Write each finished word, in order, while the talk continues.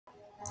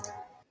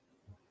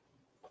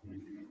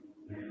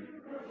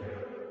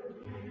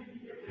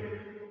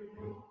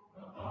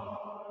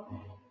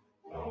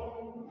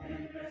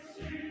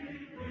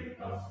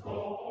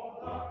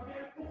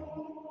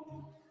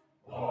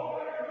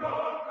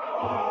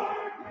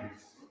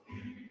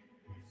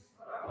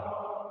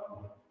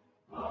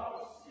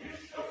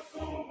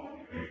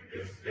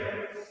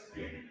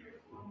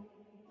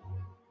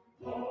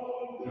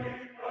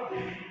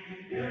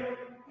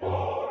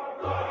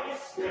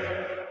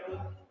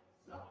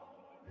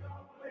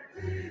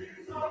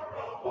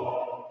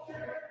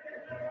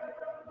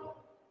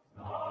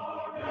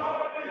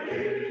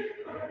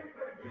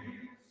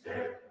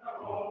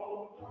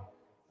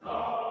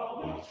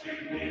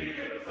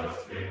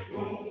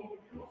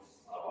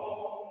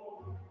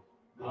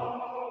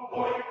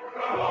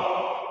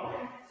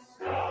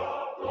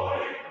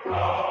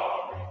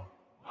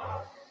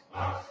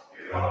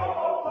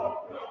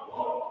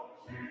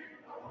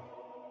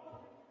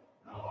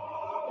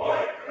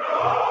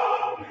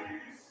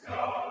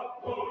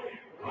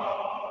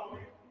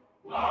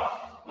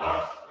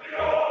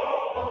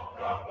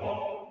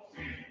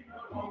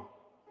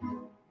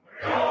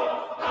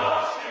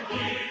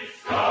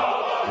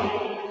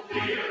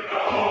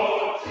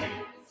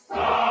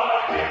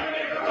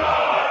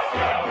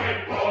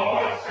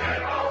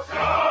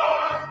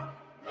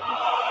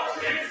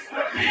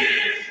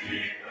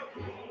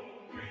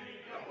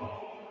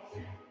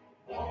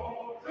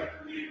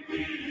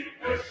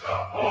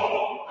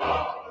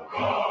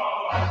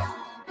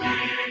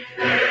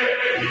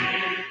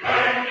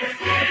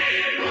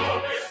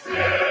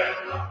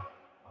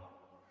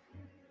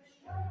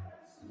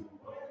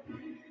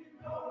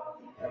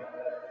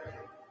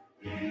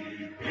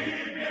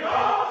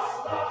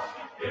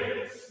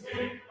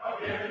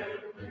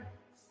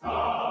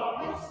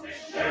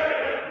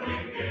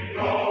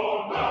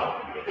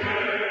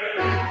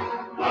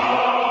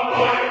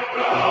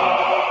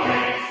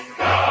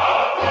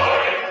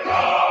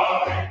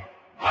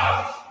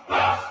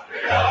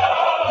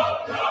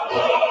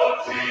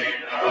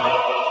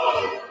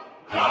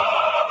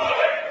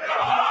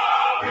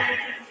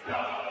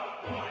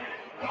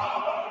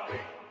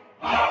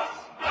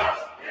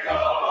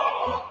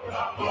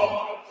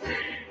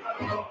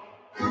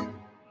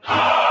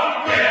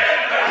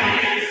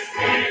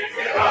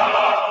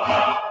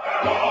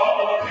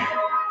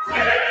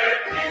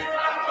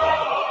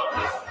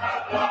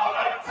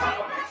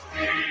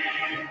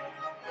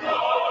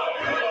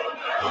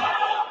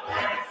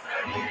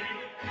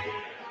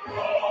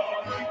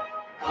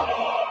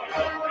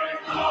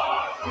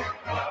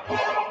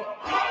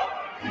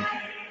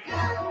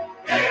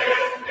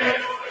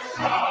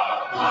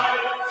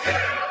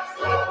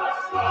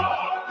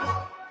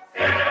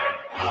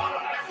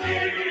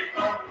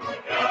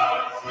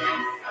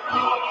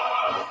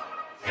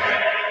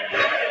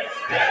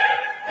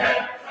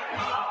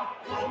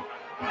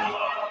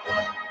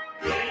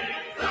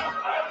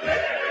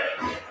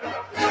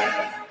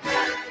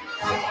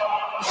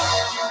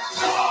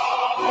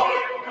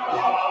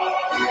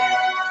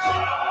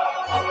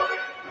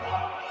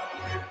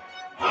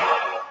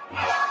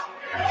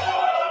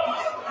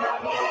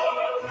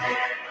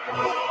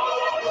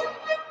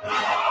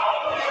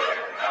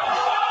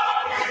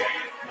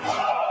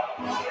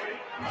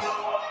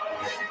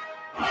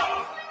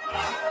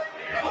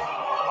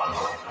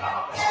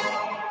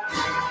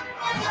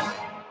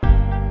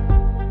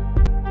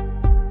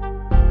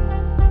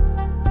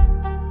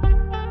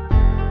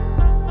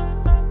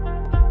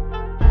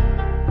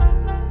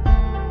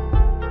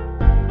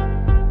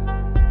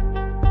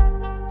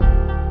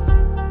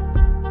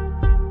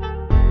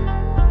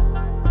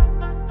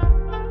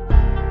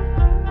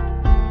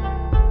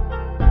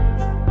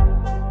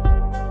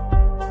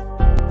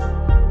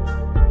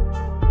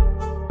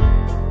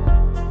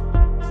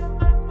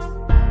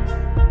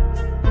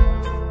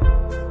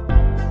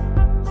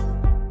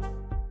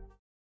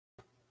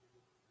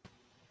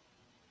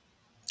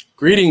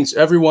Greetings,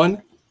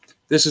 everyone.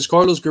 This is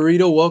Carlos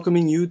Garrido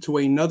welcoming you to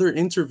another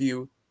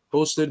interview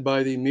hosted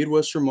by the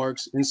Midwestern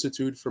Marx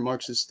Institute for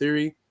Marxist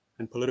Theory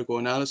and Political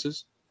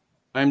Analysis.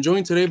 I am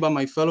joined today by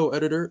my fellow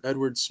editor,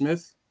 Edward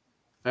Smith.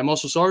 I am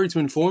also sorry to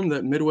inform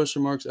that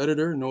Midwestern Marx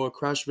editor, Noah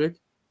Krashvik,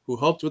 who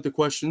helped with the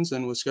questions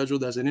and was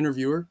scheduled as an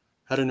interviewer,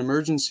 had an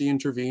emergency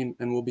intervene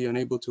and will be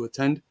unable to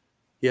attend.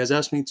 He has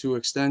asked me to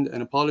extend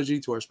an apology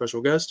to our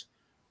special guest,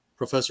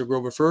 Professor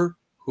Grover Furr,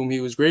 whom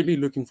he was greatly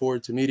looking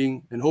forward to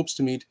meeting and hopes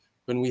to meet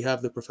when we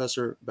have the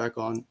professor back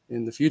on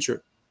in the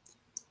future.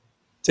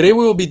 Today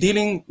we will be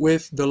dealing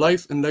with the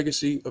life and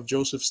legacy of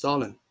Joseph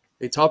Stalin,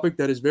 a topic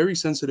that is very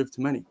sensitive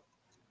to many.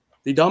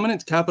 The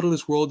dominant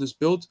capitalist world is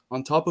built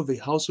on top of a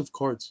house of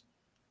cards,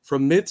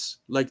 from myths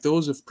like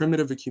those of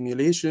primitive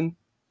accumulation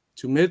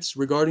to myths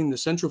regarding the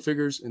central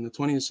figures in the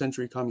 20th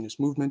century communist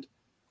movement.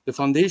 The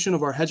foundation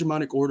of our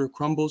hegemonic order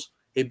crumbles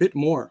a bit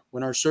more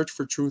when our search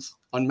for truth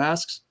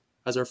unmasks,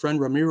 as our friend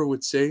Ramiro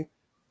would say,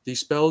 the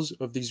spells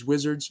of these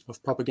wizards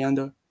of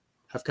propaganda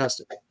have cast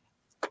it.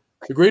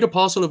 The great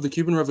apostle of the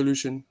Cuban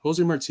Revolution,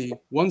 Jose Marti,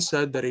 once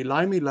said that a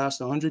lie may last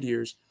 100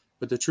 years,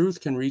 but the truth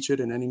can reach it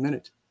in any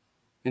minute.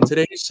 In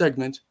today's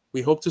segment,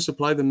 we hope to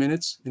supply the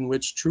minutes in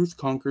which truth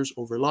conquers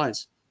over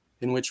lies,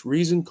 in which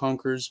reason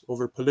conquers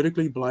over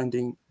politically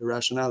blinding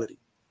irrationality.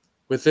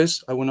 With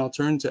this, I will now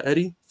turn to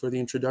Eddie for the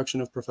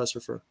introduction of Professor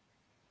Furr.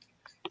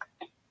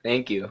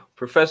 Thank you.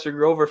 Professor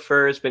Grover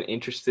Furr has been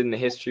interested in the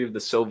history of the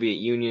Soviet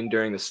Union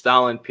during the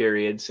Stalin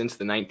period since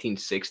the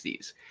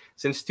 1960s.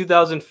 Since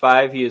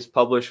 2005, he has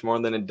published more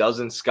than a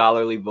dozen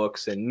scholarly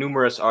books and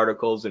numerous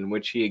articles in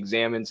which he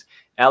examines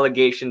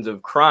allegations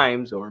of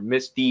crimes or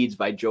misdeeds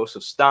by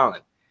Joseph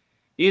Stalin.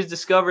 He has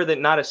discovered that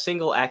not a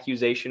single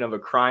accusation of a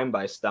crime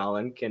by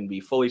Stalin can be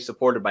fully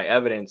supported by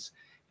evidence,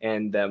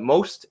 and that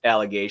most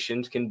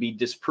allegations can be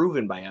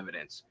disproven by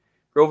evidence.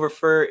 Grover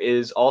Furr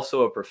is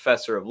also a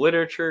professor of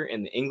literature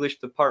in the English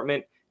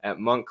department at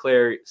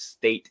Montclair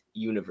State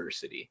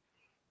University.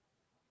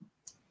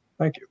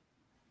 Thank you.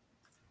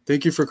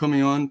 Thank you for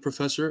coming on,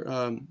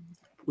 Professor.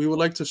 We would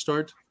like to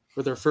start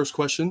with our first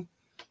question.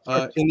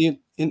 In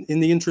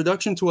the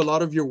introduction to a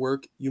lot of your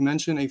work, you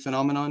mention a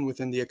phenomenon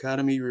within the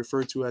academy you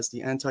refer to as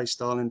the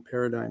anti-Stalin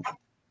paradigm.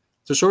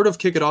 To sort of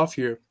kick it off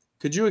here,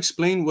 could you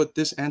explain what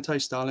this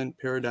anti-Stalin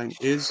paradigm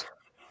is,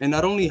 and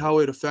not only how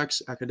it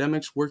affects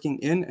academics working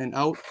in and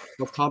out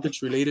of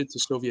topics related to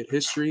Soviet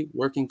history,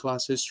 working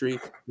class history,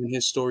 and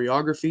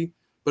historiography,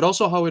 but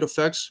also how it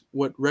affects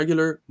what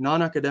regular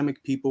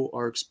non-academic people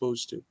are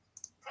exposed to?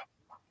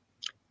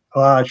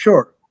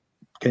 Sure.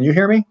 Can you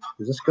hear me?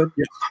 Is this good?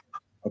 Yes.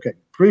 Okay.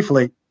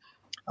 Briefly,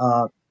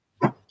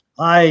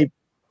 I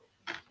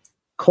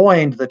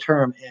coined the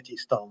term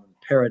anti-Stalin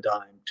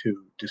paradigm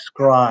to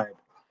describe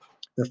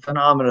the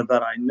phenomena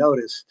that I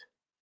noticed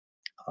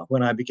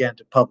when I began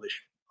to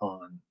publish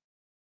on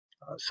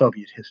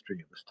Soviet history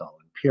of the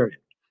Stalin period.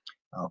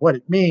 What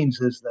it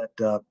means is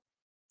that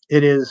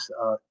it is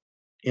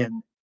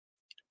in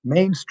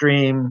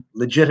mainstream,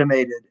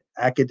 legitimated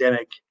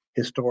academic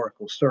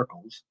historical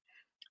circles,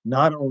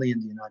 not only in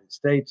the United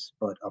States,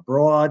 but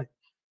abroad,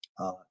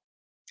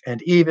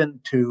 and even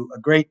to a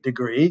great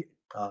degree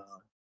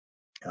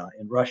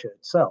in Russia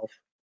itself,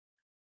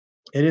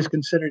 it is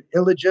considered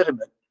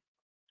illegitimate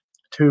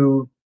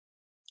to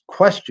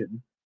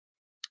question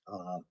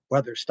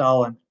whether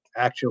Stalin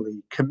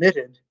actually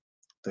committed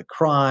the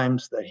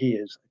crimes that he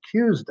is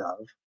accused of.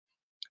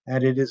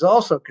 And it is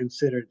also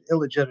considered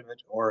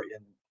illegitimate or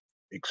in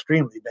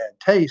extremely bad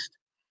taste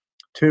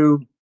to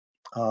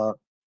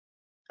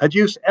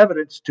adduce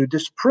evidence to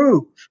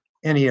disprove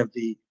any of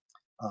the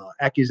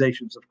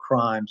accusations of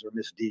crimes or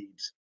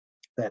misdeeds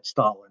that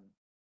Stalin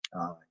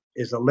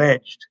is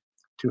alleged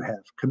to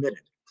have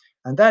committed.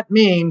 And that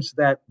means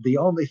that the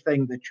only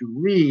thing that you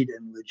read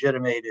in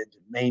legitimated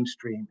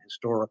mainstream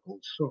historical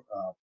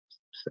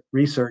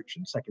research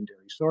and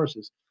secondary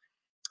sources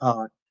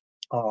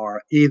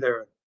are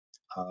either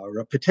a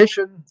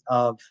repetition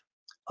of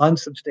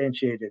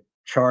unsubstantiated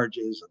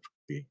charges of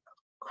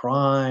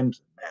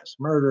crimes, mass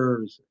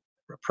murders,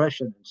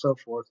 repression, and so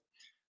forth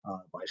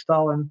by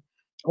Stalin,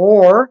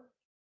 or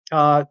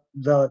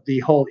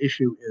the whole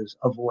issue is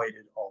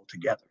avoided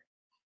altogether.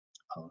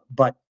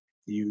 But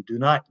you do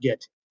not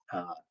get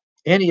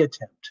any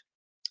attempt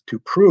to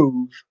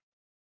prove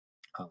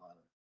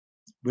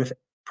with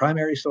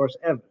primary source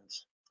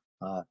evidence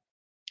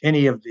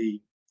any of the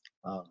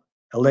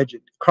alleged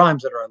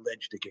crimes that are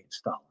alleged against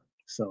Stalin.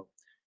 So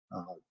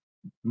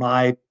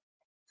my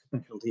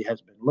specialty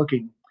has been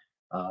looking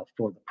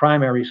for the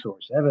primary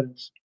source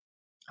evidence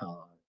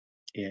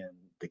in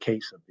the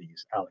case of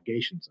these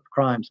allegations of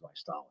crimes by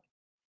Stalin.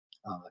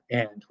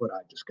 And what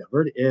I've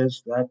discovered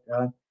is that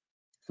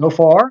so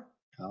far,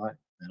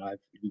 and I've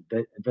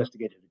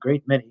investigated a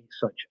great many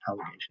such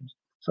allegations,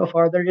 so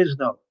far there is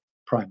no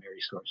primary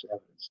source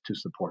evidence to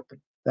support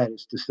them. That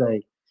is to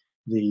say,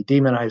 the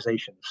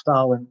demonization of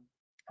Stalin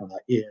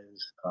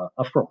is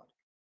a fraud.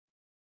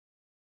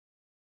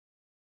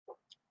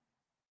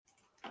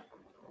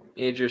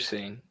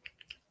 Interesting.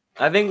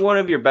 I think one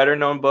of your better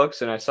known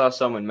books, and I saw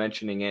someone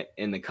mentioning it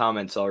in the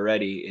comments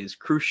already, is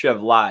Khrushchev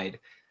Lied.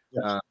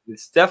 Yes.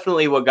 It's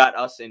definitely what got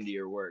us into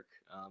your work.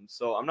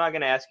 So I'm not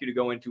going to ask you to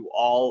go into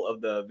all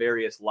of the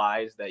various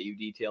lies that you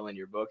detail in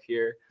your book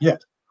here.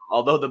 Yes.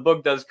 Although the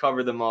book does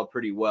cover them all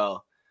pretty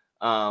well.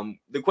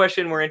 The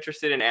question we're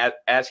interested in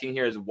asking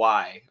here is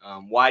why?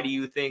 Why do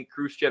you think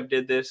Khrushchev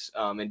did this?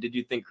 And did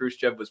you think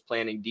Khrushchev was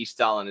planning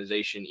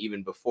de-Stalinization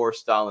even before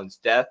Stalin's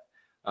death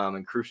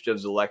and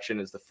Khrushchev's election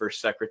as the first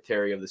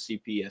secretary of the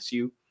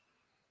CPSU?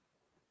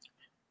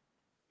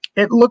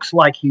 It looks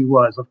like he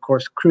was. Of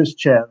course,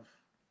 Khrushchev,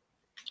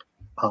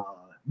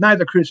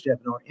 neither Khrushchev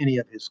nor any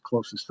of his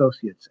close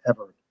associates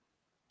ever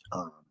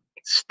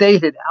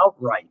stated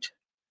outright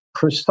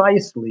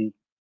precisely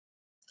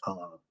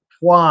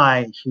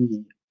why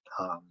he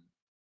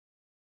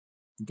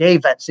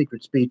gave that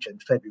secret speech in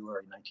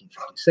February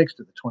 1956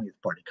 to the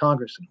 20th Party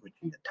Congress, in which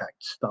he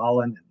attacked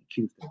Stalin and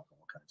accused him of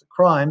all kinds of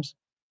crimes.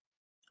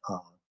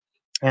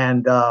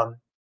 And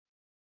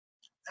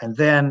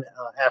then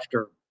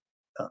after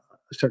a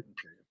certain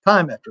period of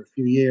time, after a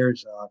few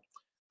years,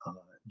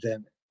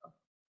 then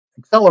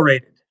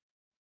accelerated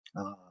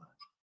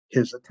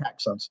his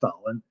attacks on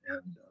Stalin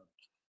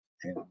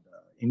and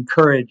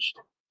encouraged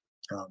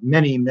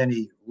many,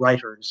 many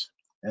writers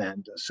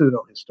and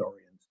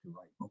pseudo-historians to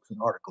write books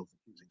and articles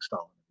accusing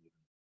Stalin of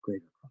even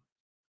greater crimes.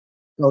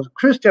 So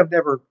Khrushchev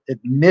never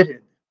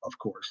admitted, of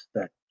course,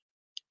 that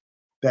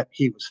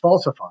he was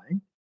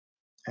falsifying,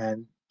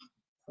 and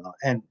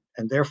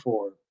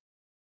therefore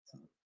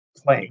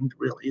claimed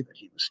really that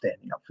he was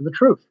standing up for the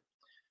truth.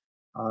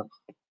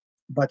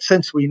 But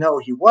since we know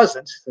he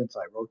wasn't, since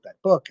I wrote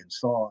that book and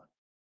saw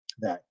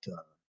that,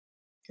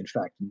 in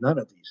fact, none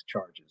of these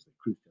charges that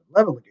Khrushchev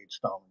leveled against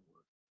Stalin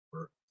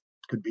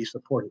could be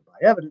supported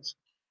by evidence,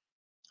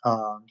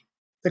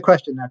 the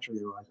question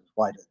naturally arises: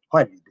 why did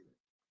he do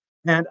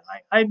it? And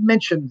I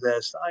mentioned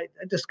this. I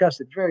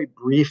discussed it very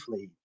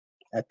briefly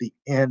at the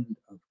end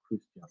of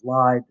Khrushchev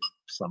Lied.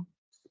 Some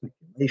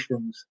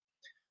speculations.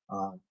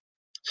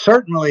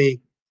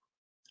 Certainly,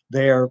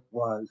 there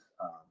was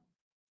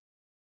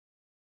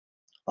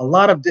a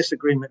lot of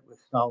disagreement with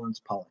Stalin's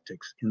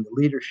politics in the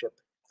leadership,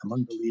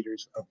 among the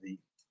leaders of the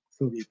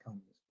Soviet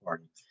Communist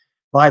Party,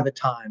 by the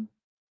time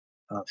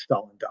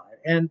Stalin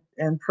died,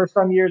 and for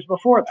some years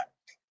before that.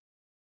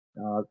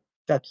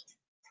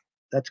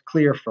 That's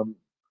clear from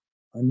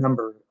a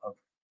number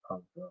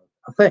of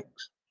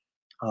things.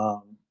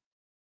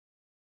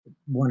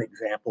 One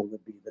example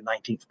would be the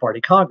 19th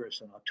Party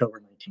Congress in October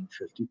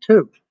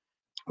 1952,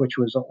 which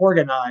was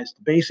organized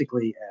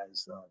basically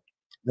as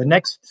the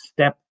next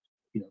step,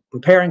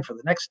 preparing for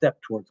the next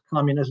step towards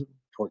communism,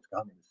 towards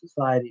communist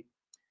society.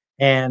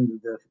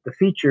 And the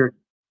featured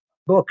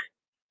book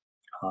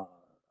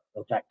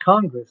of that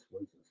Congress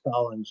was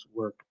Stalin's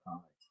work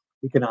on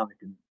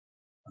economic and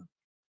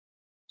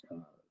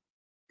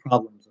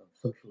problems of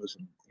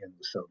socialism in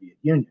the Soviet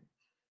Union,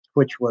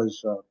 which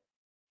was,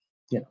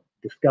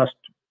 discussed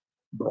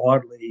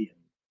broadly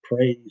and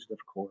praised, of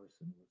course,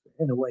 and was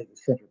in a way the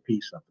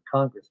centerpiece of the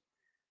Congress.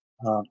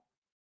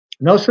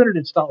 No sooner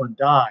did Stalin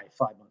die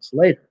 5 months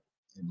later,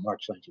 in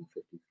March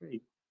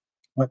 1953,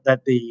 but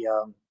that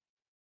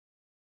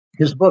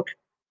his book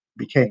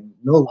became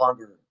no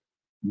longer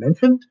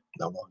mentioned,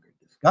 no longer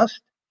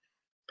discussed.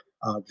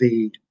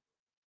 The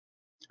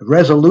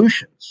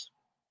resolutions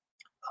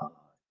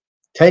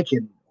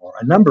taken, or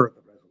a number of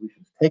the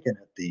resolutions taken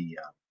at the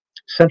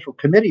Central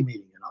Committee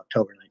meeting in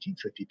October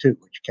 1952,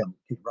 which came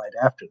right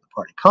after the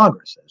Party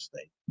Congress, as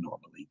they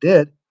normally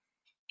did,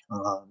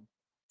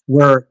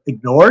 were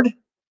ignored,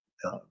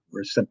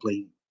 were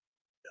simply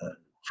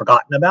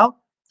forgotten about,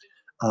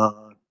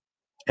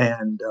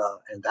 and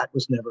that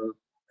was never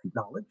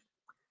acknowledged.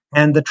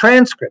 And the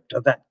transcript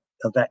of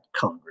that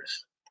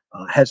Congress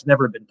has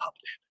never been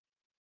published.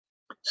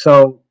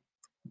 So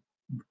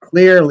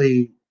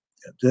clearly,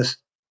 this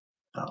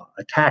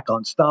attack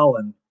on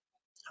Stalin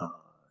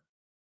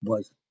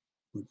was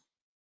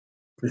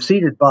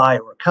preceded by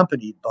or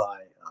accompanied by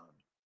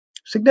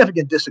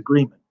significant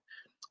disagreement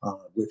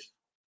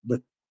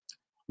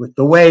with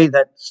the way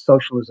that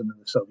socialism in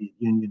the Soviet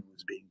Union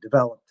was being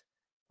developed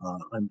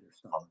under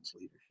Stalin's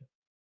leadership.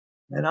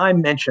 And I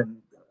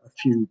mentioned a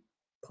few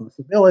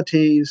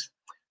possibilities.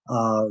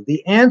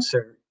 The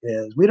answer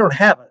is we don't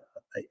have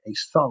a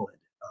solid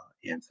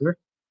answer.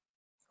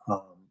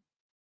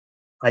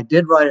 I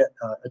did write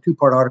a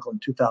two-part article in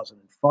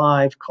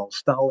 2005 called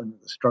Stalin and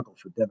the Struggle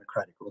for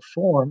Democratic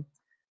Reform,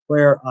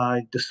 where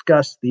I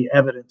discussed the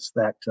evidence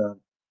that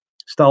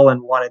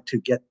Stalin wanted to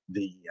get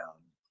the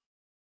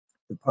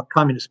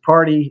Communist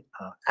Party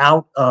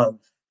out of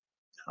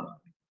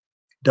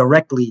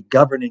directly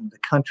governing the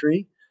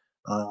country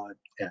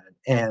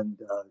and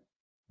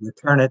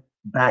return it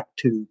back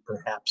to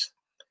perhaps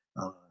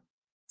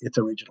its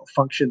original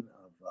function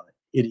of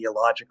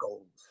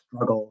ideological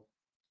struggle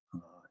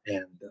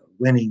and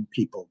winning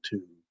people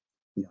to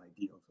the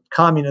ideals of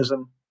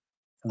communism.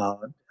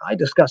 I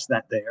discussed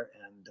that there,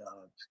 and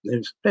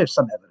there's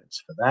some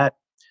evidence for that.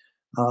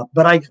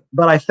 But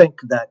I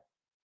think that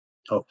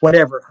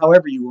whatever,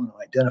 however you want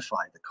to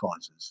identify the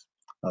causes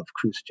of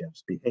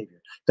Khrushchev's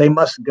behavior. They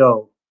must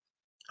go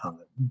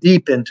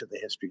deep into the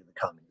history of the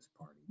Communist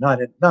Party, not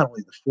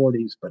only the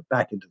 40s, but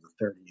back into the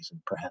 30s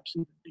and perhaps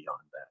even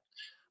beyond that.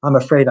 I'm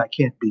afraid I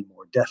can't be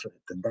more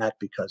definite than that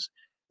because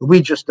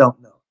we just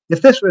don't know.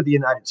 If this were the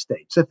United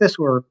States, if this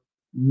were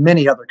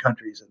many other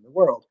countries in the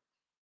world,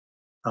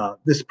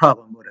 this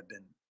problem would have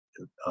been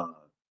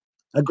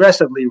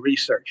aggressively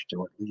researched,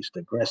 or at least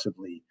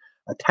aggressively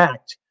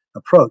attacked,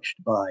 approached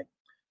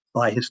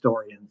by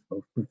historians,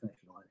 both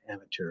professional and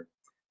amateur.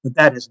 But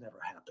that has never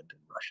happened in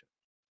Russia.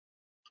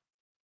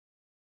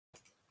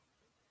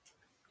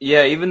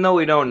 Yeah, even though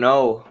we don't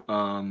know,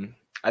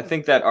 I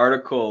think that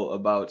article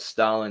about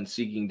Stalin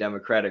seeking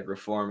democratic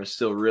reform is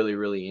still really,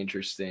 really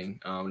interesting.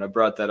 And I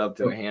brought that up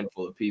to a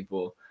handful of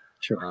people.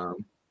 Sure.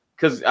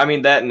 Because, I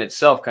mean, that in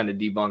itself kind of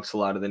debunks a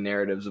lot of the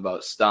narratives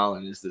about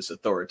Stalin as this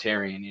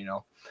authoritarian, you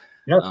know.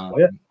 Yes,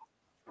 yeah.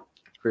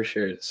 For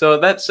sure. So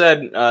that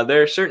said,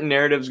 there are certain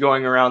narratives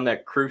going around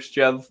that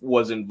Khrushchev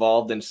was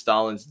involved in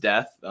Stalin's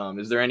death.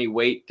 Is there any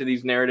weight to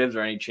these narratives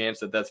or any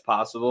chance that that's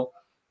possible?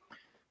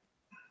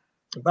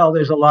 Well,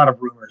 there's a lot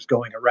of rumors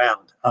going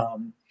around.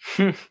 I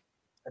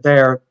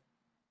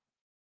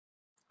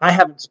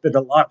haven't spent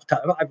a lot of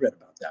time. I've read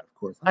about that, of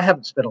course. I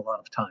haven't spent a lot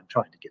of time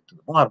trying to get to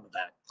the bottom of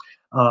that.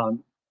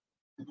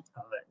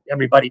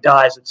 Everybody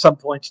dies at some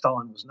point.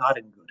 Stalin was not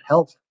in good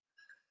health,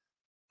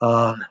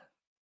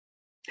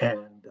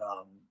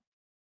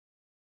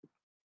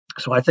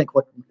 so I think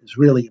what is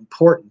really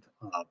important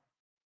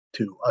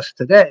to us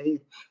today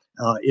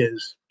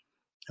is,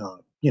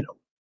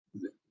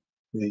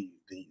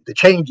 the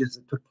changes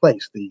that took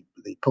place, the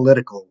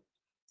political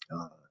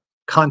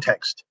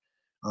context,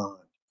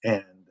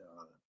 and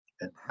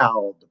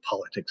how the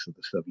politics of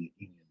the Soviet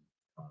Union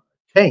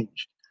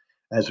changed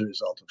as a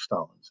result of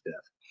Stalin's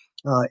death.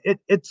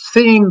 It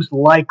seems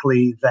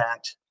likely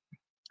that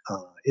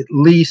at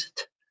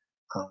least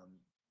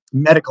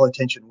medical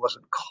attention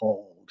wasn't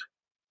called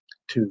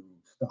to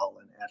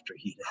Stalin after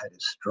he had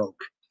his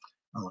stroke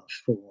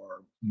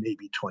for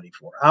maybe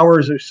 24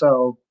 hours or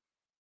so.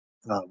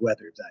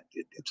 Whether that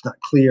it's not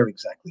clear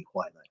exactly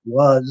why that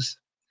was.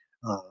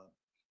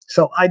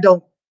 So I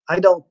don't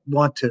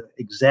want to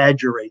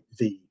exaggerate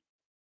the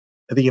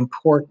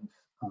importance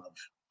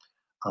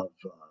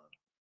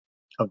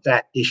of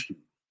that issue,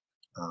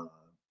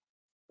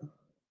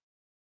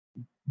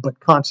 but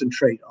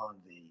concentrate on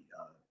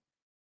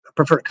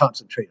prefer to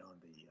concentrate on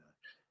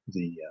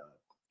the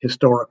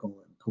historical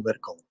and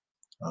political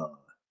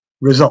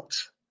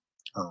results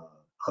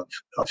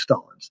of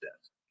Stalin's death.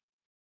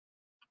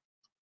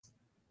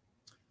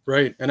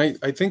 Right, and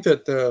I think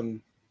that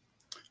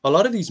a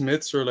lot of these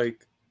myths are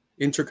like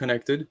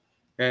interconnected,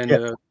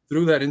 and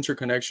through that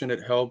interconnection,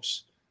 it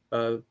helps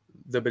the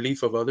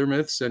belief of other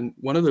myths. And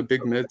one of the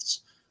big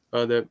myths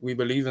that we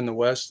believe in the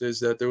West is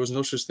that there was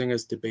no such thing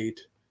as debate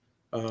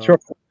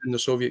in the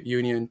Soviet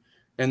Union,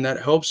 and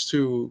that helps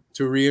to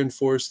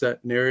reinforce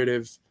that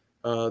narrative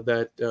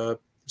that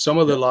some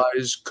of the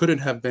lies couldn't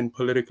have been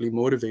politically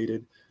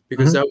motivated,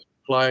 because that would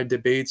imply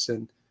debates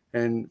and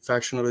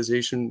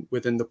factionalization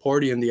within the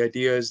party. And the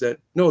idea is that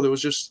no, there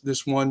was just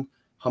this one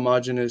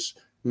homogenous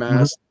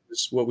mass,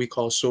 is what we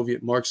call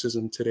Soviet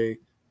Marxism today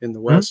in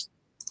the West.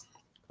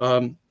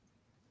 So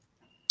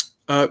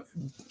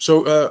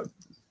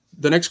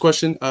the next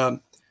question.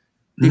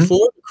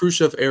 Before the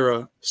Khrushchev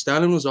era,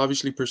 Stalin was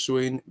obviously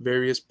pursuing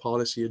various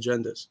policy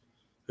agendas,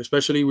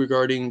 especially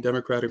regarding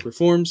democratic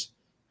reforms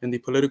and the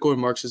political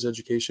and Marxist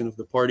education of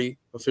the party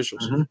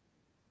officials.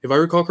 If I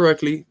recall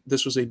correctly,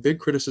 this was a big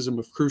criticism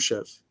of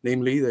Khrushchev,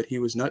 namely that he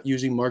was not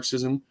using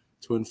Marxism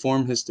to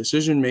inform his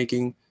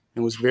decision-making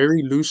and was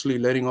very loosely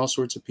letting all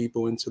sorts of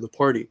people into the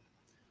party.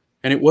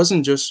 And it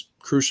wasn't just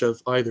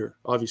Khrushchev either,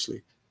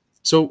 obviously.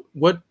 So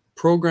what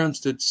programs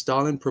did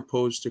Stalin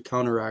propose to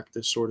counteract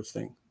this sort of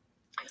thing?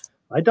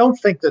 I don't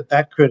think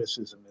that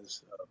criticism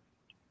was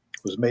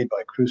made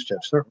by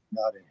Khrushchev, certainly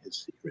not in his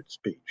secret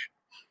speech.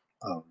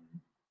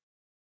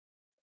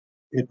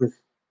 It was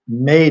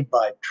made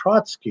by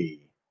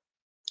Trotsky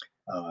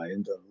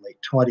in the late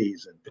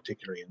 20s and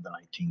particularly in the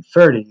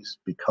 1930s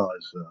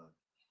because,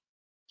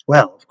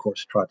 well, of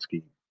course,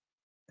 Trotsky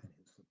and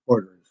his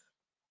supporters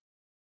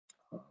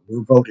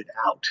were voted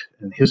out,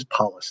 and his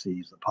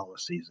policies, the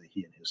policies that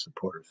he and his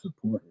supporters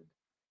supported,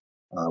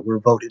 were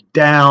voted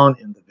down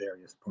in the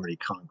various party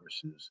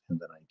congresses in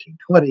the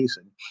 1920s.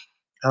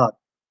 And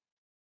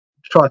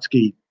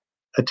Trotsky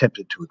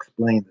attempted to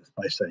explain this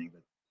by saying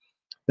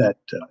that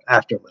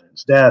after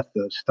Lenin's death,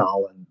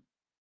 Stalin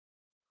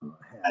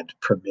had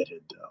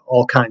permitted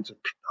all kinds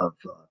of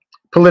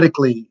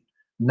politically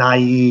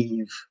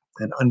naive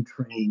and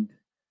untrained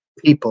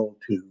people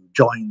to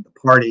join the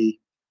party.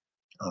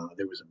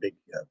 There was a big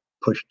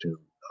push to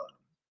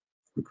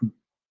recruit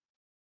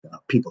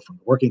people from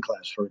the working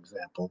class, for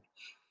example,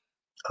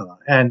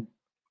 and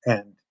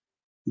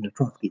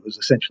Trotsky was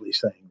essentially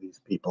saying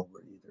these people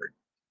were either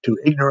too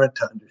ignorant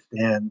to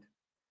understand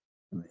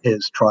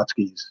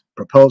Trotsky's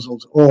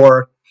proposals,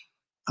 or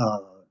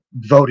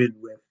voted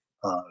with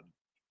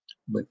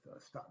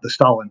the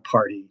Stalin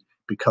Party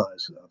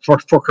because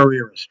for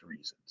careerist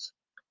reasons.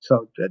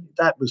 So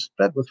that was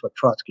what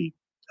Trotsky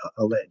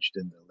alleged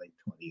in the late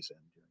 20s and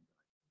during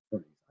the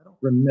 30s. I don't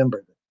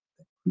remember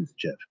that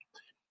Khrushchev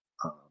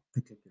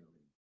particularly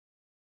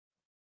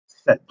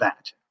said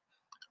that.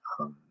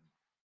 Um,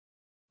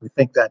 I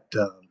think that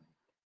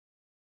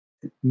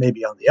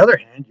maybe on the other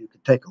hand, you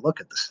could take a look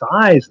at the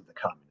size of the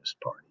Communist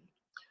Party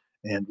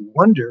and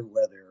wonder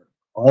whether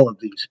all of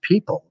these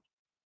people,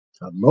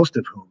 most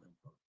of whom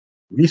are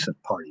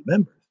recent party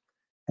members,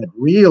 had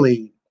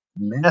really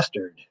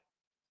mastered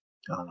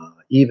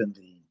even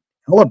the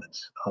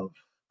elements of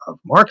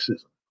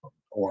Marxism,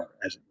 or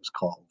as it was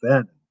called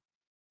then,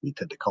 we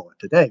tend to call it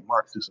today,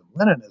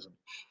 Marxism-Leninism.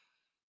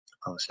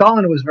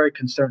 Stalin was very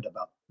concerned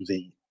about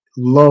the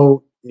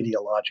low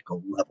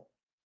ideological level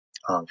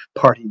of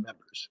party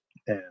members,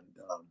 and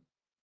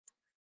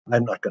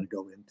I'm not going to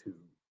go into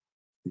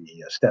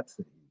the steps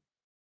that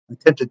he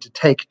attempted to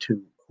take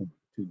to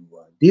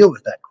deal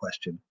with that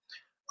question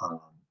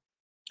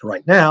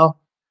right now.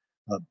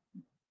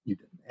 You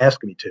didn't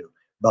ask me to,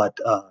 but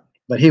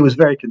he was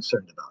very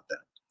concerned about that.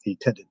 He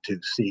tended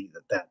to see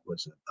that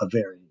was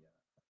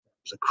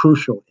a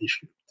crucial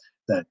issue,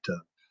 that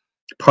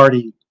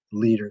party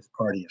leaders,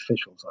 party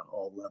officials on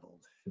all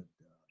levels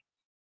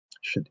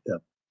should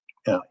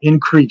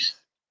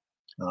increase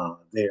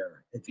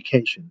their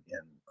education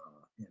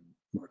in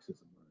Marxism.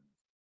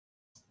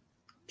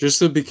 Just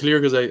to be clear,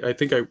 because I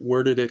think I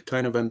worded it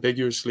kind of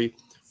ambiguously,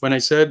 when I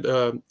said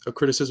a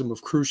criticism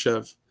of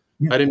Khrushchev,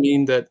 I didn't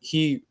mean that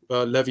he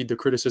levied the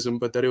criticism,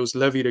 but that it was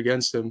levied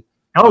against him.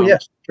 Oh,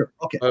 yes, sure,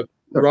 okay.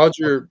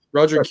 Roger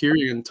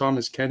Curie and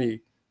Thomas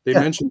Kenny, they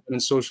mentioned that in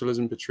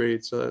Socialism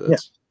Betrayed. So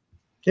that's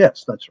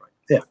yes, that's right.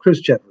 Yeah,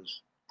 Khrushchev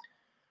was.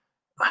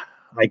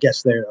 I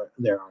guess there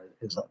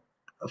is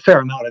a fair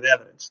amount of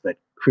evidence that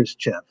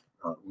Khrushchev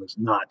was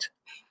not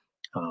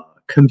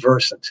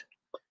conversant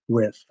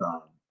with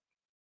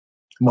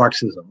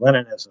Marxism,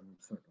 Leninism,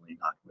 certainly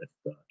not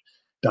with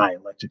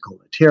dialectical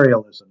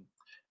materialism,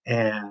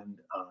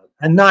 and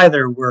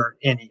neither were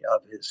any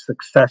of his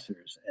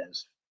successors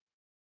as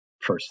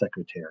first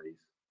secretaries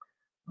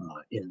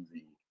in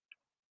the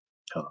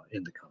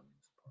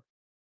Communist Party.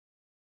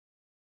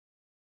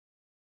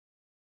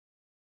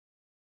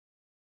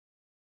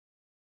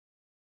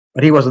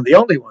 But he wasn't the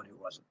only one who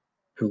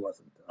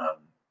wasn't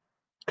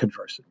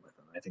conversant with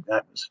him. I think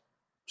that was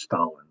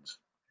Stalin's.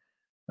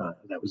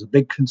 That was a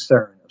big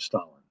concern of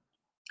Stalin.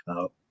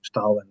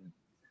 Stalin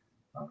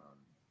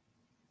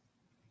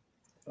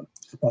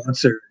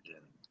sponsored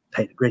and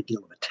paid a great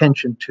deal of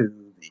attention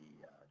to the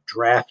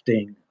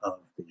drafting of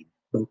the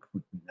book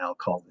we now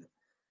call the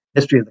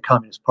History of the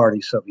Communist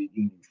Party, Soviet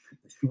Union,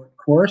 the short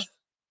course.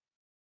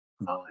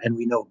 And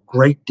we know a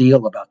great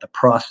deal about the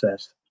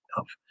process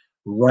of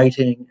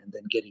writing and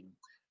then getting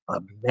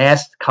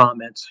massed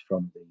comments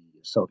from the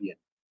Soviet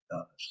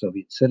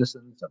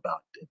citizens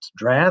about its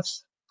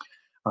drafts.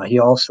 He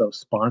also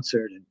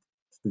sponsored and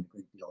spent a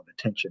great deal of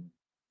attention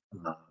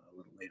a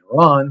little later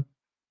on,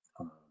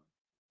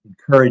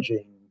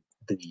 encouraging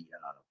the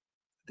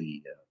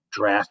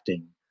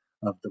drafting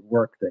of the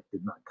work that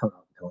did not come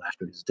out until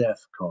after his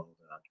death, called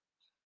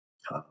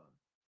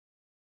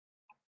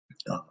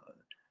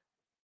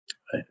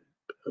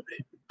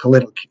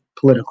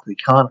Political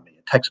Economy,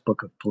 a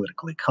textbook of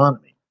political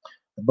economy.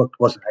 The book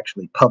wasn't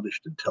actually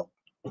published until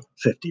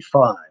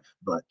 1955,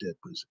 but it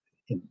was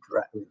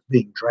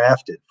being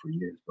drafted for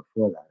years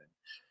before that.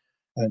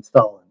 And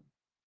Stalin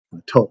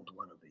told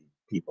one of the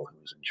people who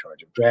was in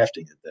charge of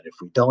drafting it that if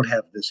we don't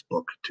have this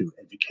book to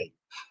educate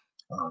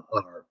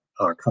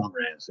our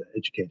comrades,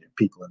 educated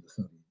people in the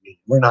Soviet Union,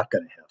 we're not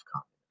going to have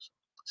communism.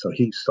 So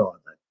he saw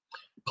that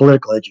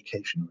political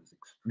education was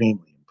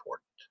extremely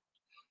important,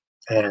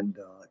 and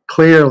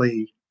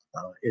clearly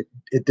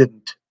it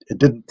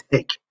didn't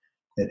take,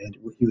 and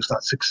he was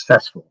not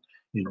successful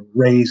in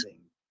raising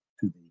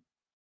to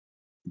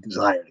the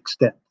desired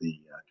extent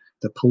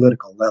the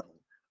political level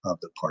of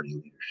the party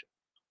leadership.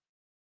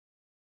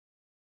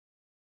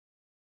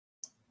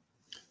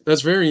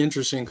 That's very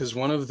interesting, because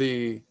one of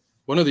the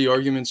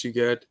arguments you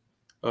get,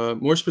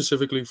 more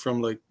specifically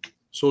from like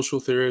social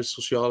theorists,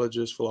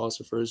 sociologists,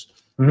 philosophers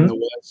in the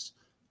West,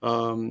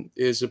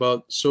 is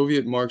about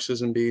Soviet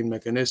Marxism being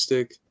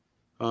mechanistic,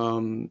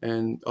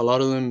 and a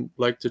lot of them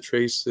like to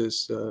trace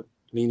this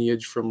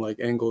lineage from like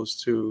Engels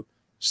to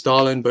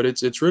Stalin, but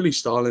it's really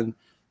Stalin,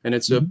 and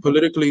it's a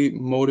politically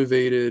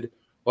motivated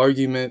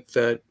argument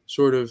that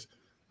sort of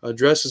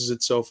dresses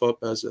itself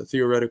up as a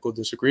theoretical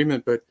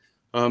disagreement. But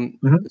some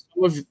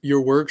of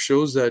your work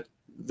shows that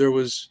there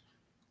was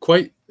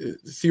quite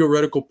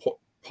theoretical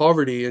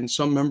poverty in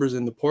some members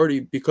in the party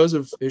because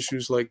of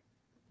issues like,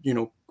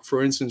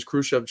 for instance,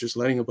 Khrushchev just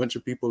letting a bunch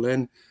of people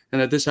in,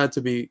 and that this had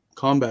to be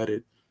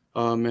combated.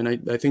 And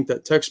I think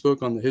that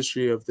textbook on the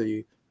history of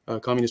the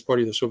Communist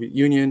Party of the Soviet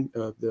Union,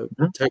 the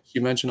text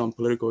you mentioned on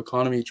political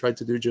economy, tried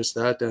to do just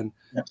that. And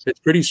it's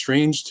pretty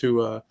strange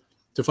to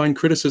find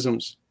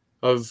criticisms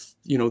of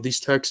these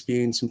texts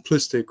being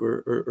simplistic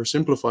or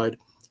simplified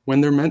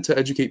when they're meant to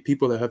educate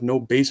people that have no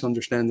base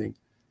understanding.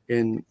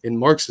 in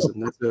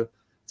Marxism.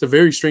 It's a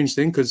very strange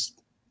thing, because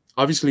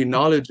obviously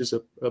knowledge is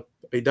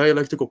a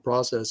dialectical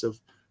process of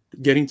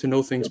getting to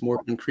know things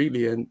more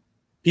concretely, and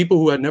people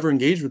who had never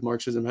engaged with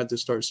Marxism had to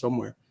start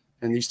somewhere,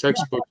 and these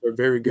textbooks are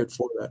very good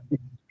for that.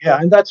 Yeah,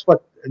 and that's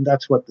what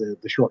the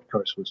short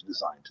course was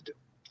designed to do.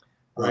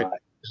 Right.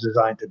 It was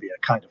designed to be a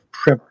kind of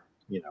primer,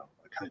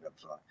 a kind of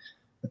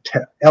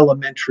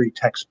elementary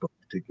textbook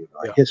to give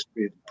a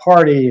history of the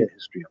party, a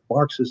history of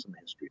Marxism,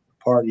 a history of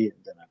the party,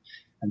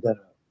 and then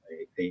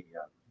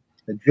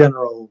a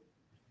general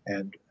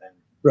and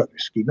rather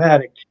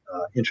schematic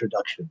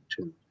introduction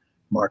to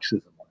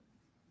Marxism.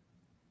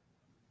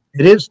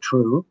 It is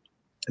true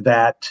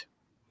that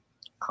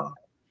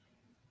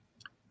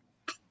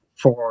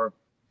for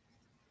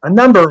a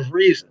number of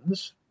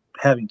reasons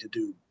having to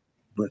do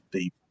with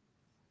the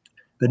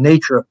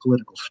nature of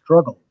political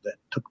struggle that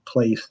took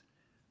place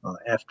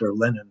after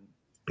Lenin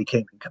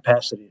became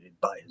incapacitated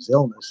by his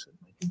illness in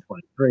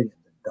 1923 and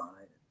then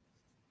died.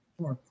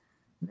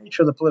 The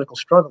nature of the political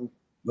struggle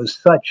was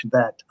such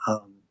that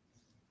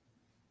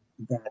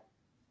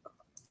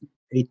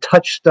a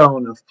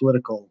touchstone of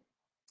political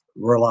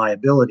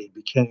reliability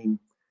became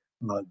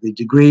the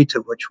degree to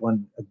which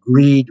one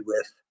agreed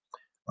with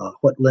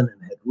what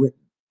Lenin had written,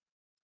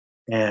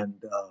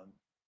 and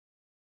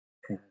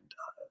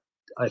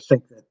I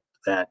think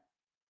that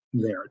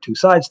there are two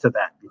sides to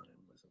that.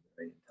 Lenin was a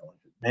very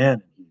intelligent man,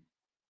 and he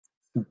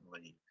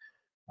certainly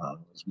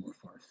was more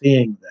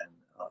far-seeing than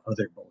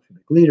other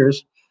Bolshevik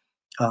leaders.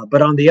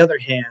 But on the other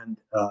hand,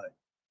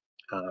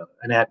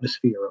 an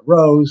atmosphere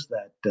arose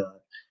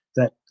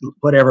that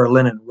whatever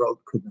Lenin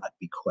wrote could not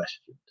be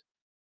questioned,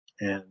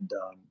 and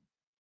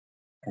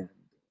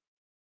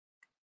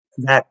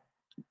that,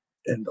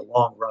 in the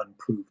long run,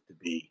 proved to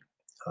be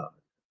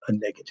a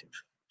negative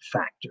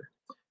factor.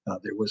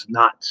 There was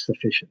not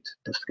sufficient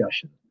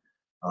discussion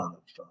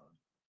of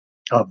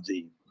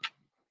the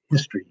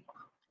history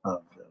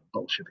of the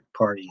Bolshevik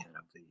Party and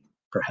of the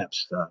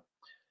perhaps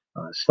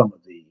some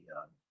of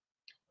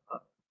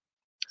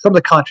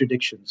the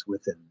contradictions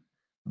within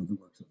the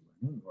works of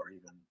Lenin, or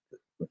even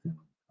within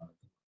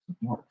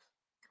Marx.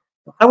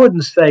 I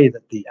wouldn't say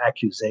that the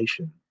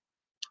accusation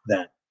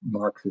that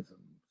Marxism,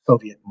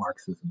 Soviet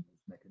Marxism,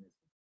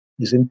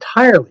 is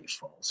entirely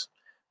false,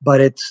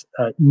 but it's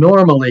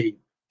normally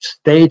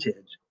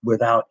stated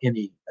without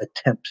any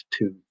attempt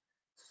to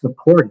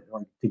support it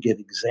or to give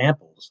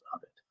examples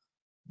of it,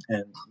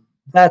 and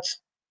that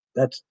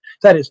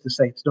is to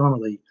say, it's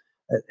normally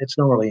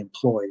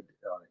employed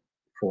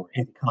for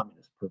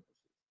anti-communist purposes,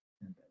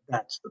 and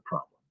that's the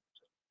problem.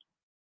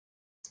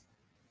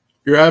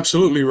 You're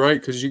absolutely right,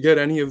 because you get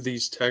any of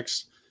these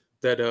texts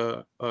that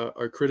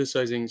are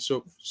criticizing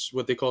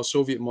what they call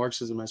Soviet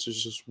Marxism as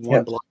just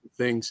one block of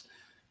things,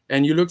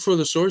 and you look for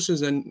the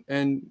sources, and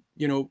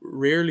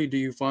rarely do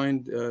you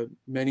find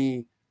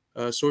many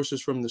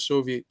sources from the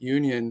Soviet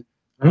Union.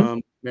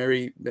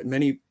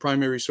 Many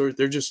primary sources,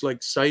 they're just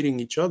like citing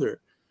each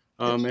other,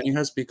 and it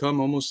has become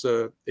almost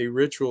a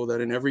ritual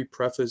that in every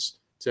preface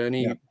to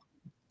any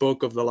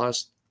book of the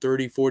last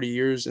 30-40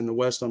 years in the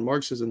West on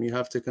Marxism, you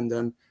have to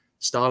condemn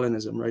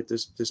Stalinism, right?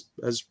 This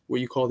as what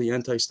you call the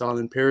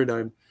anti-Stalin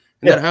paradigm,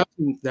 and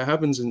that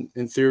happens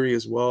in theory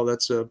as well.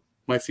 That's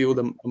my field.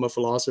 I'm a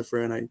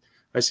philosopher, and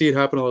I see it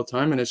happen all the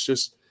time, and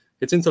it's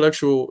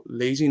intellectual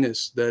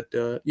laziness that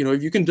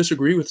if you can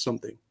disagree with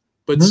something,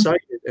 but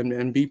cite it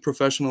and be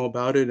professional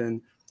about it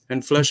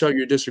and flesh out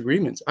your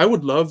disagreements. I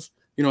would love,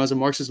 as a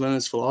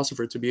Marxist-Leninist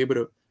philosopher, to be able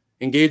to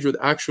engage with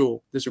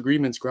actual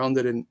disagreements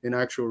grounded in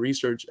actual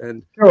research.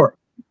 And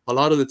a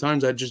lot of the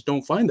times I just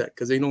don't find that,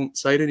 because they don't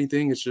cite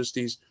anything. It's just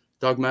these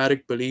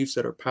dogmatic beliefs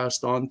that are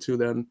passed on to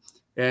them.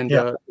 And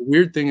the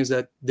weird thing is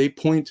that they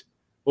point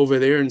over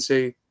there and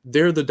say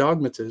they're the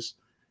dogmatists.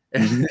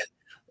 And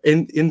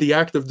in the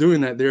act of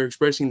doing that, they're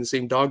expressing the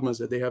same dogmas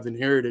that they have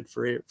inherited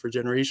for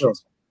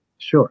generations.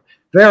 Sure.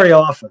 Very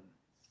often,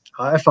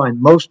 I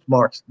find most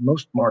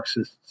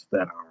Marxists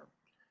that are,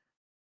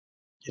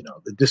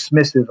 the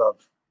dismissive of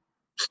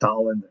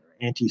Stalin, that are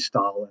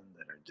anti-Stalin,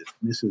 that are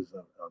dismissive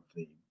of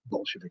the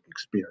Bolshevik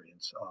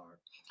experience,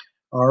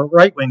 are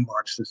right-wing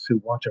Marxists who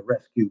want to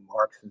rescue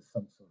Marx as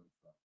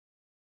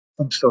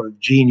some sort of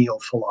genial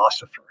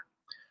philosopher.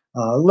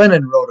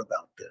 Lenin wrote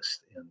about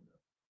this in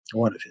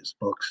one of his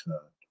books,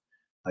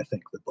 I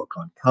think the book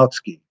on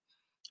Kautsky,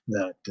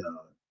 that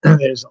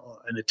there's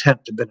an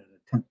attempt to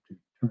turn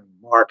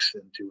Marx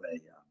into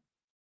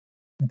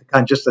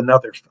just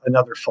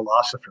another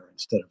philosopher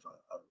instead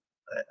of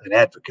an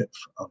advocate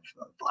of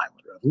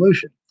violent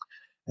revolution,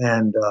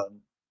 and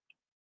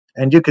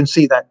you can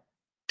see that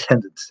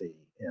tendency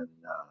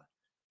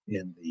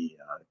in the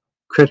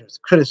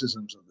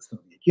criticisms of the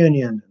Soviet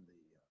Union and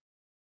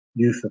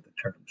the use of the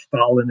term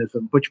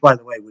Stalinism, which, by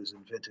the way, was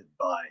invented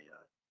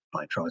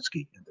by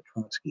Trotsky and the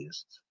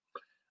Trotskyists,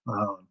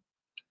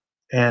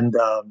 and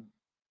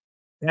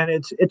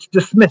it's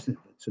dismissive.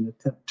 It's an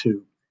attempt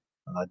to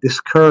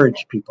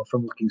discourage people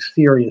from looking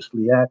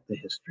seriously at the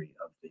history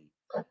of the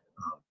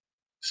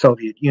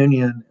Soviet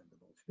Union and the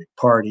Bolshevik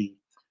Party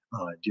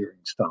during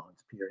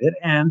Stalin's period,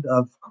 and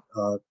of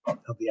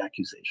the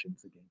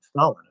accusations against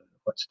Stalin and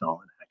what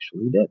Stalin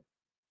actually did.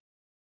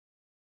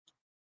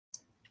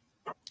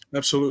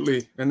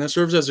 Absolutely. And that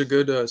serves as a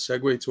good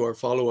segue to our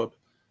follow-up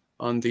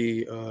on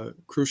the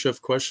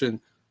Khrushchev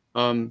question.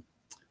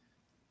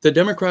 The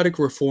democratic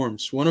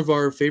reforms, one of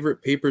our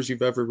favorite papers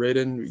you've ever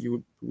written,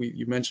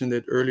 you mentioned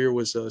it earlier,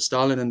 was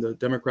Stalin and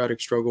the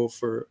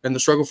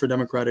struggle for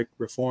democratic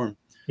reform.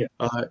 Yeah.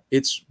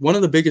 It's one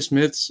of the biggest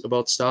myths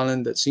about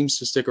Stalin that seems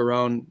to stick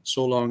around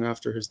so long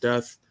after his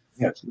death.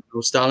 Yes.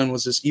 Stalin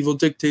was this evil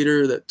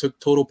dictator that took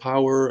total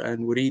power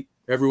and would eat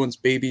everyone's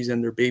babies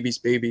and their babies'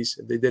 babies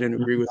if they didn't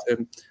agree with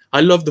him.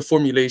 I love the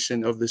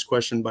formulation of this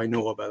question by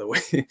Noah, by the way,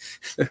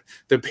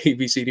 the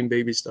babies eating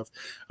baby stuff.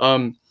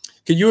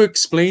 Can you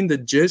explain the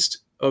gist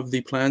of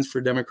the plans for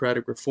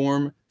democratic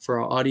reform for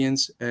our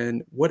audience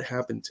and what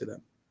happened to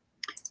them?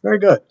 Very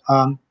good.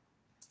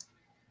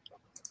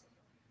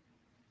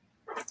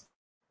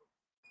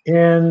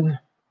 In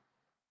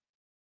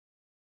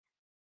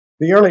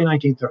the early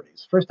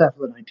 1930s, first half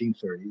of the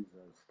 1930s,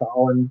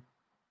 Stalin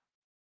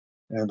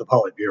and the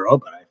Politburo,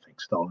 but I think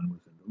Stalin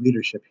was in the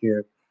leadership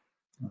here,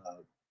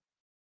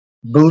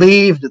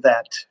 believed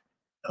that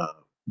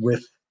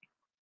with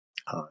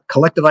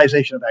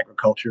collectivization of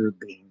agriculture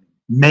being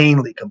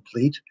mainly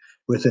complete,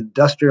 with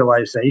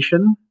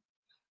industrialization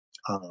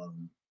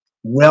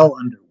well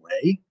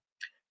underway,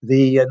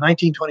 the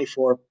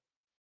 1924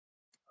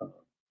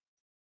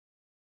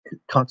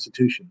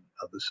 Constitution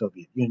of the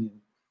Soviet Union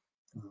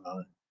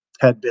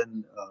had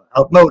been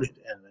outmoded,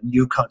 and a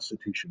new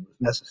constitution was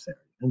necessary.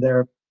 And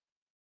there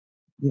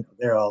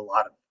are a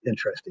lot of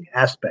interesting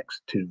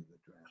aspects to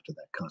the draft of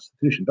that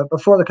constitution. But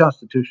before the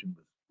constitution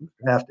was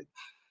drafted,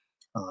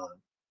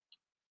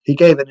 he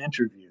gave an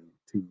interview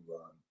to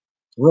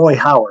Roy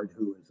Howard,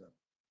 who is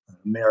an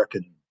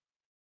American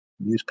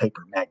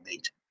newspaper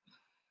magnate.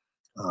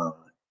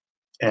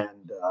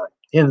 And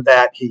in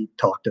that, he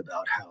talked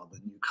about how the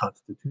new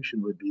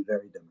constitution would be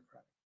very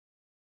democratic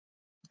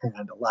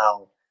and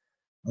allow,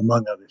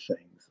 among other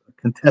things,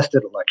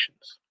 contested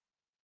elections.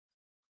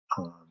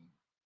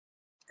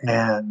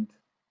 And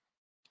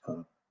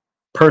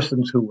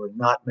persons who were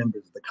not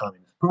members of the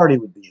Communist Party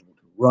would be able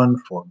to run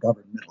for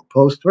governmental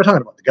posts. We're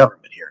talking about the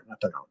government here,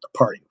 not talking about the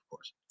party, of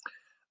course.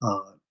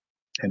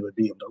 And would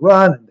be able to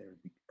run, and there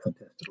would be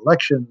contested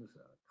elections.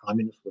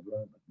 Communists would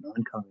run, but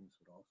non-communists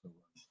would also run.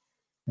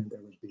 And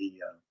there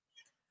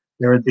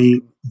would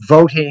be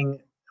voting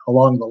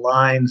along the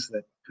lines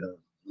that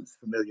was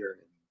familiar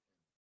in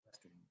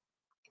Western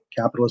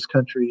capitalist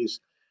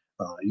countries,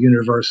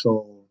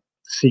 universal,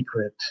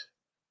 secret,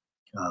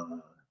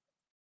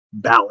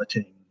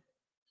 balloting,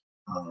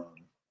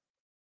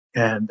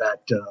 and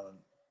that,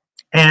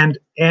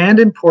 and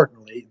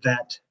importantly,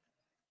 that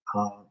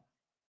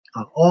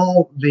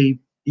all the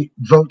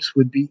votes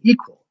would be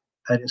equal.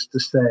 That is to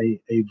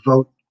say, a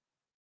vote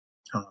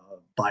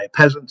by a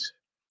peasant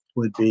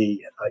would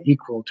be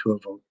equal to a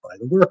vote by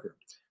the worker.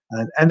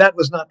 And that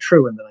was not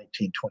true in the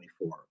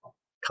 1924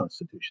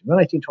 Constitution. The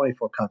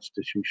 1924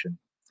 Constitution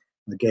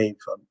gave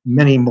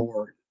many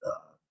more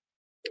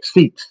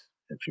seats,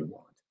 if you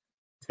want,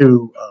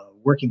 to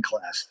working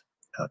class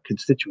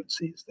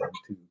constituencies than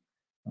to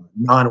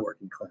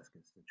non-working class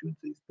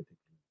constituencies,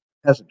 particularly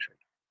peasantry.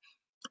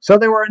 So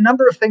there were a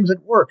number of things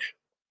at work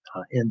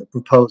in the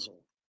proposal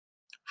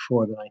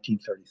for the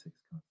 1936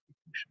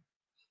 Constitution.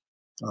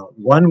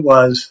 One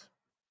was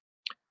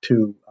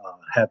to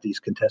have these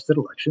contested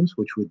elections,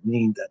 which would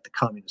mean that the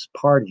Communist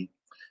Party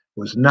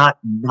was not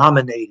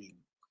nominating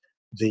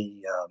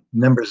the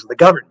members of the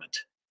government,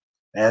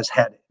 as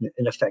had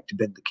in effect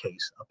been the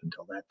case up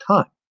until that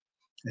time,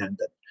 and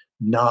that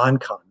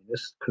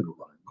non-communists could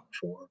run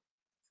for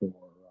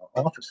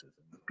offices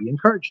and would be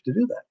encouraged to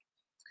do that.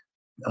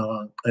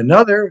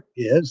 Another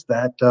is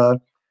that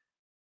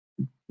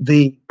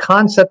the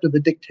concept of the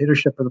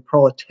dictatorship of the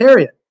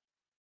proletariat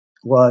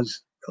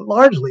was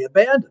largely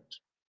abandoned.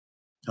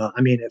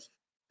 I mean, if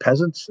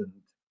peasants and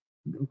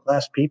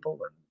middle-class people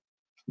and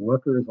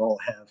workers all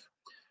have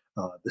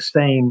the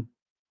same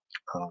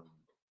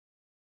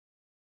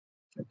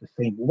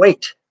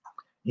weight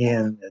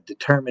in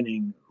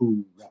determining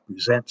who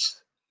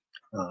represents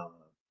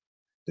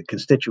the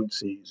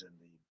constituencies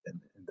and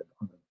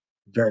on the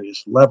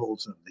various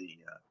levels of the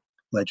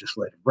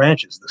legislative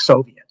branches, the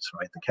Soviets,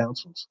 right, the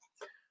councils,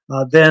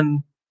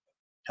 then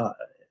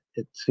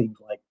it seems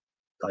like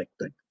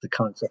the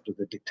concept of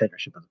the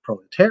dictatorship of the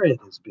proletariat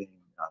is being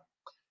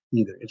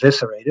either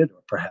eviscerated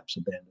or perhaps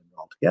abandoned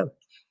altogether.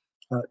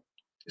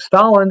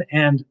 Stalin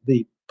and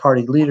the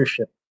party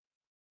leadership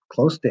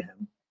close to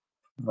him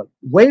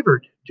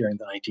wavered during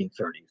the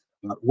 1930s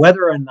about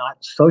whether or not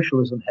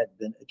socialism had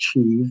been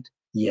achieved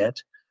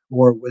yet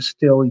or was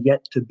still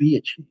yet to be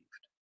achieved.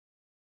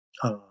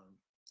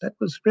 That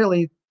was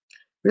really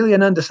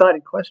an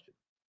undecided question.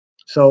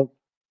 So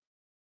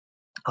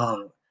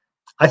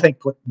I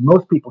think what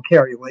most people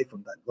carry away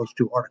from those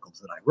two articles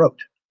that I wrote,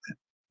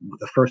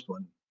 the first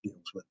one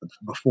deals with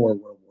before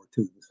World War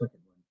II, the second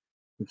one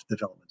with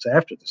developments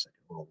after the Second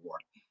World War.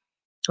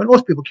 What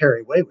most people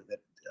carry away with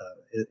it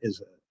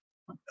is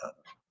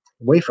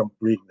away from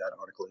reading that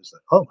article is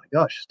that, oh my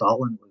gosh,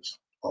 Stalin was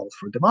all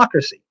for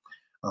democracy,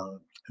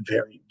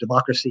 very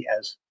democracy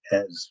as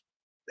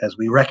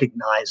we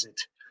recognize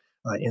it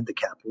in the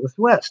capitalist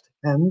West,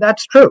 and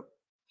that's true.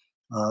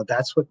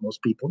 That's what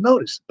most people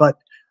notice, but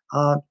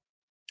I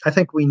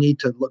think we need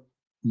to look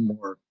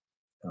more,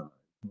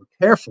 more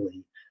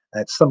carefully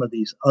at some of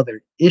these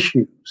other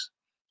issues,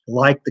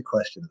 like the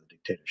question of the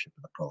dictatorship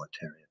of the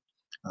proletariat,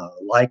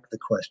 like the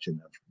question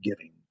of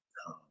giving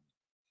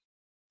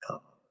uh,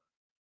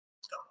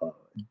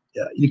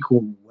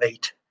 equal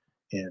weight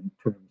in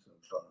terms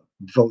of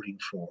voting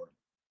for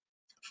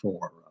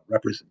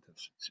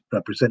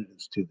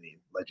representatives to the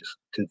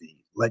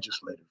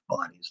legislative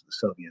bodies of the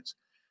Soviets,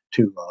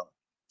 to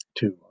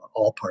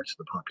all parts of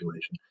the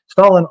population.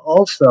 Stalin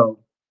also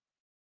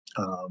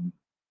um,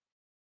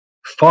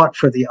 fought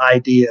for the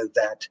idea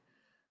that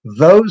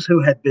those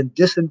who had been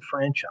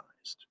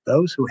disenfranchised,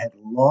 those who had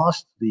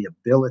lost the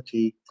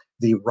ability,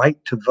 the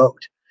right to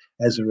vote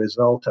as a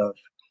result of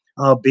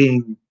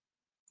being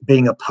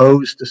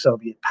opposed to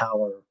Soviet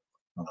power,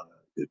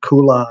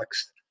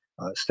 kulaks,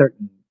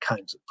 certain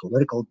kinds of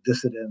political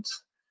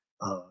dissidents,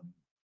 um,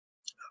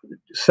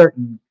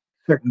 certain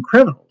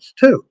criminals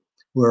too,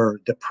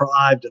 were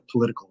deprived of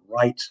political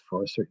rights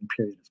for a certain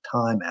period of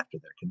time after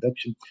their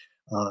conviction.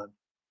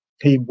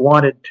 He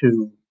wanted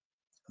to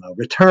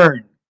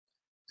return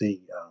the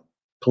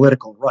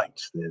political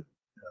rights, to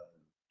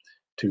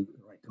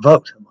right to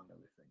vote, among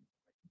other things,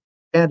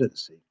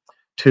 candidacy,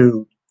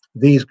 to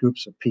these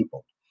groups of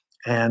people.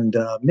 And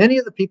many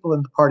of the people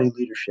in the party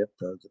leadership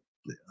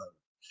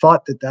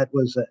thought that that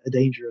was a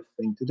dangerous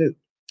thing to do.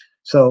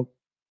 So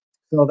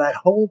that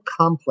whole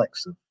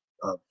complex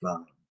of,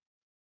 of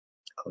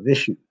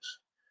issues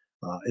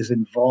is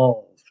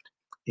involved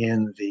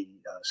in the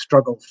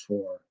struggle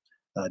for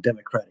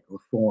democratic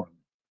reform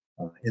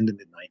in the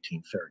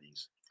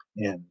mid-1930s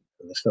in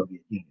the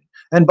Soviet Union.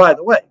 And by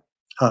the way,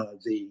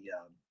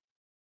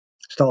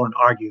 Stalin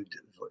argued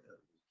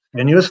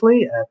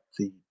strenuously at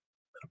the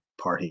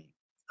party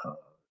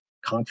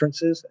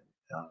conferences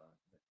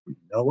we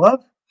know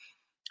of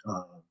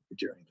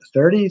during the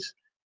 30s,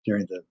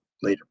 during the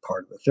later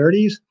part of the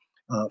 30s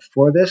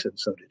for this, and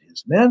so did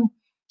his men.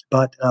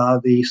 But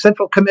the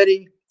Central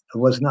Committee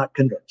was not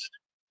convinced.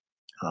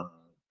 There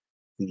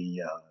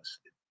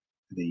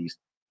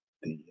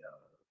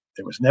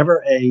was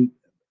never a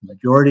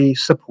majority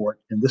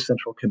support in the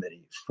Central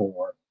Committee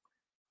for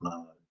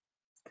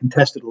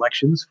contested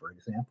elections, for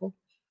example.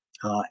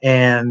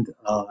 And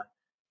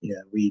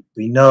we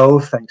know,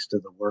 thanks to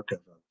the work of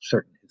a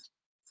certain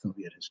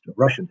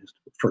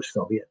first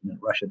Soviet and then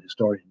Russian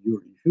historian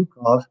Yuri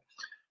Zhukov,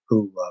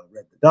 who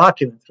read the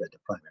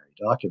primary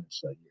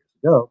documents years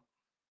ago,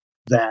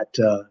 that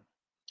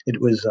it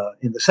was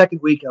in the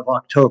second week of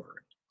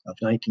October of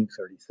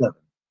 1937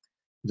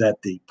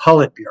 that the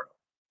Politburo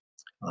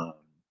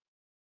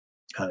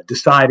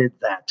decided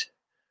that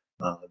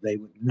they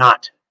would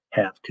not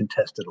have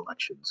contested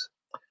elections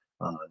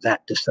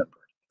that December.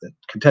 That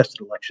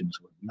contested elections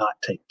would not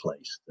take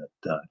place. That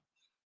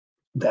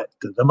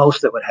the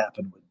most that would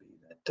happen would be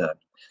that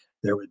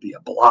there would be a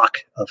block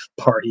of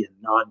party and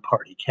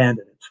non-party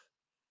candidates,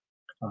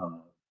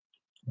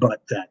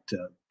 but that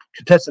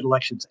contested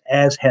elections,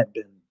 as had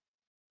been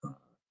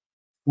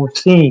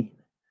foreseen,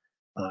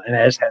 and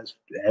as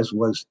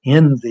was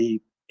in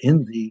the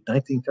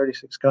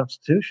 1936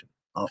 Constitution,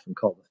 often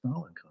called the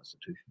Stalin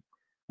Constitution,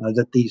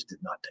 that these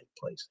did not take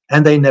place,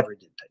 and they never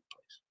did take place.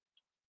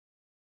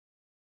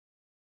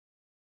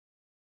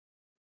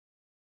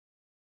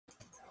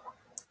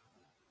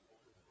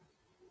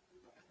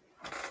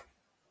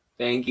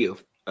 Thank you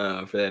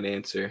for that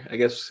answer. I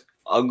guess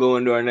I'll go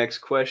into our next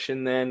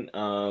question then.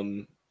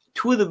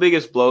 Two of the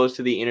biggest blows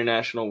to the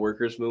international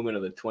workers' movement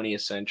of the 20th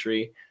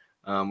century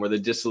were the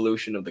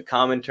dissolution of the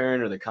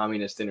Comintern, or the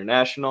Communist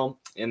International,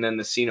 and then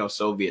the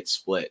Sino-Soviet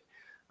split.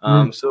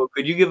 So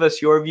could you give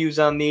us your views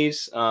on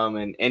these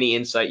and any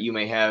insight you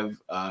may have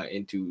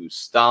into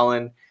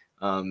Stalin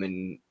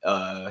and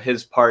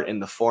his part in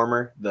the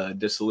former, the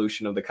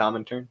dissolution of the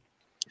Comintern?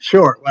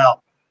 Sure.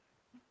 Well,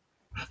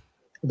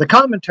 the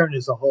Comintern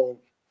is a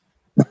whole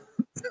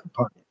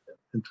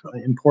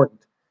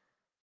important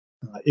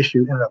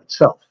issue in and of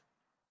itself.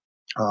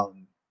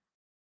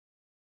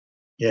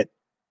 It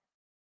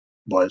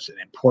was an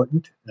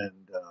important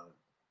and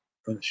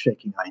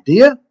earth-shaking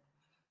idea.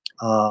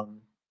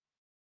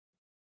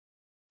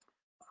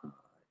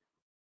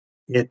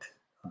 It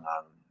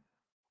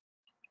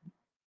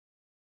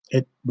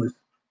was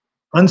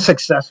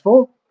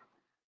unsuccessful,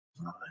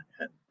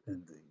 and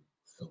the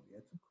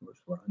Soviets, of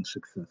course, were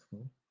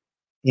unsuccessful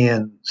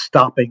in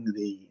stopping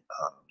the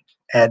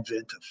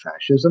advent of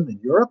fascism in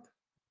Europe,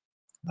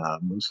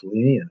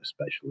 Mussolini and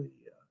especially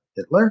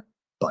Hitler,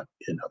 but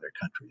in other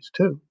countries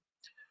too.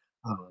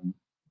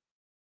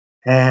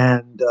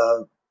 And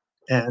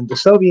the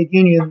Soviet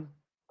Union,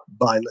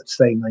 by let's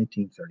say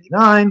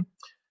 1939,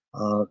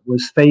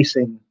 was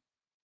facing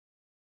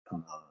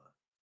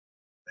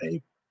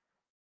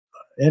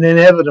an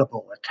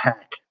inevitable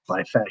attack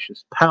by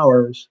fascist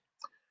powers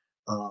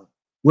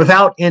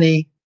without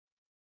any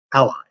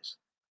allies,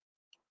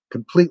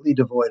 completely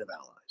devoid of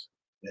allies.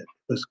 It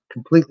was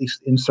completely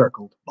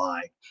encircled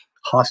by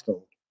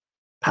hostile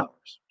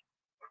powers,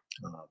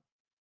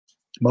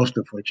 most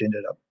of which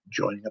ended up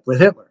joining up with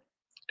Hitler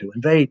to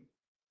invade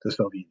the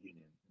Soviet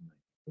Union in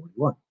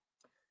 1941.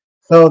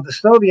 So the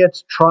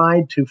Soviets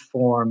tried to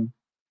form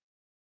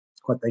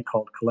what they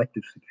called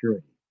collective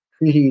security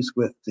treaties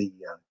with the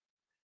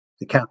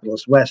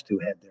capitalist West, who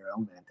had their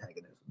own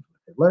antagonisms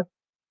with Hitler,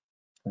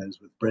 as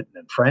with Britain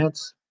and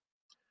France.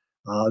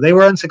 They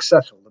were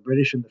unsuccessful. The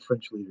British and the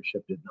French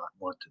leadership did not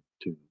want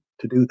to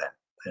do that.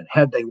 And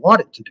had they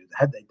wanted to do that,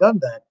 had they done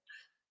that,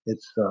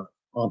 it's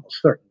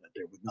almost certain that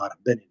there would not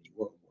have been any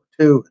World War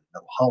II, and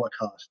no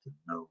Holocaust, and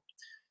no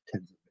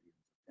tens of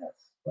millions of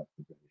deaths. But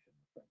the British and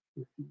the French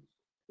refused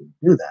to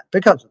do that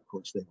because, of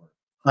course, they were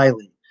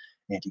highly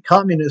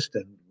anti-communist,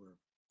 and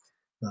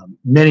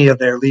many of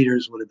their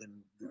leaders would have been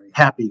very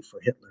happy for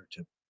Hitler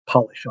to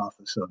polish off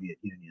the Soviet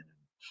Union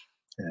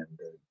and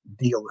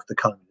deal with the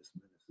communist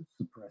menace and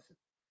suppress it,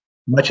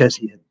 much as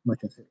Hitler had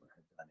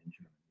done in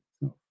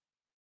Germany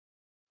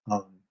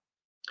itself.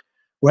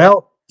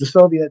 Well, the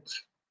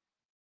Soviets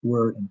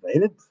were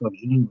invaded. The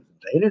Soviet Union was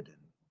invaded on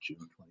June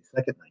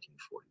 22nd,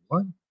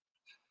 1941.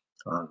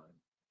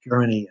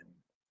 Germany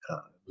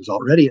was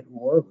already at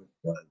war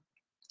with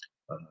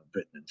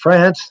Britain and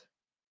France.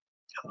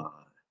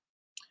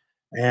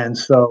 And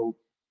so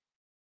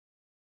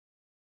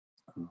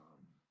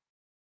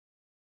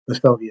the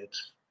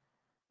Soviets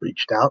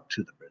reached out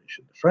to the British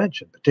and the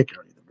French, and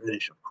particularly the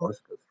British, of course,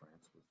 because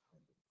France was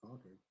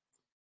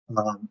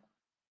conquered,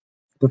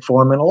 to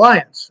form an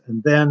alliance.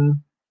 And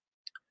then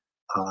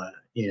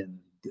in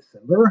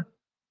December,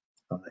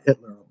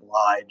 Hitler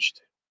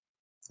obliged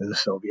the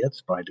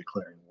Soviets by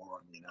declaring war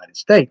on the United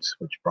States,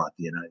 which brought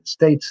the United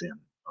States in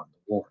on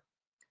the war.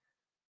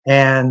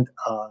 And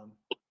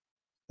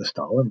the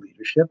Stalin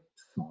leadership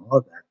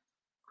saw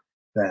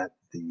that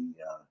the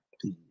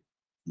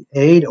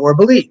aid, or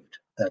believed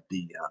that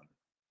the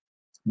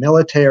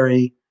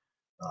military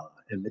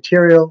and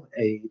material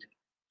aid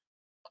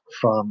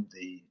from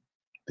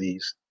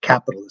these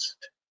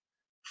capitalist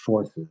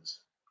forces,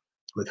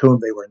 with whom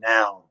they were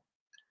now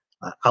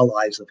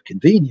allies of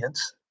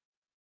convenience,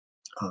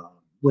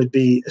 would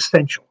be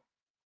essential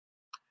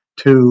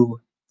to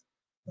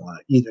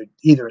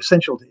either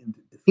essential to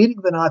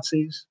defeating the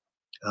Nazis,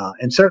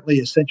 and certainly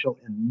essential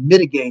in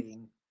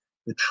mitigating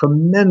the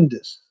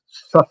tremendous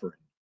suffering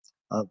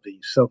of the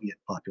Soviet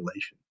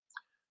population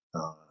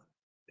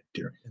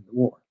during the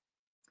war.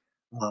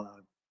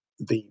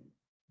 The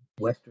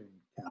Western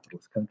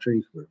capitalist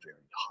countries were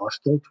very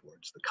hostile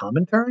towards the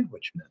Comintern,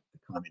 which meant the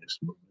communist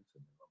movements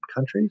in their own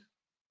countries.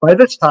 By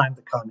this time,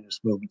 the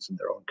communist movements in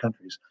their own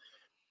countries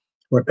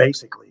were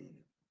basically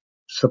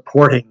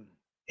supporting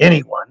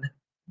anyone,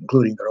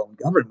 including their own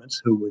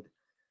governments, who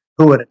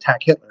would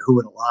attack Hitler, who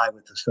would ally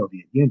with the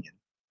Soviet Union.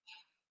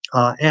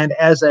 And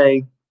as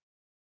the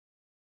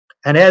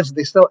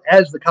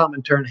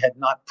Comintern had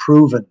not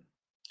proven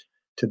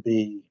to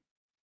be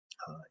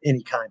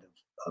any kind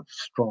of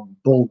strong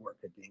bulwark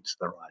against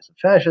the rise of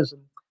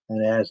fascism,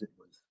 and as it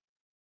was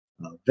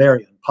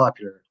very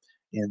unpopular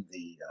in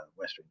the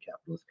Western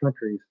capitalist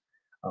countries,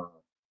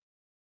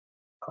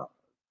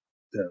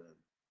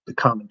 the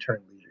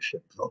Comintern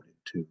leadership voted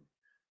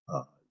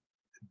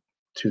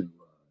to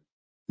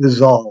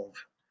dissolve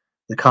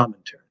the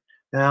Comintern.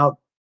 Now,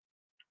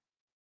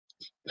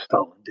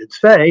 Stalin did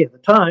say at the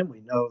time,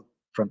 we know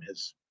from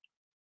his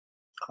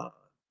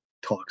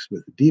talks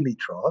with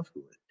Dimitrov,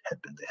 who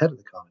had been the head of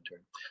the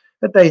Comintern,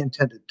 that they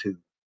intended to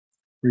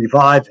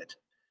revive it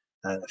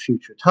at a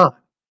future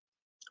time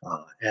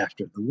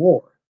after the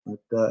war.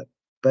 But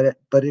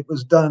it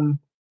was done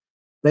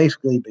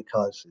basically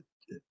because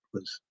it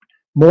was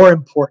more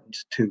important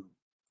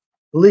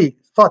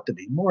thought to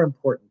be more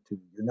important to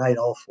unite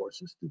all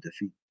forces to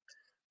defeat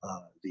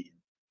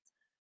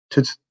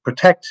to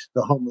protect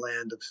the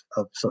homeland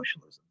of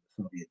socialism,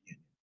 the Soviet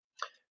Union,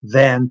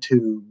 than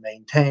to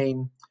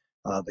maintain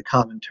the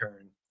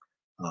Comintern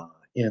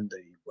in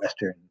the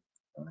Western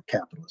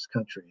capitalist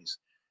countries,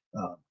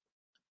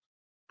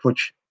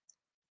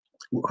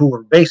 who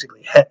were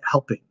basically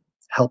helping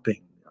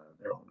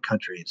their own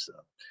countries,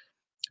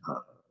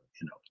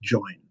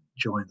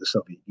 join the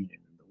Soviet Union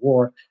in the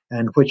war,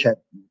 and which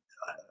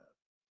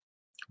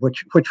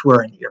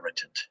were an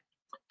irritant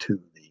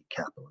to the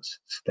capitalist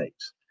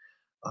states.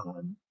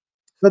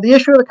 So the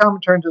issue of the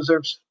Comintern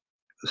deserves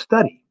a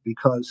study,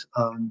 because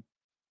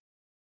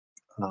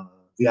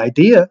the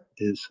idea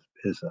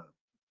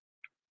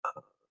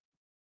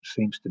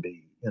seems to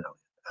be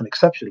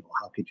unexceptionable.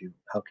 How could you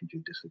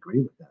disagree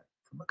with that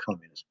from a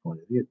communist point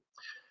of view?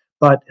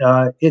 But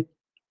it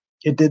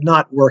did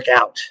not work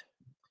out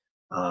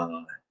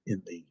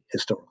in the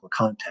historical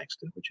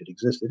context in which it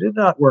existed. It did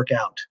not work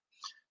out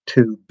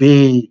to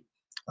be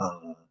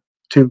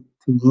to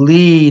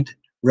lead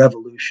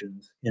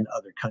revolutions in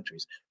other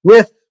countries,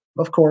 with,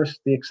 of course,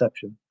 the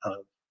exception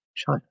of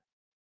China.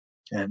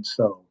 And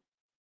so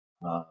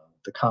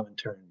the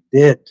Comintern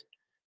did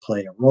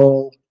play a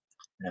role,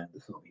 and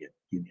the Soviet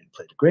Union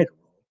played a greater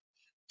role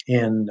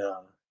in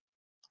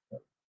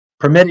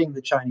permitting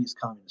the Chinese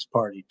Communist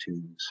Party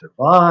to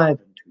survive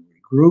and to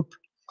regroup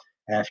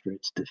after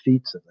its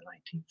defeats of the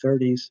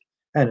 1930s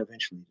and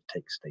eventually to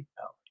take state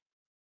power.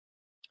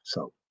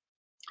 So,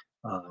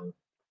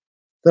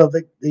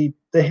 the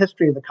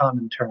history of the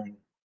Comintern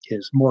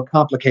is more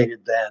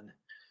complicated than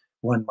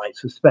one might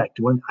suspect.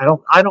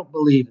 I don't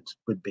believe it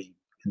would be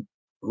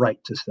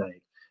right to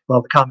say,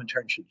 well, the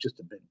Comintern should just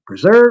have been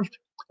preserved,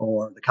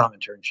 or the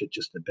Comintern should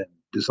just have been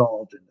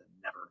dissolved and then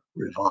never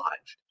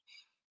revived.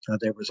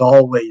 There was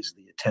always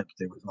the attempt,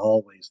 there was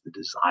always the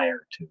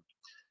desire to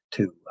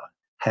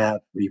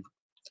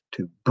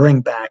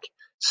bring back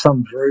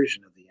some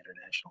version of the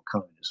international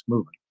communist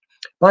movement.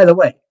 By the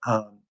way,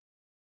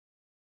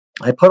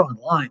 I put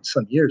online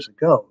some years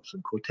ago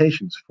some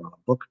quotations from a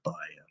book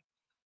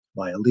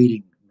by a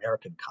leading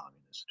American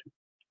communist who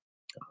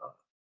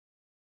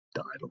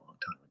died a long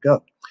time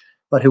ago,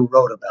 but who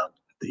wrote about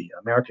the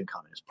American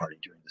Communist Party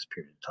during this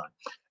period of time.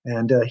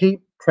 And he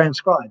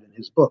transcribed in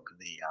his book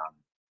the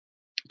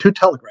two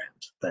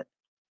telegrams that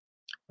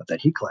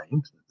he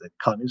claimed the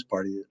Communist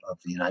Party of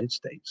the United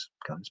States,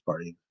 Communist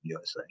Party of the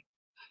USA,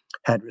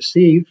 had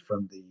received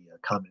from the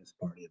Communist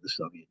Party of the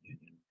Soviet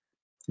Union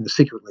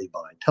secretly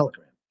by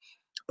telegram.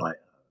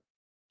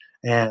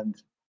 And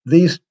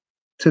these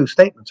two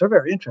statements are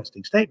very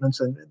interesting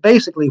statements. And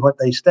basically what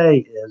they say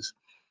is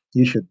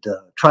you should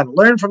try to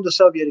learn from the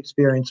Soviet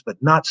experience,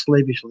 but not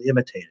slavishly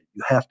imitate it.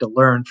 You have to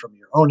learn from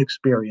your own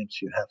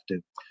experience. You have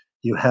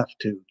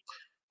to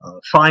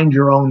find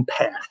your own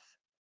path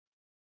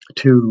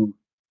to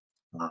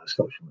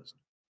socialism.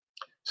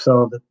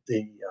 So that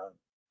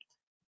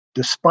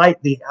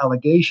despite the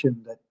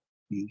allegation that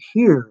you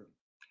hear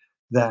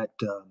that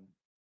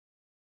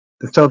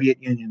the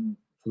Soviet Union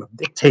sort of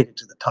dictated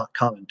to the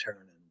Comintern,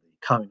 and the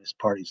communist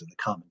parties of the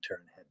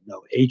Comintern had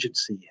no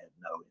agency, had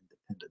no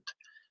independent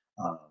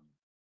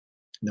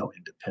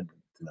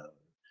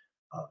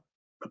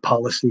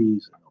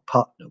policies,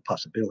 no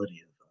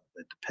possibility of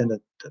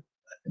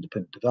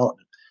independent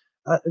development.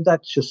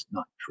 That's just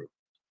not true.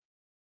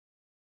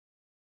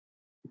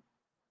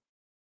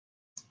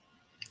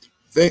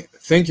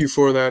 Thank you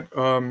for that.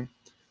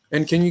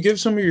 And can you give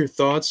some of your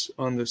thoughts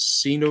on the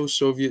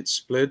Sino-Soviet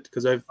split?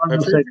 Because I've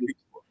heard.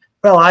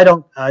 Well, I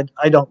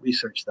don't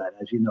research that.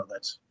 As you know,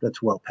 that's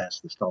well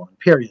past the Stalin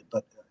period.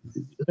 But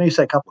let me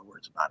say a couple of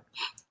words about it.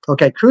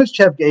 Okay,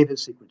 Khrushchev gave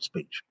his secret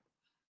speech,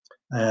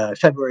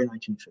 February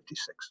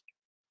 1956,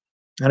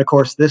 and of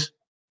course this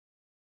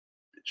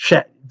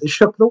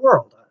shook the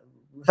world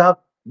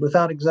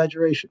without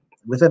exaggeration.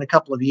 Within a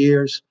couple of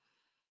years,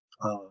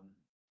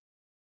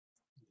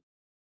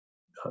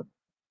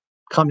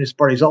 communist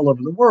parties all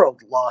over the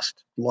world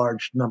lost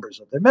large numbers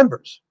of their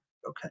members.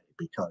 Okay,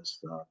 because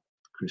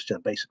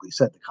Khrushchev basically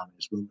said the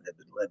communist movement had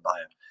been led by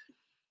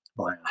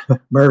a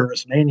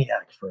murderous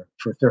maniac for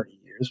 30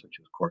 years, which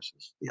of course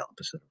is the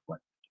opposite of what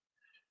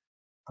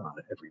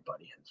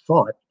everybody had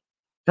thought.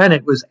 And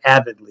it was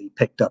avidly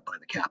picked up by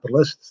the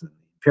capitalists and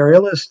the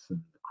imperialists,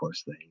 and of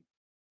course they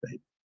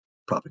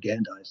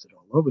propagandized it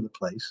all over the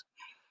place.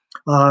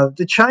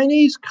 The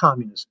Chinese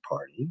Communist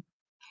Party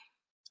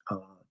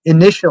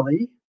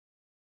initially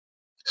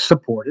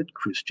supported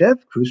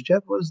Khrushchev.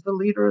 Khrushchev was the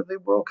leader of the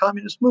world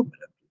communist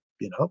movement.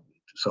 You know,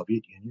 the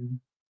Soviet Union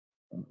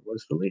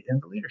was in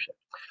the leadership.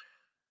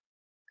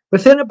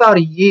 Within about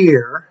a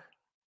year,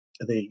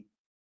 the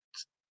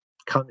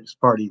Communist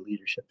Party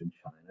leadership in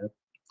China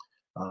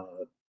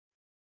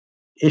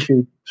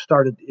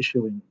started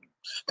issuing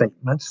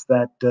statements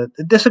that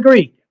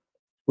disagreed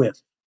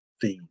with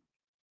the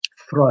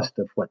thrust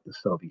of what the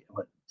Soviet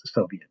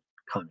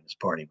Communist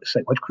Party was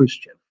saying, what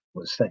Khrushchev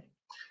was saying.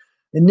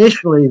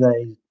 Initially,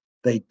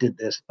 they did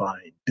this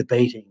by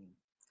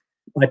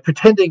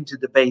pretending to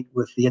debate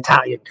with the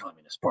Italian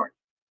Communist Party,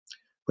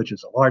 which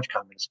is a large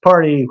communist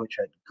party which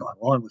had gone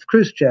along with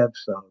Khrushchev.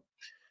 So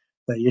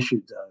they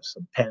issued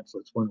some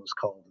pamphlets. One was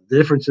called "The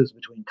Differences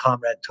Between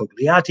Comrade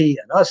Togliatti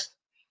and Us,"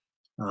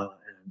 and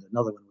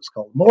another one was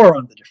called "More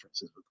on the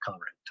Differences with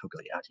Comrade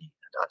Togliatti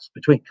and Us,"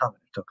 between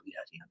Comrade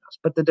Togliatti and us.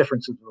 But the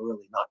differences were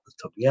really not with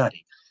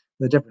Togliatti.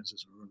 The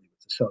differences were really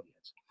with the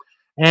Soviets.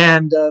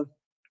 And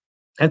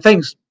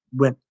things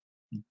went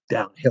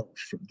downhill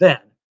from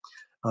then.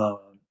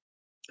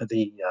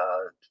 The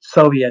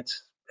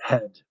Soviets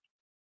had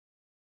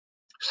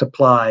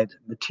supplied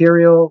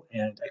material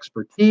and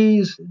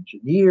expertise,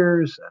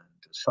 engineers and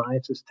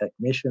scientists,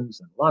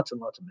 technicians, and lots of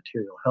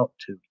material help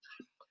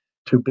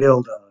to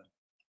build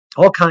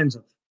all kinds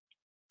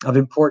of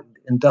important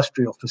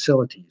industrial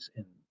facilities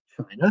in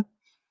China.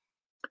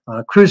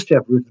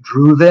 Khrushchev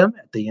withdrew them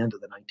at the end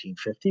of the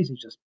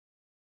 1950s.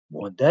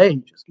 One day,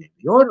 he just gave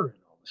the order,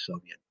 and all the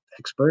Soviet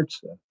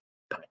experts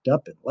packed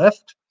up and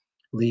left,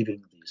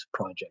 leaving these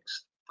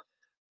projects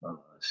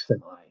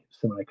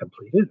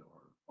semi-completed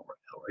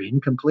or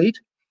incomplete.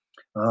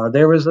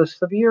 There was a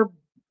severe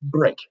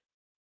break.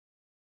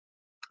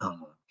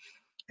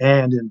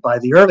 And by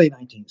the early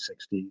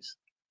 1960s,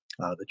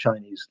 the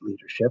Chinese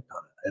leadership,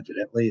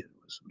 evidently it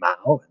was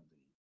Mao and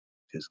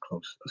his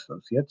close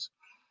associates,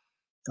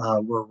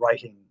 were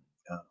writing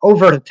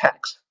overt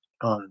attacks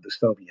on the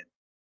Soviet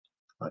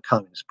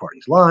Communist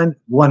Party's line.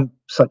 One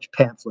such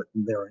pamphlet,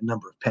 and there are a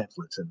number of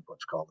pamphlets in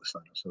what's called the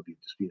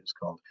Sino-Soviet Dispute, is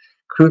called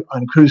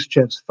On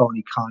Khrushchev's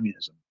Phony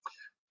Communism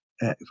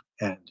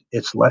and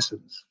Its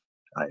Lessons.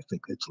 I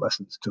think its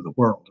lessons to the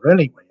world, or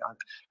anyway, on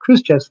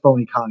Khrushchev's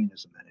phony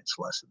communism and its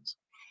lessons.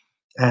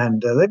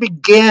 And they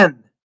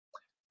began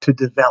to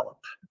develop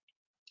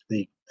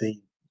the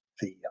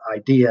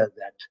idea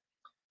that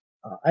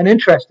an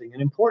interesting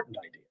and important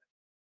idea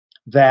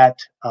that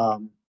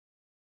a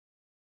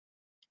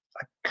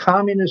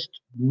communist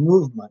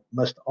movement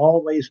must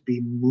always be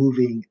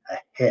moving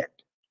ahead,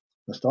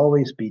 must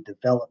always be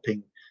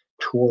developing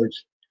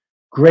towards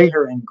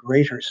greater and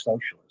greater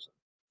socialism.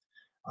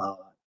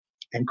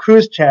 And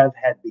Khrushchev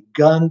had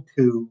begun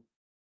to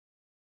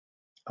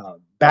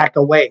back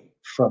away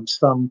from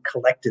some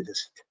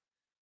collectivist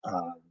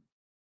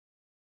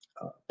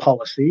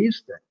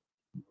policies that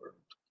were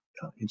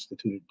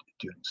instituted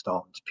during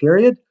Stalin's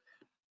period,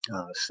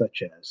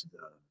 such as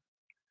the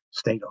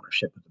state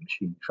ownership of the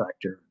machine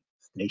tractor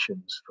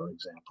nations, for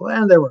example,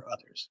 and there were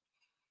others.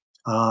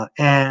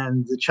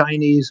 And the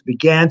Chinese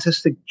began to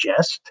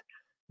suggest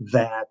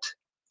that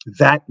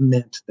that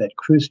meant that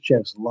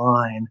Khrushchev's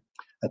line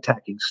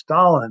attacking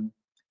Stalin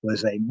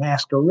was a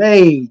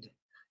masquerade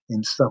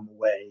in some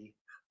way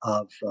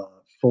of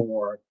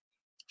for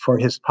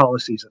his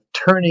policies of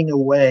turning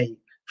away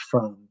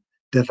from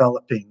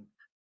developing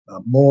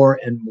more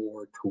and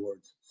more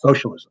towards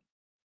socialism.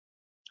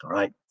 All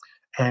right,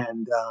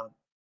 and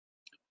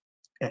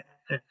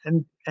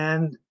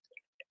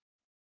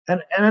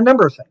a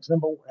number of things.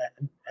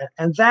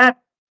 And that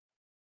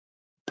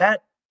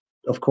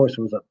of course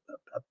was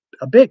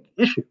a big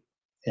issue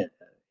in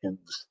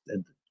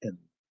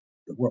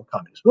the world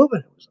communist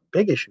movement. It was a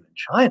big issue in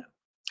China.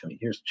 I mean,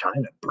 here's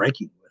China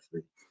breaking with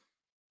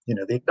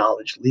the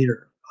acknowledged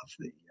leader of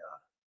the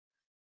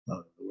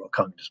world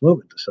communist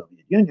movement, the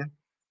Soviet Union.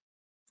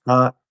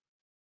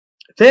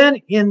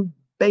 Then in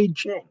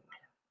Beijing,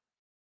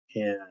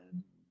 in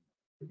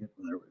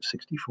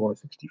 64,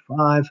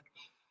 65,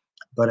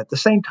 but at the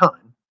same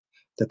time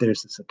that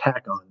there's this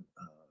attack on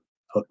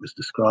what was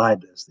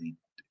described as the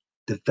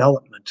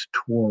development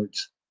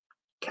towards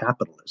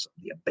capitalism,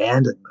 the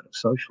abandonment of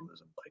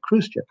socialism by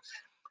Khrushchev,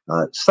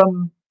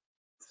 some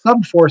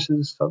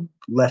forces, some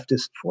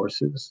leftist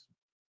forces,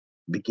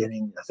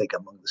 beginning, I think,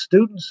 among the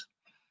students,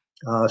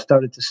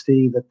 started to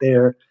see that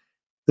there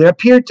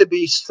appeared to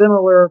be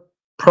similar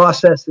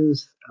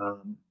processes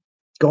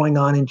going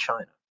on in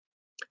China.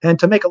 And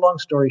to make a long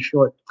story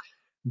short,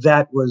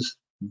 that was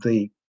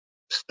the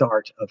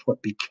start of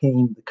what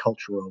became the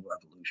Cultural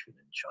Revolution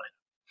in China.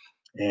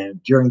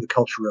 And during the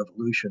Cultural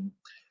Revolution,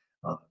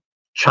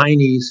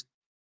 Chinese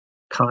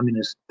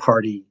Communist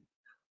Party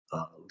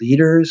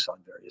leaders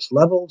on various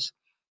levels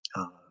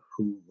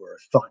who were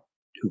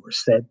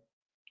said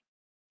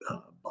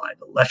by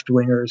the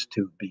left-wingers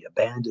to be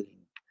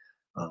abandoning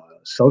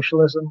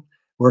socialism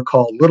were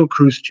called little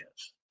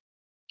Khrushchevs.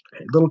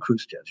 Okay, little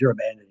Khrushchevs, you're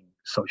abandoning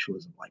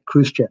socialism like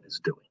Khrushchev is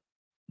doing.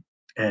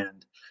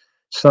 And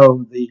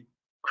so the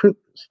Khrushchev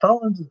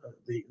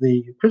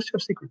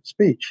secret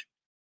speech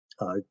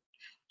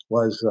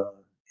was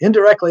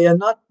indirectly, and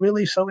not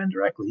really so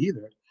indirectly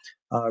either,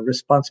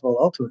 responsible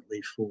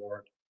ultimately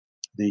for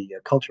the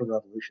Cultural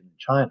Revolution in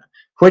China,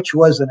 which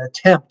was an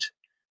attempt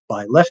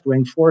by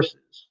left-wing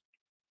forces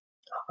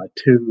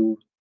to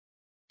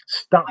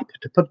stop,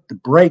 to put the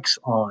brakes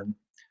on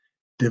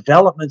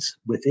developments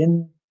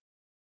within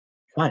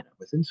China,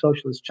 within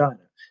socialist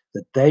China,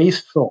 that they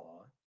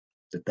saw,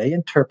 that they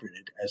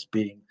interpreted as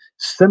being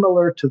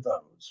similar to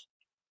those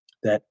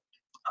that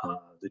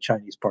the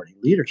Chinese Party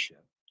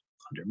leadership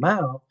under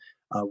Mao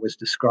was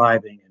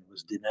describing and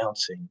was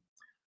denouncing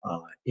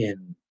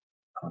in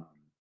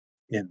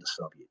the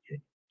Soviet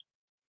Union.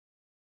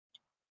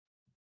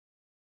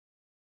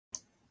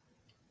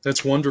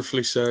 That's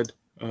wonderfully said.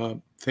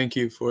 Thank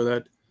you for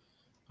that.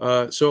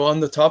 So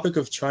on the topic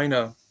of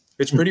China,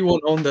 it's pretty well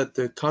known that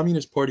the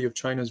Communist Party of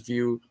China's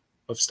view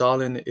of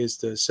Stalin is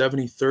the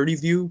 70-30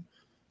 view.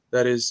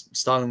 That is,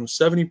 Stalin was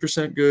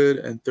 70% good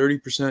and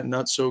 30%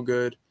 not so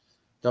good.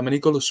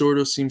 Domenico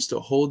Losurdo seems to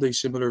hold a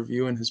similar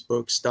view in his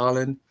book,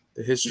 Stalin,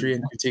 The History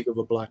and Critique of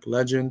a Black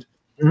Legend.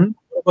 Mm-hmm.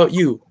 What about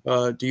you?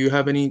 Do you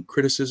have any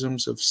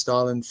criticisms of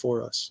Stalin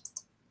for us?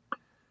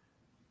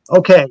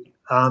 Okay,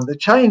 the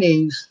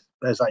Chinese,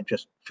 as I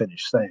just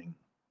finished saying,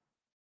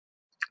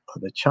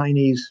 the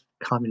Chinese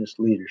communist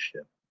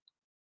leadership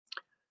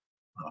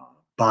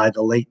by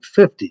the late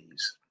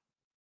 50s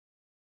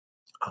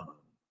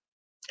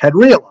had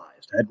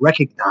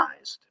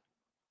recognized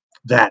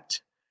that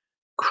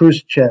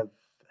Khrushchev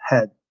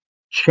had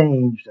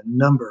changed a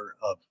number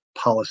of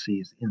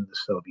policies in the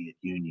Soviet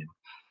Union,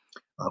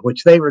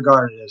 which they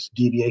regarded as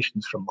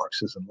deviations from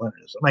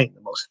Marxism-Leninism. I mean,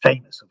 the most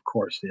famous, of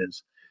course,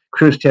 is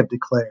Khrushchev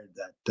declared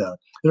that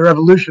the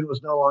revolution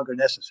was no longer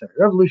necessary.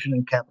 The revolution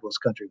in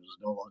capitalist countries was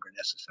no longer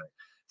necessary.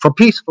 For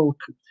peaceful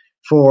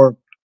for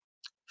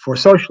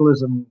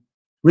socialism,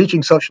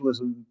 reaching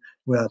socialism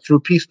through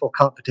peaceful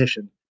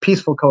competition,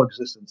 peaceful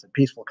coexistence, and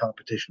peaceful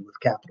competition with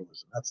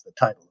capitalism. That's the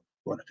title of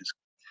one of his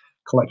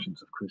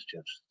collections of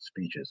Khrushchev's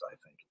speeches, I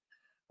think.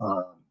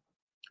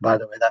 By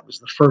the way, that was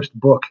the first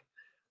book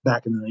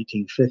back in the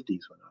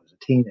 1950s when I was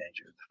a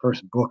teenager. The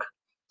first book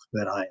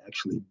that I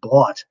actually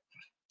bought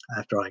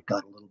after I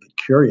got a little bit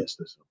curious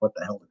as to what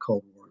the hell the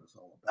Cold War was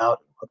all about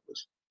and what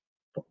was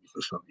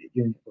the Soviet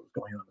Union, what was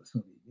going on in the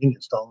Soviet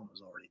Union. Stalin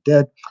was already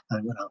dead. I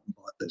went out and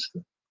bought this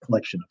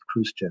collection of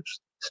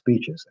Khrushchev's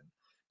speeches, and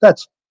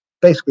that's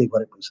basically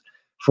what it was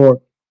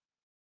for.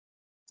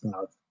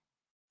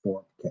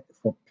 For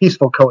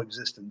peaceful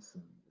coexistence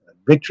and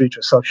victory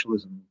to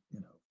socialism,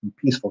 and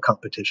peaceful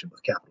competition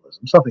with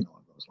capitalism, something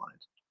along those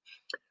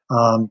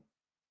lines.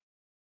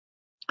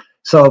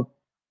 So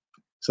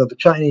the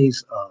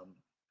Chinese,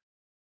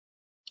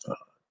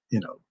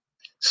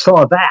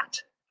 saw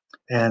that,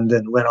 and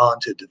then went on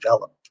to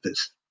develop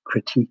this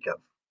critique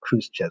of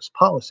Khrushchev's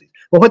policies.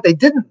 Well, what they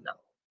didn't know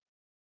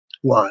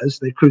was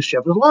that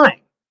Khrushchev was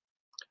lying.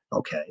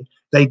 Okay,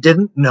 they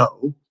didn't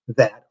know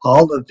that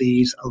all of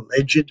these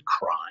alleged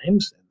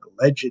crimes and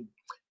alleged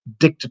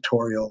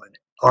dictatorial and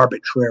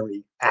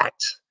arbitrary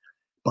acts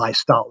by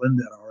Stalin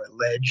that are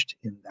alleged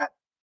in that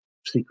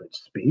secret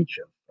speech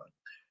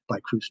by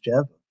Khrushchev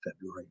of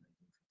February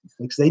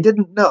 1956, they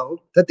didn't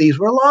know that these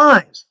were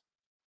lies.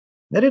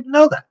 They didn't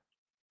know that.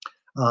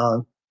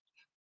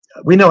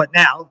 We know it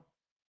now,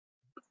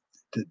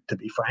 to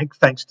be frank,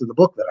 thanks to the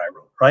book that I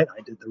wrote, right?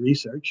 I did the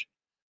research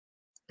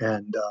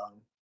and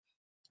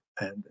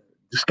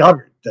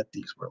discovered that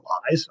these were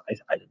lies.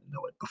 I didn't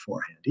know it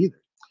beforehand either,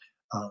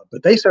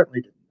 but they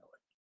certainly didn't know it.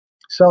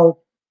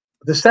 So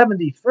the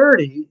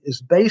 70-30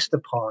 is based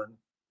upon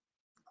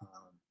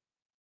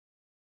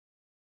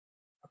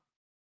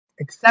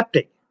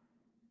accepting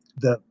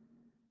the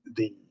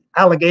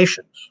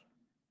allegations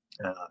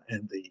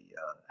and the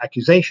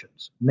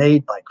accusations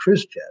made by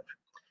Khrushchev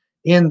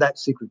in that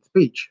secret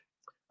speech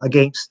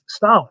against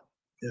Stalin.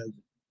 The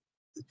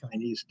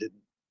Chinese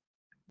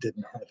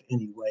didn't have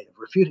any way of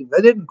refuting.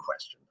 They didn't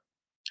question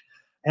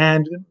them.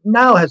 And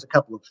Mao has a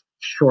couple of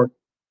short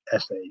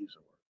essays,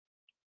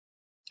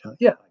 I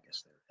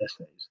guess they're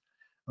essays.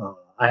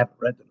 I haven't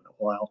read them in a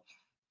while,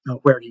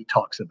 where he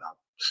talks about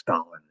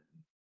Stalin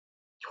and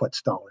what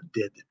Stalin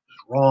did that was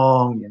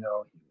wrong. He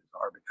was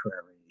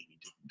arbitrary. He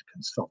didn't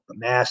consult the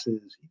masses. He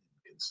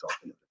didn't consult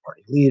the other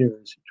party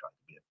leaders. He tried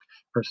to be a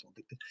personal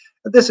dictator.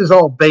 But this is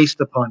all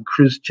based upon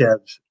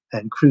Khrushchev's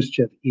and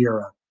Khrushchev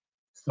era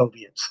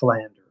Soviet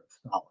slander of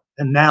Stalin.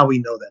 And now we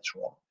know that's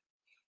wrong.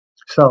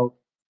 So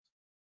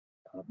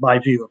my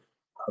view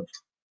of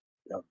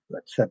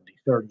that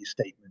 70-30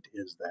 statement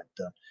is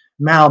that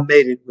Mao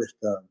made it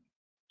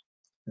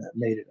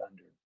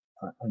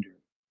under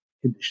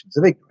conditions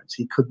of ignorance.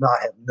 He could not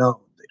have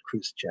known that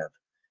Khrushchev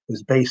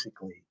was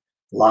basically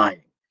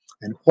lying,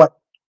 and what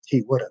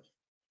he would have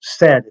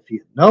said if he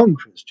had known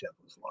Khrushchev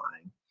was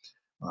lying,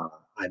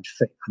 I'm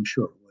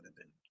sure it would have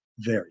been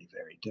very,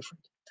 very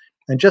different.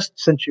 And just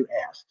since you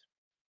asked,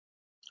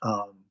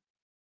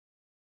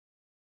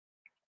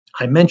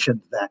 I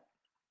mentioned that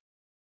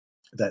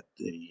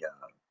the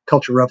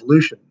Cultural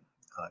Revolution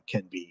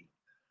can be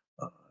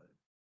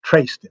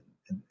traced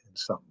in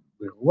some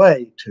real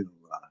way to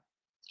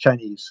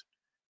Chinese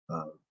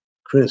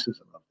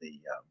criticism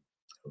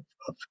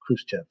of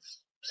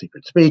Khrushchev's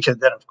secret speech and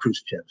then of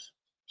Khrushchev's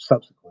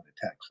subsequent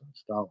attacks on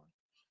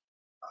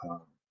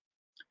Stalin.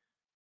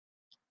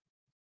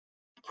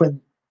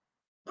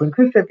 When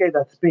Khrushchev gave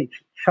that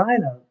speech,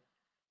 China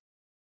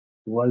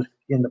was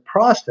in the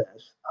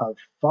process of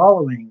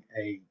following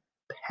a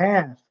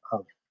path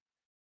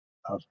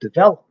of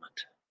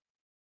development,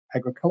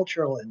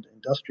 agricultural and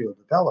industrial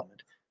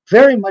development,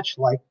 very much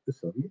like the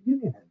Soviet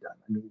Union had done.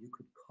 I mean, you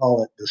could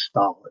call it the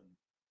Stalin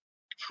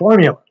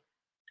formula.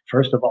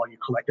 First of all, you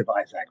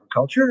collectivize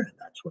agriculture, and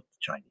that's what the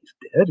Chinese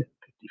did in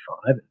 55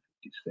 and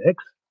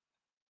 56.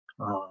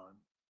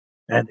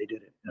 And they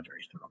did it in a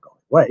very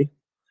thoroughgoing way.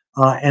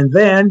 And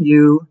then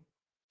you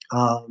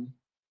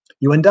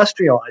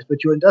industrialize,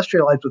 but you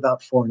industrialize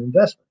without foreign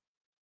investment.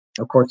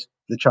 Of course,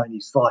 the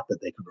Chinese thought that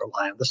they could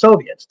rely on the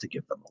Soviets to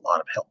give them a lot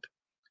of help.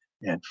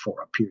 And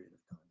for a period of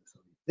time, the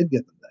Soviets did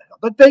give them that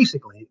help. But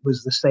basically, it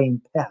was the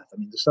same path. I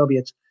mean, the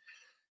Soviets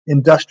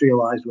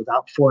industrialized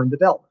without foreign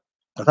development,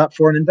 without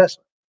foreign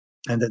investment.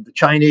 And then the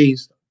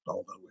Chinese,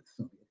 although with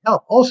Soviet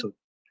help, also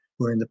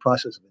were in the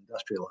process of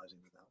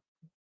industrializing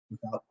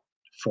without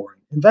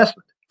foreign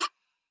investment.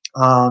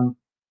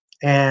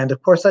 And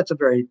of course, that's a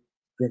very,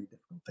 very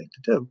difficult thing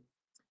to do.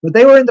 But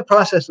they were in the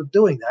process of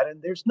doing that,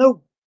 and there's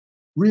no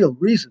real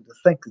reason to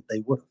think that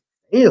they would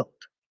have failed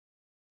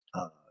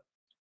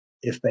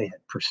if they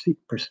had pursued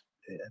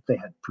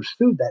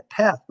that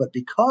path. But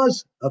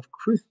because of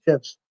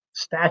Khrushchev's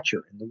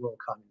stature in the world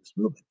communist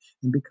movement,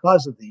 and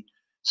because of the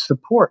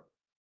support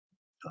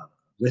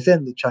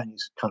within the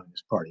Chinese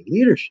Communist Party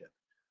leadership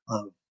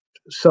of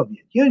the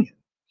Soviet Union,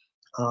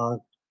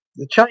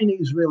 the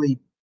Chinese really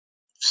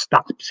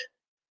stopped.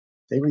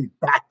 They really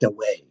backed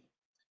away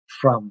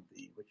from the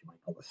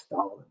a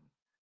Stalin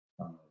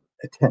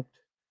attempt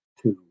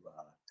to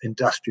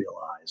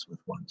industrialize with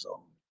one's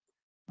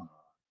own,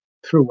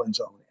 through one's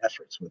own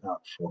efforts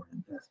without foreign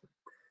investment.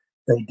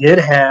 They did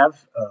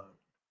have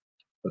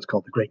what's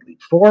called the Great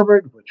Leap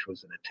Forward, which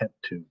was an attempt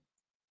to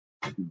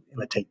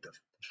imitate the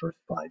first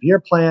 5-year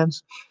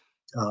plans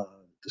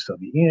the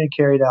Soviet Union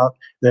carried out.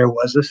 There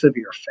was a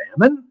severe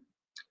famine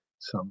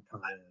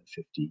sometime in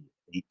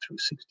 58 through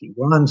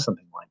 61,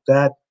 something like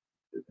that.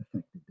 It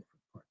affected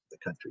different parts of the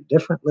country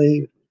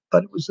differently,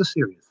 but it was a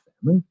serious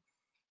famine.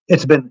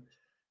 It's been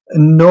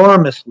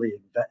enormously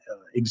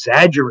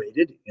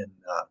exaggerated in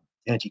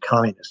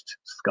anti-communist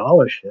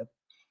scholarship.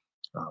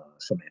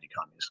 Some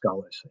anti-communist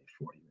scholars say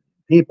 40 million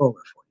people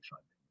or 45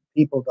 million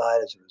people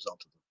died as a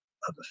result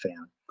of the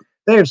famine.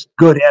 There's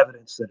good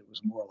evidence that it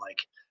was more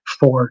like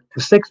 4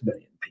 to 6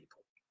 million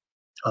people,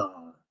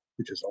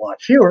 which is a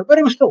lot fewer, but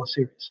it was still a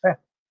serious famine.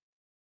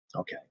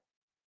 Okay,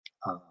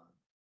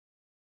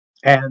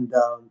 and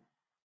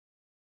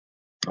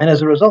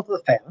as a result of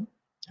the famine,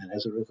 and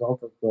as a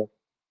result of the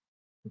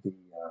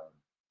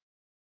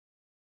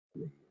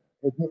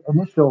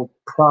initial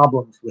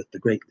problems with the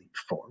Great Leap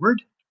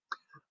Forward,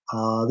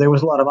 there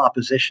was a lot of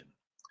opposition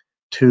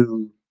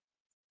to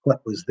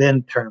what was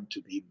then termed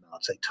to be Mao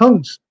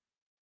Zedong's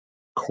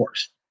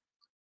course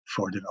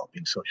for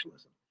developing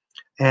socialism,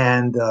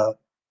 and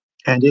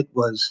it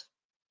was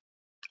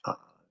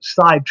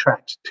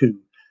sidetracked to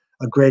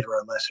a greater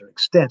or lesser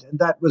extent, and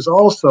that was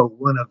also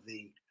one of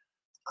the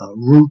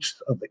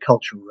roots of the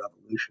Cultural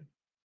Revolution,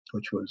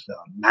 which was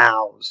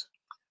Mao's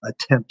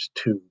attempt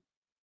to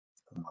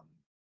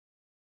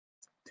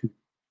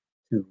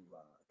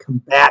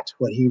combat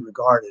what he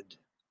regarded,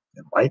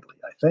 and rightly,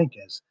 I think,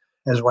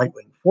 as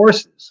right-wing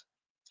forces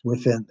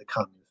within the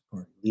Communist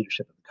Party,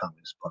 leadership of the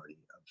Communist Party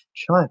of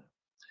China.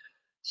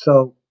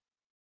 So,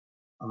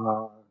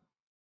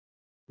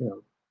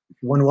 if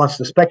one wants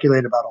to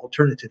speculate about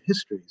alternative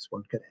histories,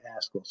 one could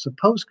ask, well,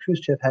 suppose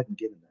Khrushchev hadn't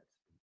given that.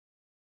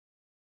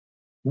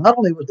 Not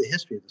only would the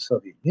history of the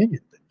Soviet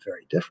Union have been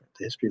very different,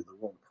 the history of the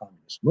world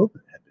communist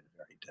movement had been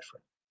very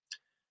different,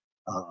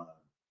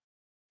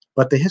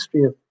 but the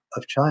history of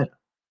China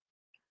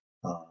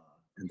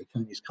and the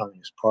Chinese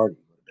Communist Party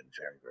would have been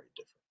very, very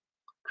different.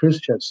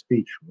 Khrushchev's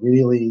speech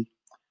really,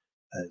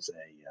 as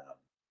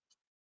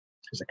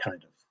a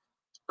kind of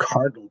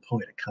cardinal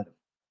point, a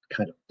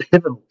kind of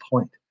pivotal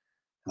point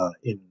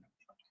in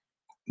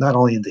not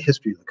only in the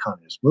history of the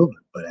communist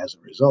movement, but as a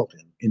result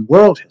in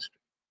world history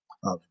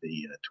of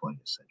the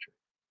 20th century.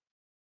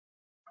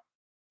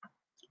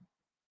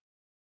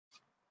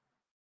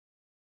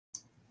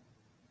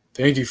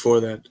 Thank you for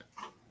that.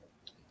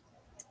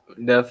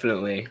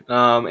 Definitely.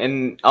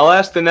 And I'll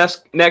ask the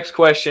next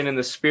question in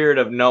the spirit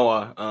of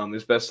Noah,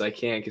 as best I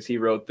can, because he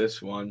wrote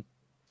this one.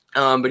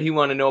 But he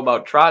wanted to know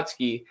about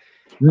Trotsky.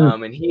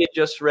 And he had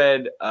just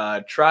read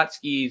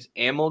Trotsky's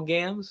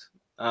Amalgams.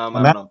 I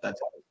don't know if that's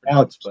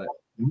how it's pronounced, but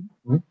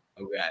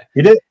okay.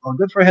 He did. Well,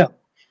 good for him.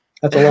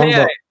 That's a long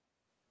book.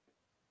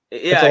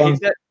 Yeah,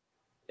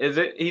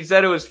 he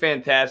said it was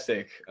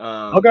fantastic.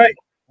 Okay.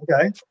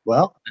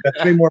 Well, I've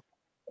got 3 more.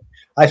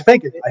 I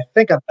think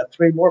I've got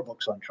 3 more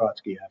books on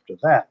Trotsky after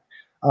that.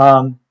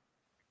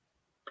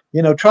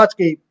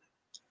 Trotsky.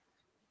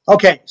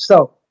 Okay,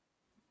 so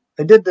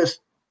I did this.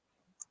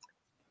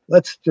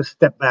 Let's just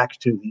step back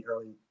to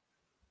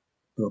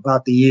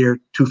about the year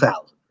 2000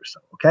 or so.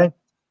 Okay,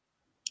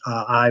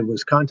 I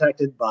was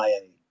contacted by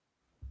a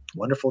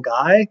wonderful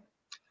guy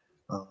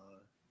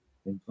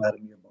named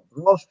Vladimir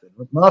Bobrov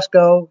in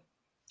Moscow,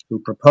 who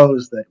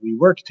proposed that we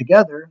work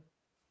together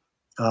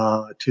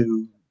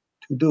to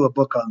do a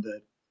book on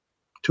the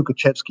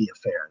Tukhachevsky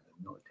affair, the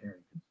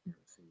military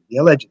conspiracy, the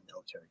alleged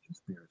military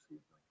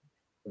conspiracy.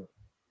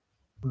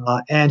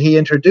 And he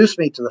introduced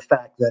me to the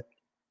fact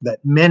that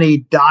many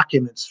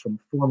documents from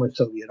former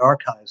Soviet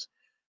archives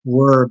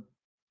were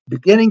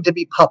beginning to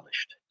be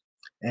published,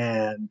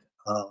 and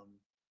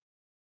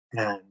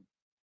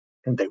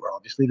they were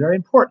obviously very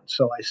important.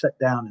 So I sat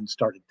down and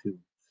started to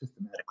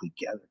systematically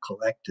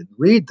collect, and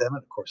read them,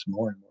 and of course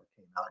more and more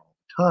came out all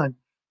the time.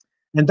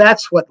 And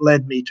that's what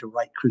led me to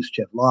write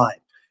Khrushchev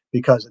Live,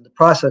 because in the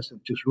process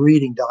of just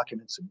reading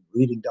documents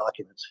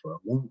for a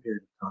long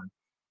period of time,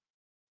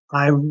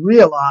 I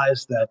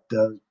realized that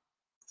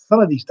some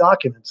of these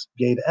documents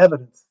gave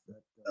evidence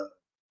that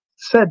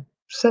said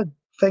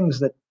things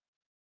that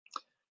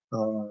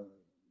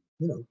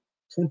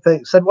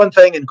said one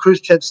thing, and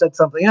Khrushchev said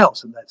something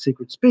else in that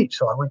secret speech.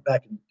 So I went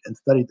back and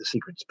studied the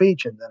secret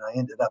speech, and then I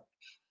ended up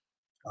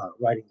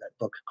writing that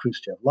book,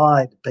 Khrushchev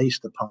Lied,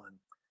 based upon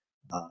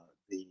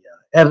the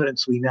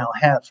evidence we now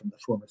have from the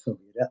former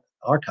Soviet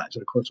archives.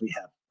 And of course, we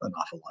have an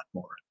awful lot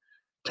more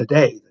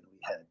today than we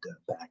had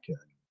back in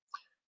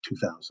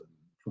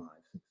 2005,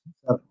 6, and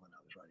 7 when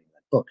I was writing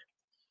that book.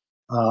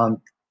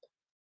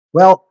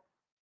 Well,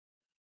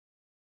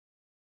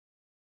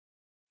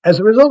 as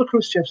a result of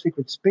Khrushchev's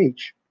secret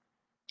speech,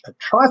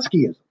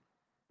 Trotskyism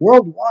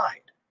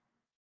worldwide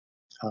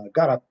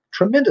got a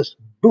tremendous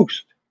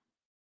boost.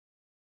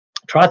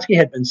 Trotsky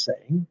had been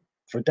saying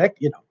for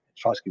decades,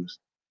 Trotsky was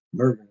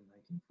murdered in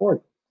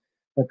 1940.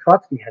 But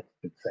Trotsky had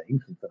been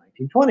saying since the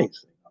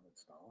 1920s that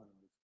Stalin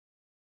was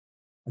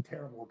a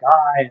terrible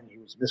guy and he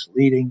was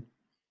misleading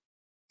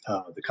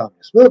the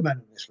communist movement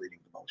and misleading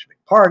the Bolshevik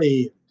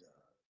Party and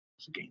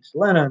was against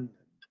Lenin. And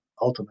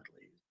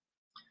ultimately,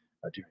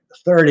 during the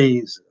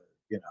 30s,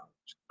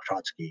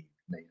 Trotsky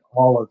made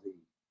all of the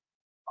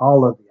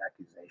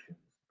accusations,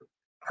 the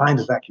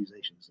kinds of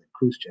accusations that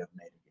Khrushchev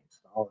made against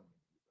Stalin.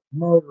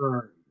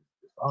 Murderer,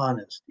 he's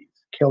dishonest,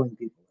 he's killing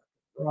people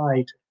left and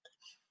right,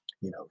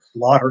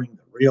 slaughtering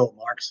the real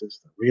Marxists,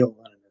 the real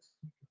Leninists,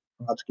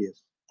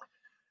 Trotskyists.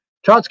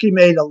 Trotsky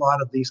made a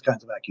lot of these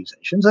kinds of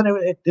accusations, and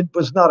it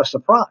was not a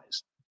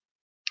surprise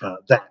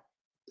that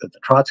the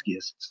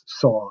Trotskyists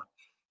saw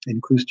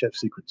in Khrushchev's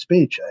secret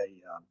speech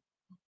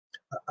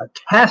a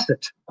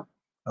tacit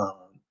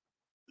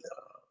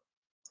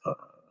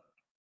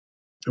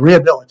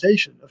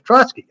rehabilitation of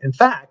Trotsky. In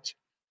fact,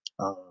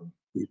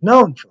 we've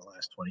known for the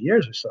last 20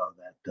 years or so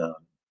that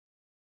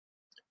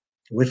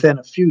within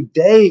a few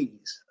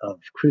days of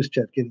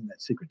Khrushchev giving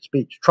that secret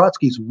speech,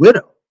 Trotsky's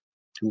widow,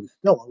 who was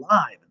still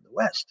alive in the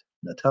West,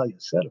 Natalia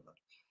Sedova,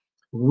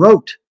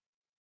 wrote,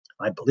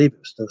 I believe it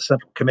was to the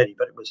Central Committee,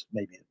 but it might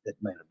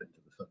have been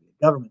to the Soviet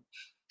government,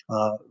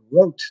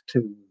 wrote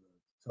to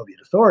Soviet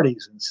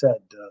authorities and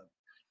said,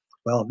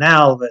 well,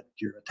 now that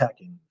you're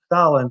attacking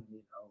Stalin,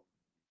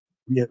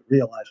 you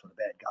realize what a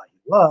bad guy he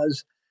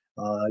was.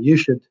 You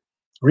should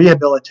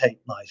rehabilitate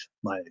my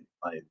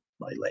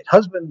late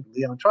husband,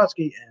 Leon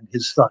Trotsky, and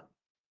his son,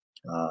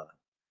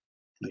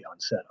 Leon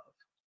Sedov.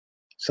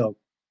 So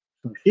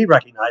he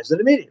recognized it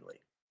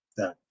immediately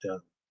that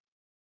the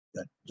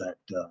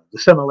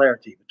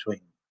similarity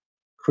between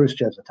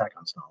Khrushchev's attack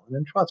on Stalin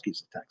and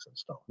Trotsky's attacks on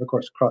Stalin. Of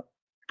course,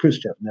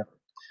 Khrushchev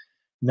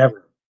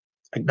never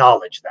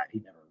acknowledged that. He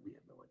never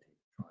rehabilitated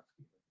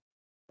Trotsky.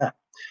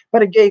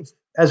 But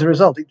as a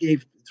result, it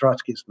gave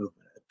Trotsky's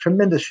movement a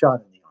tremendous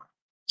shot in the arm.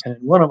 And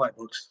in one of my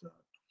books,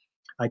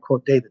 I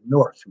quote David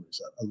North, who is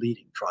a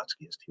leading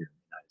Trotskyist here in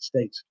the United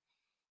States.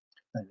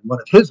 And in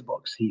one of his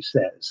books, he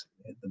says,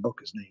 the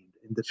book is named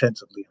In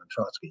Defense of Leon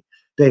Trotsky,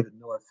 David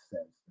North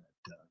says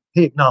that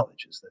he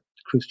acknowledges that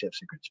Khrushchev's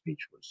secret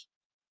speech was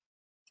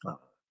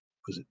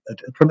a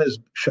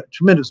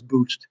tremendous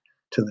boost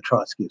to the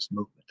Trotskyist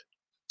movement.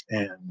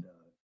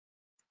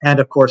 And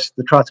of course,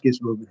 the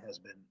Trotskyist movement has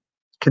been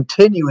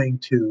continuing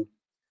to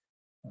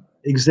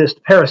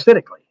exist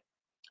parasitically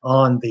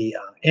on the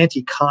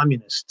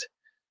anti-communist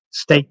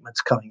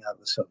statements coming out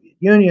of the Soviet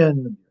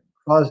Union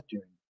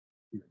during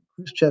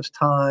Khrushchev's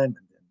time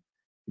and then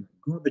during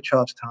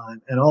Gorbachev's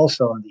time, and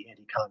also on the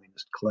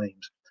anti-communist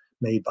claims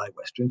made by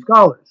Western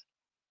scholars,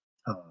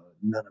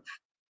 none of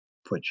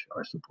which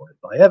are supported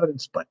by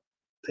evidence, but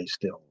they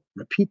still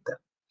repeat them,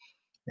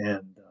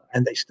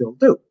 and they still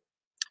do.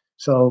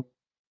 So,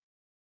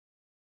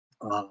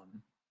 so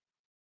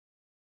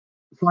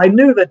I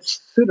knew that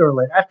sooner or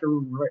later, after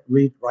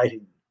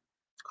writing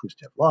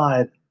Khrushchev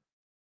Live,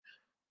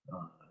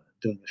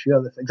 doing a few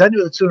other things, I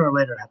knew that sooner or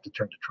later I'd have to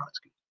turn to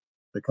Trotsky,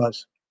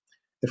 because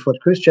if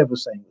what Khrushchev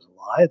was saying was a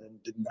lie, then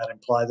didn't that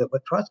imply that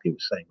what Trotsky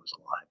was saying was a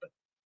lie? But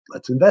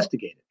let's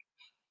investigate it.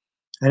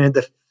 And in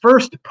the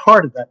first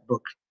part of that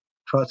book,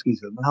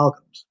 Trotsky's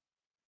Amalgams,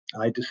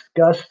 I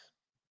discuss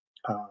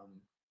some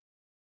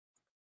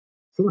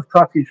of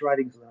Trotsky's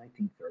writings in the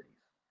 1930s,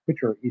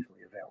 which are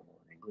easily available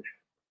in English.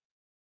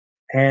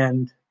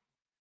 And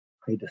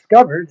I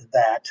discovered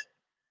that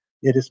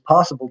it is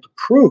possible to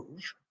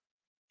prove,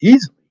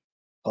 easily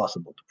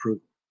possible to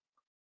prove,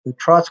 that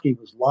Trotsky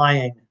was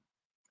lying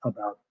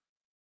about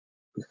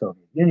the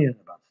Soviet Union,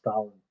 about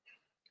Stalin,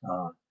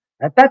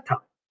 at that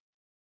time.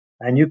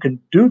 And you can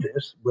do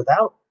this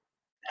without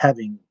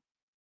having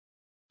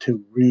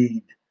to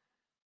read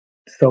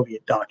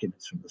Soviet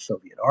documents from the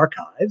Soviet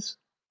archives.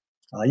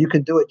 You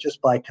can do it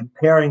just by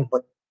comparing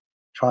what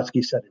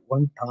Trotsky said at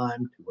one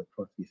time to what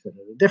Trotsky said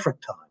at a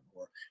different time,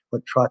 or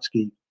what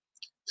Trotsky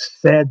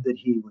said that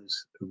he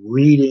was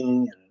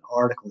reading in an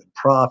article in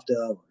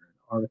Pravda or an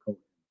article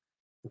in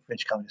the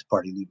French Communist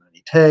Party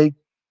L'Humanité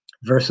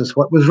versus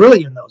what was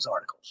really in those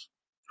articles,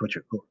 which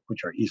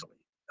are easily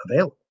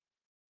available.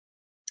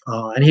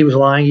 And he was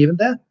lying even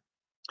then.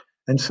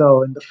 And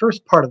so in the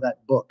first part of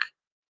that book,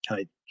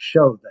 I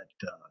showed that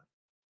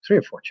 3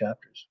 or 4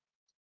 chapters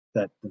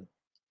that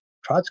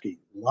Trotsky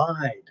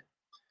lied,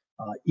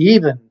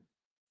 even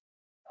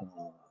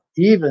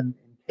in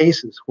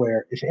cases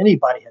where if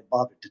anybody had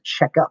bothered to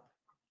check up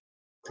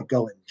to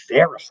go and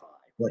verify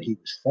what he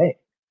was saying,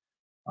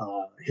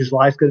 his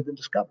lies could have been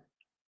discovered.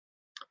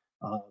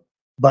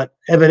 But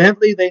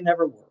evidently they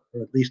never were,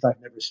 or at least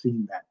I've never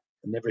seen that.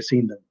 I've never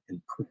seen them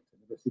in print.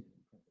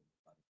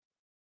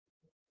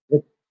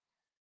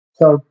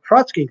 So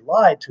Trotsky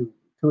lied to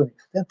an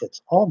extent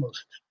that's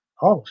almost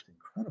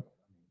incredible.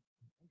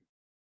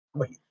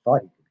 Well, he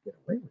thought he could get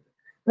away with it.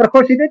 But of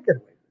course he did get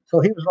away with it. So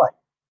he was right.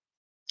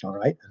 All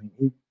right. I mean,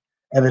 he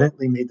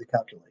evidently made the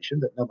calculation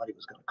that nobody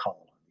was going to call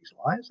on these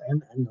lies,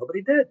 and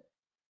nobody did.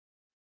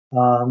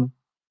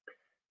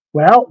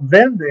 Well,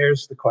 then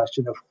there's the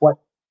question of what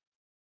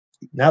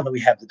now that we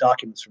have the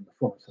documents from the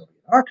former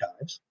Soviet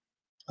archives,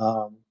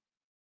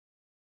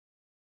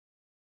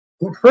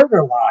 what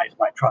further lies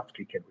by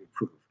Trotsky can we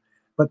prove?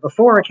 But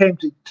before I came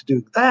to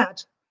do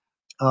that,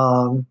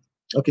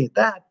 looking at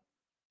that,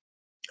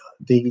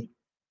 the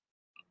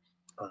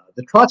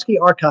Trotsky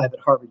archive at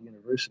Harvard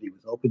University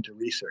was open to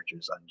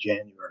researchers on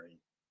January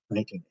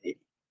 1980.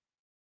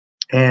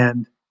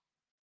 And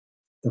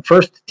the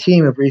first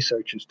team of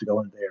researchers to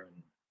go in there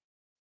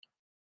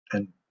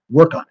and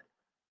work on it,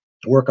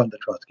 work on the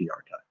Trotsky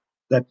archive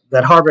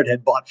that Harvard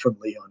had bought from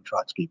Leon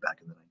Trotsky back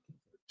in the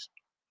 1930s,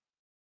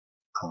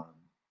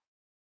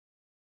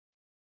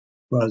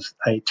 was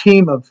a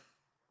team of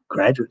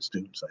graduate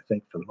students, I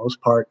think, for the most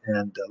part,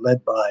 and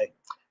led by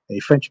a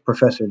French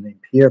professor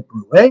named Pierre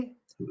Brouet,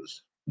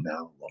 who's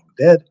now long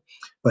dead,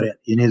 but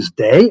in his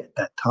day, at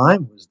that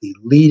time, was the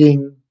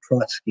leading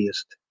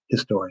Trotskyist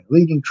historian,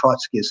 leading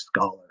Trotskyist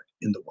scholar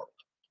in the world.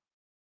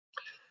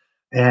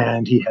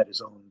 And he had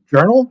his own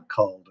journal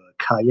called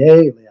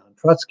Cahiers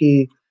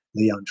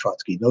Leon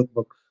Trotsky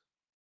Notebooks.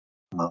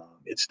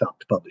 It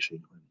stopped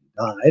publishing when he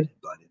died,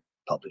 but it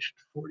published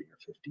 40 or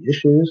 50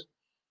 issues.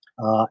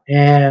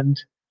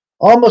 And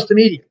almost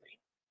immediately,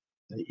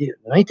 in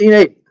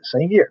 1980, the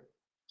same year,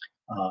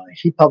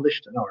 he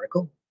published an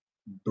article.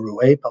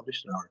 Brouet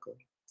published an article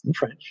in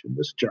French in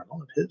this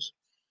journal of his,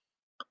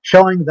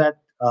 showing that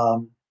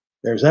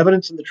there's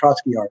evidence in the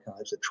Trotsky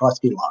archives that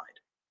Trotsky lied.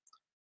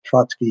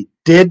 Trotsky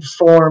did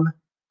form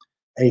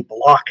a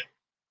bloc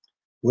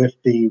with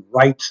the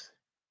right,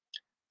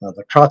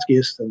 the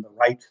Trotskyists and the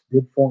right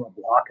did form a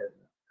bloc, a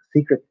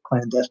secret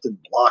clandestine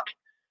bloc,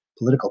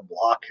 political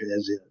bloc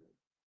as a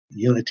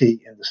unity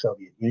in the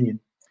Soviet Union.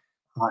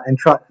 And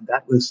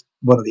that was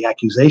one of the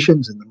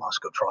accusations in the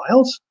Moscow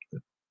trials,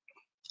 in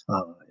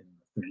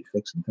the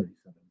 36 and 37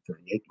 and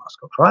 38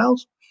 Moscow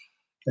trials.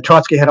 And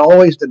Trotsky had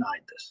always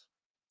denied this,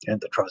 and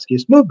the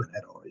Trotskyist movement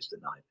had always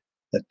denied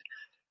that.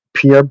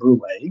 Pierre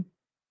Brouet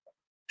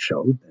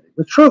showed that it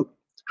was true.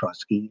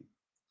 Trotsky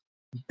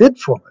did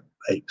form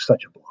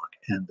such a bloc,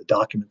 and the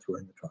documents were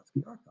in the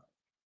Trotsky archive.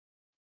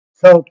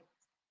 So,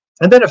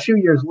 and then a few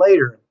years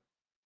later,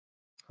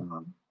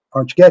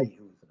 Arch Getty,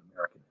 who was an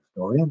American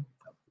historian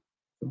of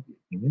the Soviet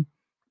Union,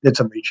 did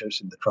some research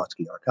in the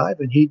Trotsky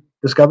archive, and he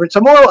discovered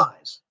some more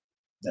lies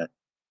that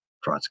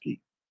Trotsky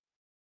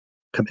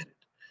committed,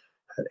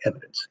 had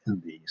evidence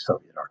in the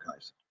Soviet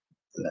archives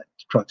that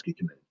Trotsky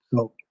committed.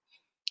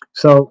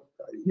 So,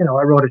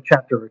 I wrote a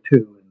chapter or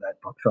two in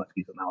that book,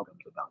 Trotsky's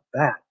Amalgams, about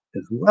that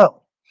as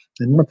well.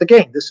 And once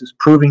again, this is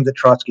proving that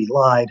Trotsky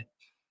lied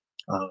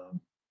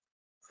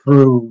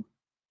through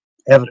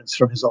evidence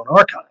from his own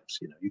archives.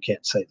 You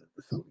can't say that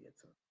the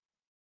Soviets are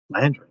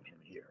slandering him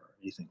here or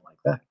anything like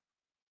that.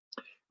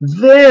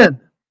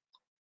 Then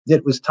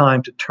it was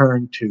time to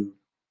turn to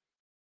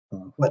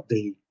what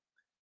the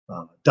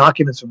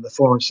documents from the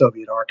former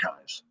Soviet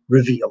archives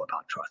reveal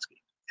about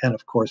Trotsky. And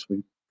of course,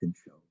 we can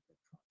show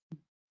that Trotsky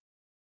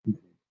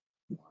committed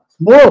lots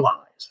more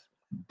lies,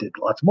 did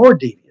lots more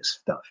devious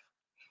stuff.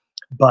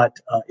 But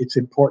it's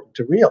important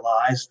to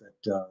realize that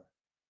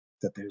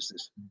there's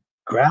this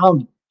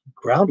groundwork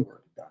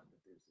done, that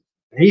there's this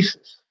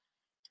basis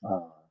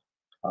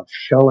of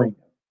showing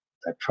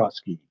that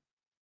Trotsky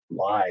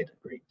lied a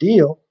great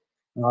deal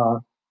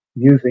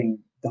using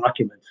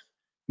documents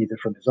either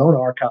from his own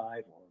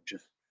archive or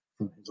just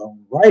from his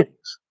own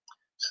writings,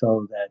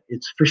 so that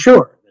it's for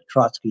sure that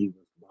Trotsky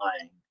was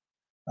lying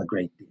a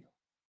great deal.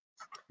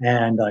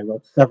 And I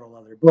wrote several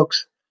other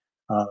books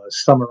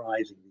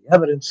summarizing the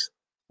evidence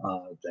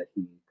that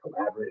he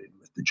collaborated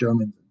with the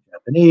Germans and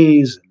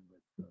Japanese and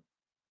with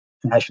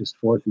the fascist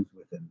forces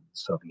within the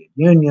Soviet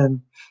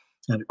Union,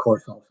 and of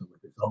course also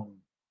with his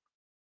own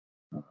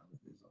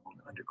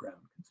underground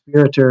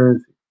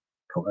conspirators,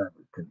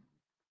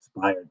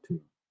 conspired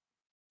to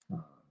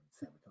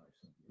sabotage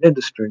Soviet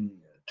industry,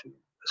 to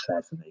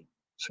assassinate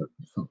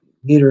certain Soviet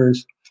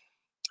leaders,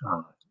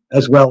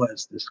 as well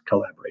as this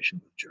collaboration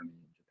with Germany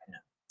and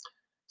Japan.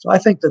 So I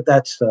think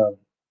that's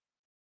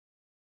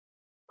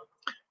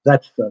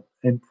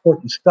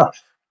important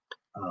stuff.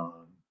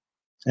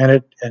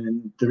 And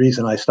the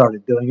reason I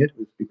started doing it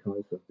was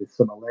because of the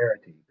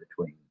similarity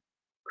between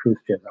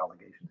Khrushchev's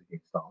allegations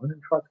against Stalin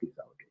and Trotsky's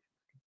allegations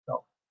against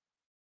Stalin.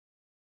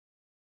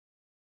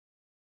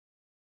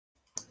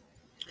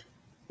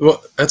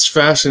 Well, that's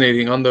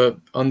fascinating. On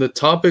the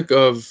topic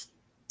of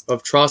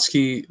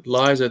Trotsky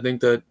lies, I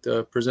think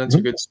that presents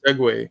a good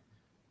segue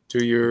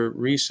to your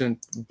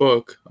recent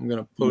book. I'm going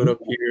to pull it up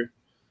here.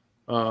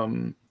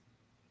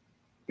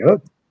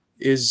 Good.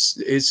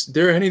 Is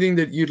there anything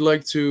that you'd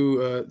like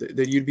to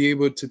that you'd be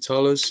able to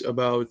tell us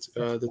about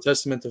the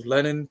Testament of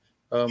Lenin?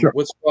 Sure.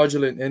 What's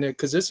fraudulent in it?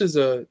 Because this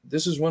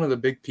is one of the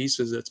big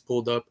pieces that's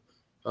pulled up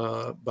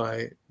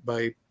by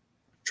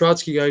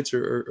Trotskyites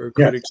or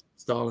critics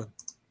of Stalin.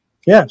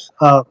 Yes,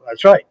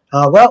 that's right.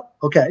 Well,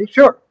 okay,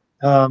 sure.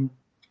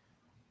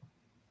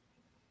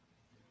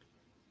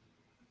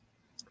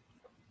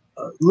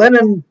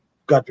 Lenin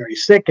got very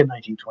sick in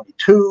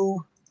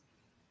 1922,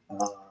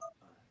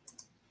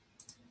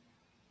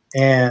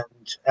 and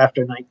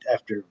after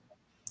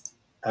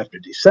after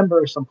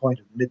December, some point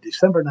in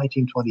mid-December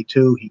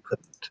 1922, he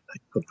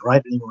couldn't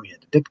write anymore. He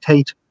had to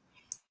dictate.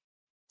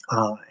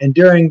 And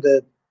during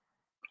the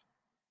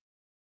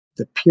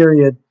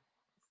period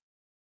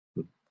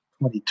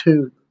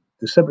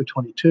December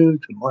 22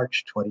 to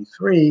March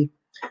 23,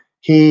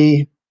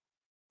 he,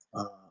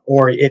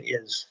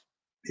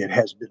 it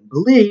has been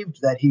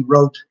believed that he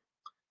wrote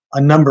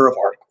a number of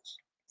articles,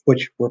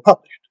 which were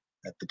published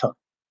at the time.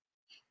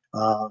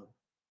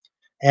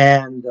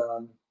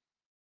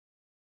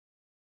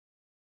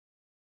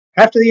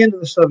 After the end of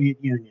the Soviet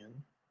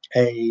Union,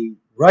 a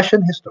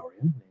Russian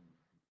historian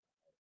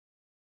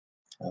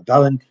named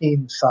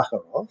Valentin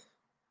Sakharov,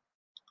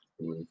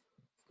 who is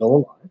still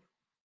alive,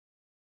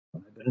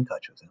 I've been in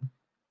touch with him,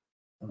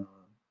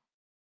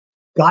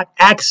 got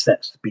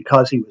access,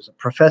 because he was a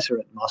professor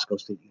at Moscow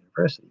State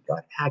University,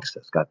 got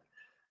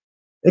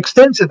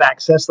extensive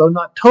access, though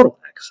not total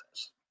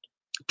access,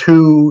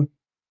 to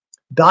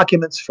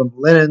documents from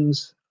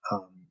Lenin's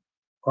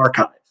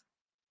archive,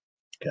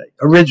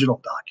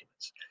 original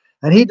documents.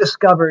 And he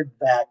discovered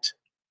that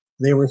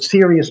there were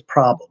serious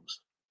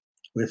problems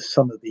with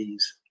some of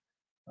these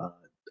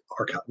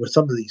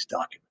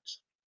documents.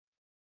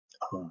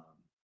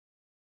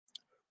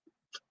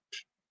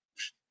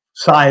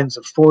 Signs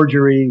of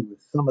forgery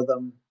with some of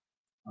them,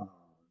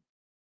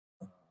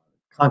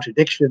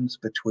 contradictions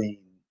between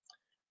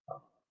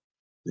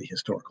the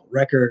historical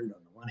record on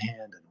the one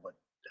hand and what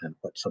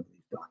some of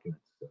these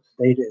documents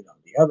stated on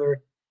the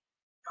other.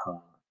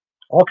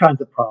 All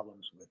kinds of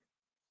problems with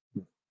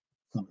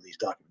some of these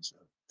documents.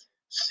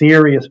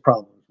 Serious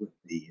problems with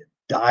the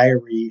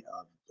diary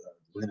of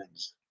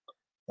Lenin's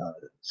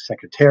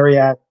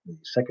secretariat, the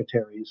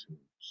secretaries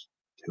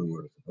who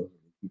were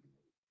supposedly keeping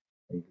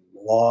a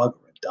log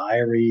or a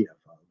diary of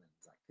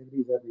Lenin's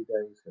activities every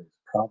day. So there's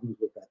problems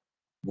with that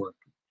work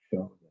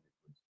show that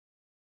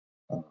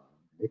it was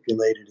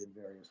manipulated in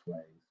various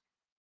ways.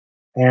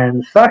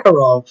 And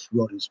Sakharov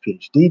wrote his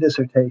PhD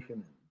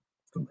dissertation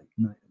in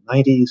the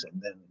late 90s,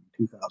 and then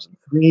in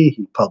 2003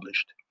 he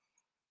published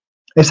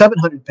a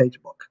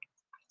 700-page book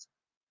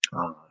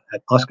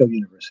at Moscow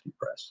University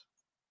Press,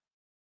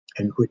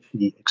 in which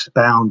he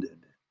expounded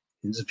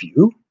his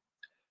view,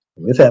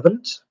 with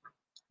evidence,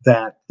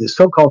 that the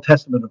so-called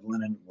Testament of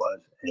Lenin was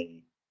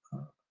a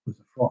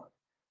fraud.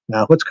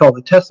 Now, what's called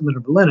the Testament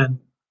of Lenin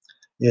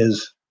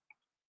is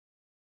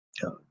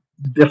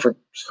different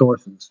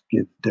sources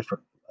give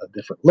different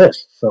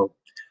lists, so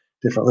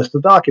different lists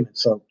of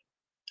documents. So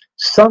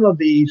some of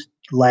these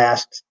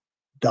last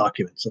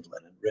documents of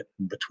Lenin,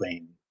 written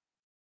between,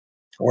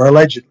 or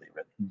allegedly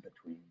written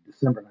between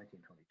December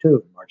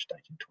 1922 and March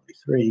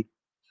 1923,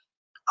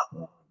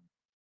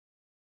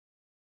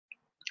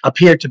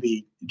 appear to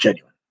be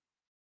genuine.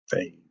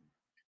 They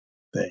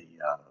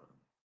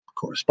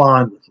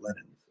correspond with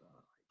Lenin's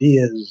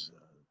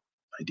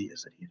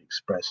ideas that he had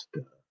expressed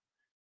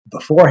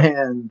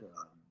beforehand.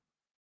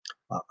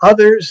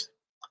 Others,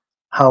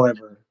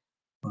 however,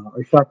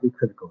 are sharply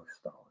critical of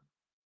Stalin.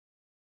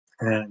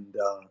 And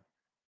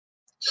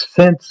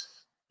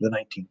since the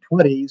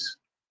 1920s,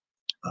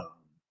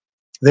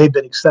 they've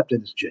been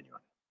accepted as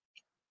genuine.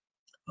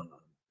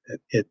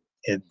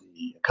 In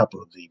a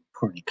couple of the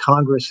party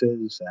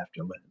congresses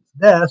after Lenin's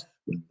death,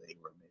 when they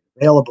were made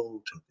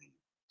available to the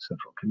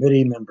Central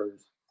Committee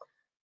members,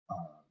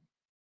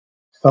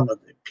 some of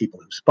the people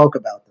who spoke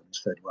about them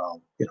said,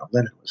 well,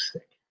 Lenin was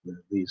sick.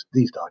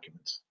 These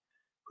documents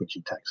which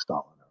attack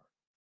Stalin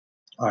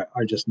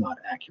are just not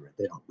accurate.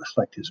 They don't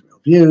reflect his real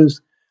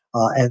views,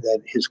 and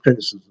that his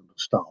criticisms of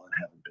Stalin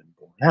haven't been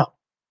borne out.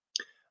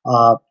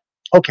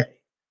 Okay,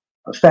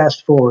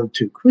 fast forward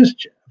to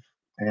Khrushchev,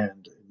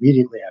 and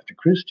immediately after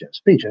Khrushchev's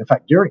speech, and in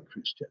fact during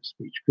Khrushchev's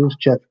speech,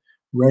 Khrushchev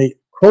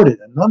quoted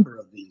a number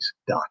of these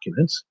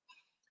documents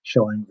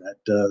showing that,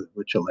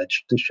 which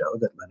alleged to show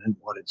that Lenin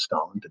wanted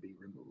Stalin to be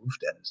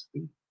removed as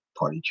the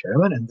party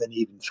chairman, and then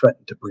even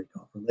threatened to break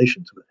off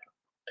relations with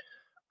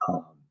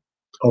him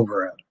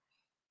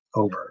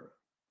over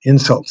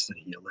insults that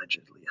he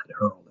allegedly had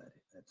hurled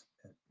at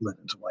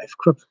Lenin's wife,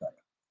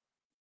 Krupskaya.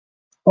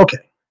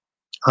 Okay.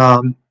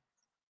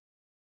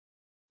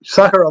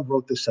 Sakharov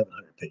wrote this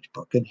 700-page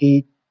book, and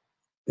he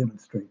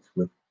demonstrates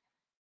with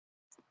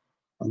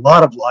a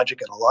lot of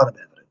logic and a lot of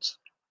evidence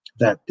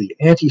that the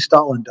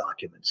anti-Stalin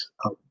documents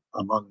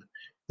among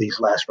these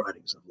last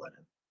writings of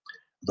Lenin,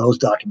 those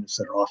documents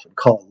that are often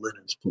called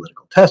Lenin's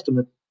political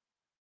testament,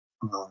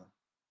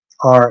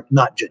 are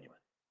not genuine.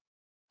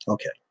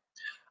 Okay.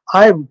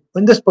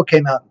 When this book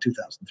came out in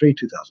 2003,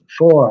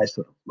 2004, I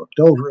sort of looked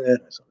over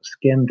it, I sort of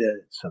skimmed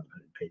it, it's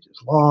 700 pages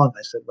long.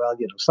 I said, well,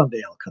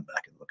 someday I'll come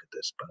back and look at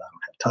this, but I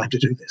don't have time to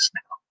do this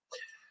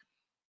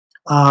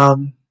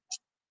now.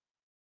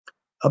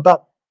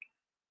 About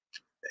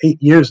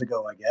 8 years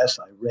ago, I guess,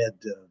 I read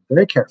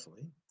very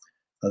carefully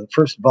the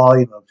first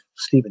volume of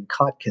Stephen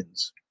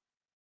Kotkin's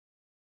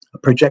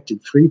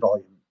projected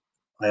 3-volume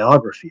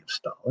biography of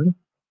Stalin.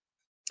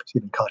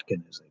 Stephen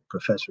Kotkin is a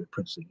professor at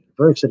Princeton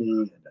University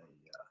and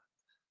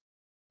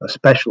a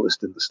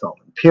specialist in the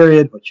Stalin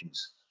period, which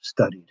he's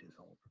studied his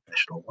whole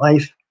professional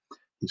life.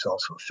 He's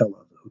also a fellow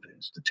of the Hoover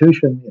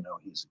Institution. You know,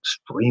 he's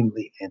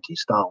extremely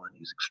anti-Stalin.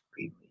 He's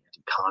extremely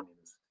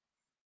anti-communist,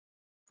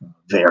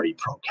 very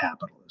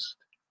pro-capitalist,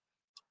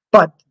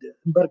 but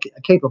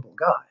a capable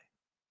guy.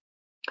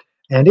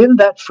 And in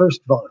that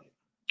first volume,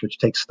 which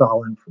takes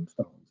Stalin from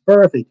Stalin's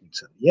birth,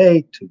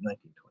 1878 to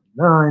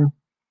 1929,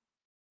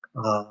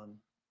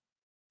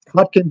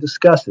 Kotkin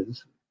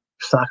discusses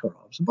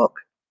Sakharov's book.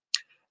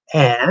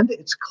 And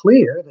it's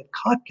clear that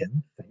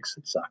Kotkin thinks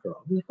that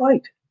Sakharov is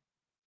right.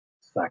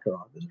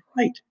 Sakharov is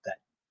right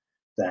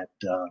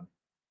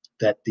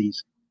that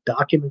these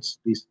documents,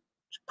 these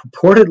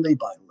purportedly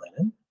by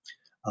Lenin,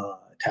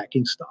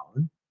 attacking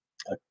Stalin,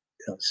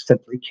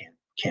 simply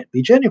can't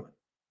be genuine.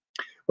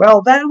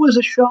 Well, that was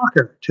a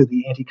shocker to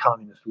the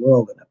anti-communist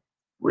world and a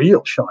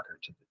real shocker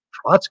to the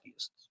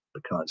Trotskyists,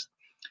 because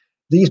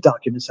these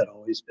documents had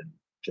always been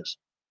just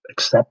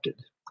accepted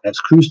as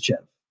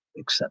Khrushchev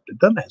accepted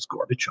them, as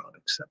Gorbachev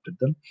accepted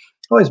them,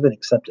 always been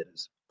accepted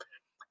as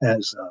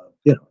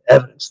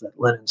evidence that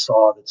Lenin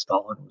saw that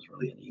Stalin was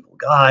really an evil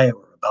guy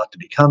or about to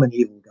become an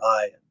evil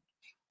guy,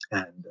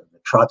 and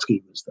that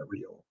Trotsky was the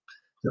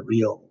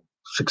real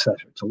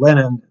successor to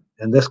Lenin,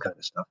 and this kind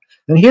of stuff.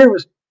 And here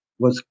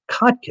was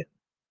Kotkin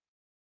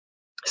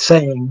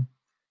saying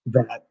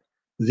that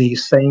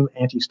these same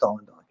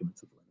anti-Stalin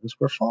documents of Lenin's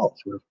were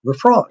false, were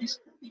frauds.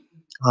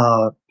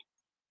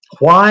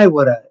 Why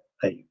would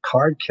a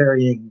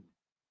card-carrying,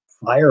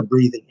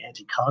 fire-breathing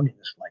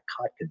anti-communist like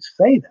Kotkin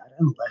say that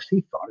unless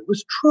he thought it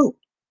was true?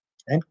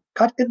 And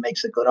Kotkin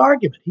makes a good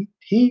argument.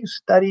 He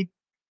studied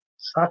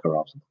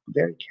Sakharov's book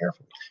very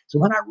carefully. So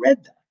when I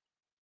read that,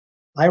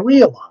 I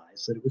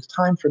realized that it was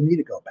time for me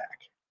to go back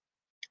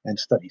and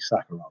study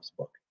Sakharov's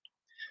book.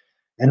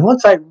 And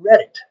once I read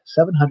it,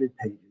 700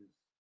 pages,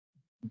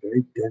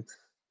 very dense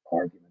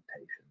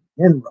argumentation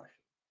in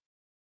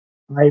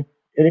Russian,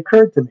 it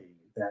occurred to me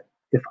that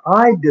if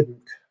I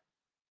didn't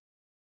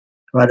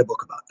write a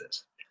book about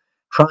this,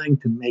 trying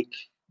to make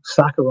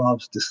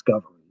Sakharov's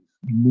discoveries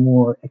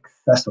more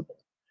accessible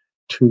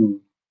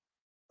to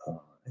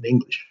an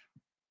English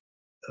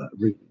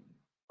reading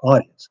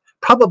audience,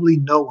 probably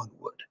no one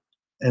would.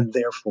 And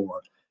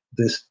therefore,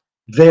 this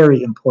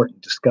very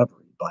important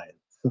discovery by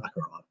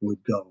Sakharov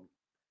would go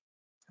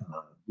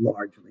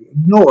largely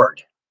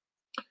ignored.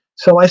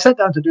 So I sat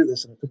down to do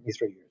this, and it took me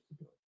 3 years to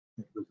do it.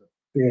 It was a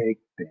big,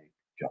 big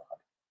job.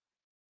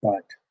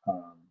 But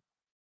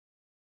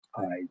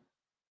I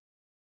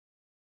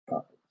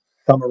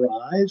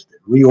summarized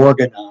and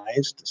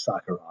reorganized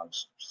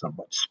Sakharov's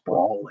somewhat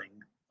sprawling,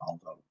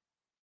 although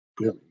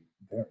really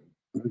very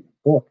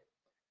brilliant book,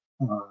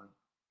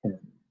 and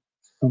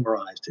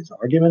summarized his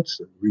arguments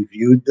and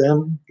reviewed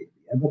them, gave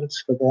the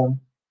evidence for them.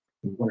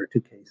 In one or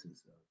two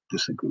cases,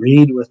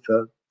 disagreed with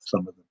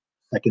some of the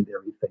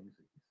secondary things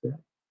that he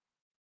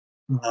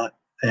said.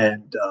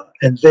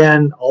 And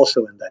then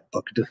also in that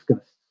book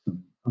discussed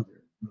some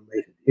other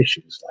related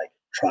issues like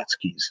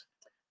Trotsky's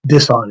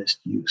dishonest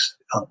use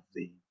of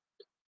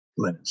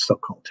Lenin's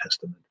so-called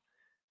Testament,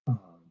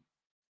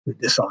 the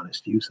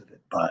dishonest use of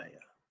it by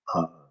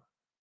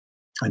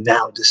a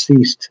now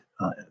deceased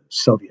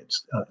Soviet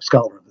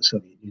scholar of the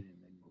Soviet Union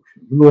named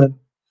Moshe Lewin.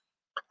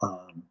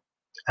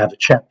 I have a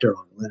chapter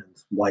on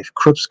Lenin's wife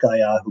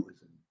Krupskaya, who was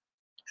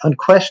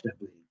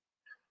unquestionably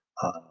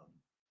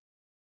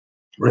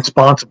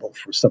responsible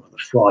for some of the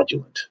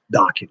fraudulent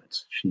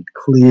documents. She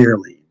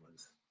clearly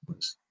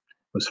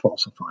was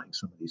falsifying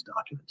some of these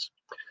documents.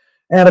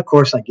 And of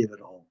course, I give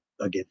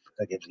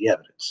the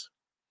evidence.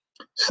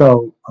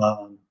 So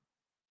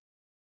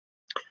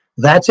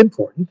that's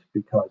important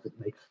because it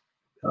makes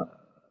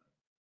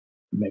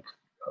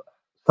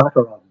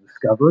Sakharov's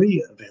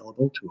discovery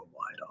available to a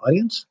wide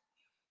audience,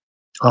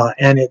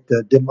 and it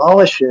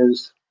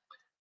demolishes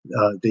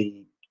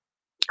the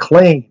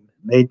claim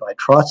made by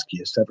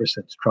Trotskyists ever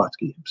since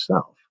Trotsky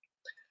himself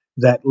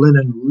that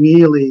Lenin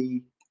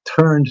really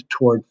turned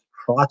towards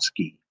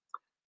Trotsky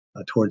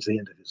towards the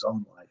end of his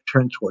own life,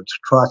 turned towards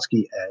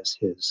Trotsky as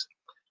his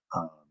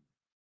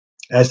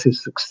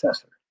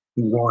successor.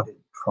 He wanted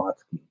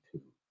Trotsky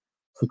to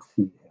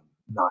succeed him,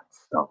 not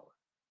Stalin,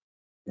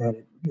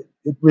 and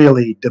it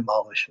really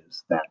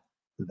demolishes that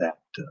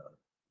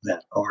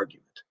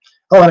argument.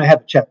 Oh, and I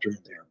have a chapter in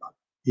there about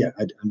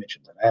I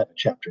mentioned that I have a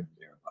chapter in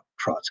there about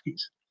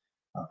Trotsky's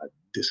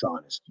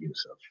dishonest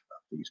use of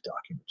these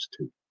documents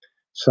too.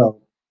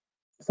 So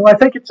I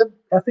think it's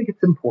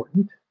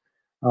important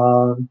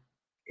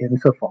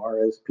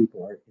insofar as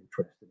people are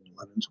interested in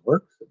Lenin's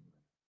works,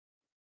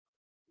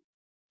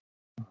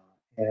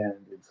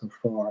 and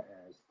insofar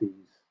as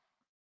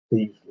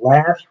these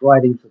last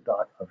writings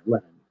of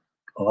Lenin,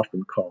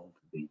 often called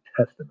the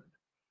Testament,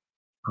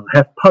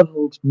 have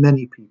puzzled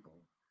many people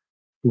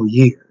for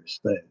years.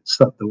 The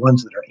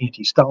ones that are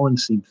anti-Stalin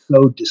seem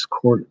so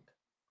discordant,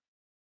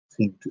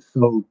 seem to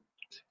so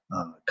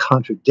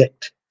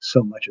contradict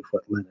so much of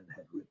what Lenin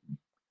had written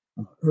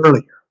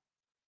earlier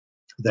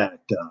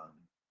that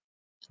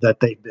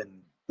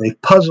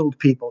they've puzzled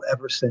people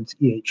ever since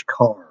E.H.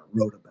 Carr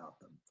wrote about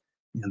them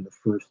in the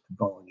first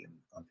volume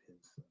of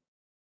his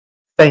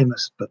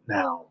famous but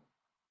now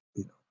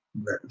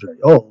very,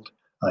 very old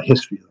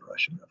history of the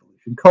Russian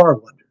Revolution. Carr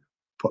wondered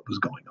what was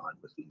going on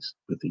with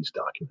these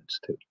documents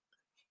too.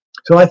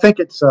 So I think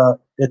it's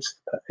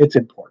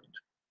important,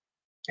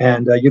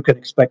 and you can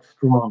expect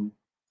strong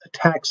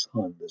attacks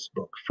on this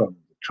book from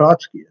the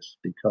Trotskyists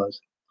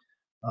because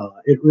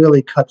it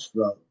really cuts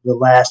the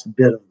last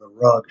bit of the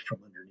rug from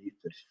underneath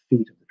the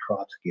feet of the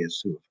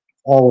Trotskyists, who have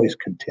always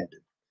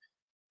contended,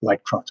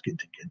 like Trotsky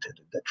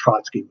contended, that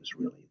Trotsky was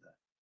really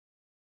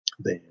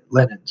the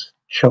Lenin's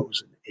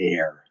chosen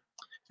heir,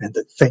 and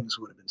that things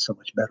would have been so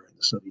much better in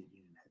the Soviet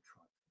Union had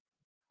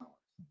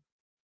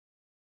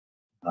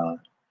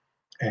Trotsky.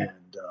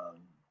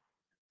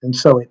 And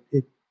so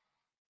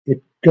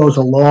it goes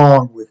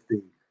along with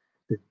the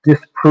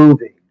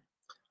disproving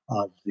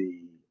of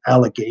the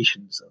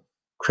allegations of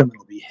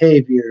criminal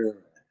behavior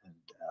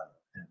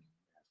and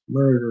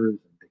murders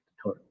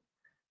and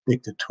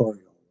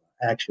dictatorial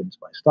actions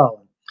by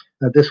Stalin.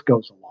 Now, this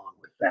goes along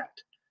with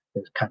that.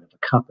 It kind of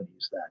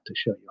accompanies that to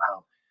show you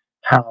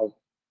how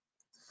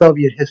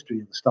Soviet history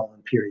in the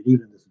Stalin period,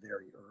 even this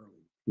very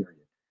early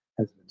period,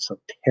 has been so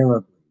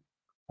terribly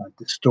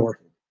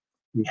distorted.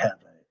 We have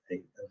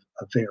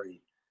a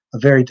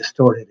very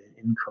distorted and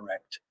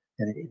incorrect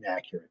and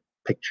inaccurate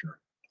picture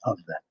of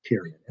that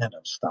period and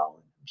of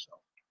Stalin himself.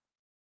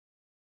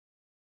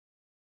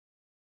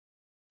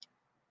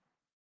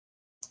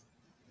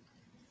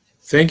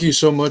 Thank you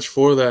so much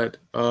for that.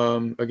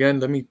 Again,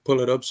 let me pull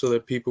it up so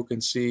that people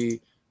can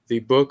see the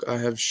book. I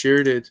have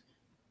shared it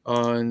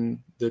on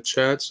the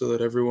chat so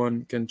that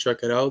everyone can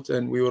check it out,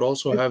 and we would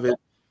also have it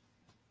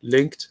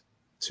linked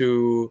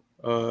to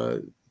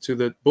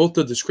both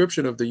the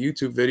description of the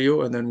YouTube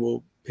video, and then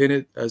we'll pin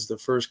it as the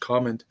first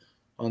comment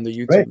on the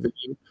YouTube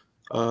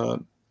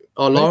video,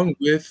 along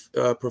with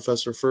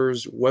Professor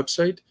Furr's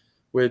website,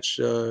 which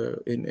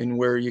in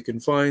where you can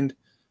find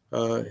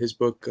his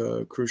book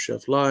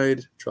Khrushchev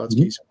Lied,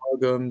 Trotsky's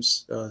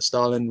Amalgams,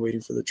 Stalin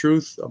Waiting for the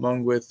Truth,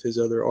 among with his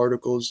other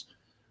articles.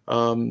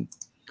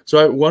 So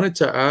I wanted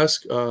to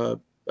ask,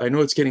 I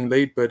know it's getting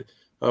late, but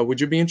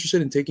would you be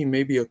interested in taking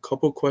maybe a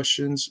couple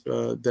questions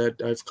that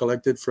I've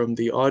collected from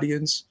the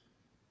audience?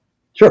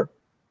 Sure.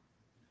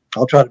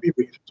 I'll try to be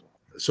brief.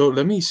 So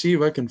let me see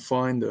if I can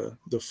find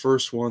the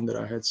first one that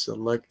I had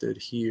selected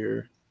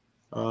here.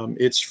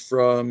 It's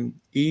from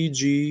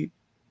E.G.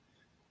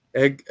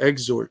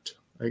 Exhort.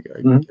 I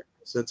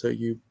guess that's how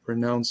you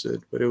pronounce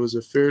it. But it was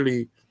a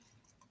fairly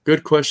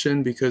good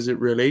question because it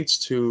relates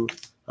to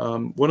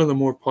one of the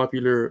more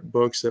popular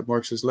books that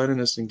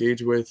Marxist-Leninists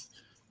engage with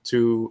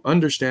to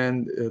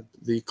understand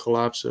the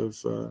collapse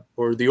of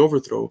or the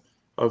overthrow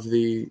of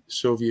the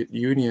Soviet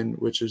Union,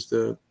 which is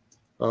the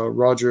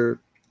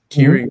Roger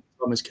Kering,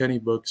 Thomas Kenny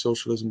book,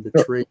 Socialism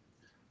Betrayed.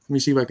 Let me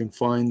see if I can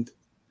find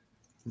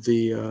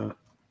the,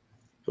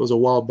 it was a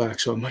while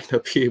back, so I might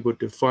not be able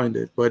to find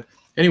it. But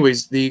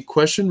anyways, the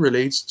question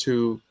relates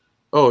to,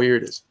 oh, here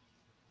it is.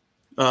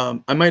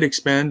 I might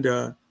expand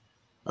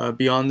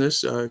beyond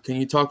this. Can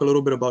you talk a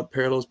little bit about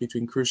parallels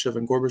between Khrushchev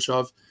and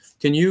Gorbachev?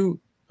 Can you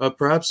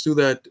perhaps do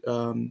that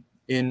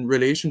in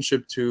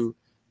relationship to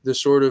the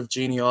sort of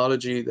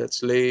genealogy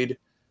that's laid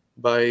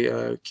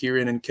by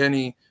Kieran and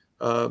Kenny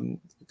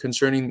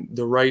concerning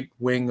the right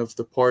wing of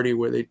the party,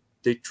 where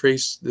they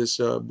trace this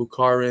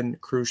Bukharin,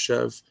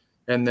 Khrushchev,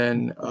 and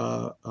then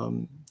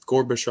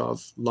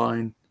Gorbachev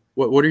line?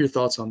 What are your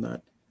thoughts on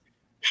that?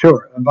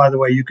 Sure. And by the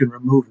way, you can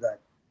remove that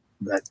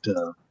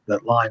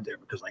line there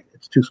because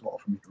it's too small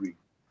for me to read.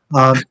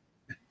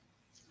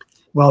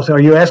 Well, so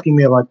are you asking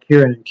me about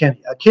Kieran and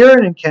Kenny?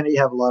 Kieran and Kenny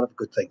have a lot of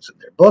good things in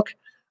their book.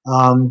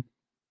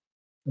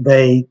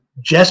 They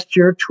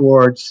gesture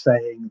towards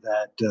saying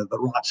that the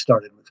rot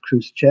started with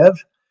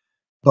Khrushchev,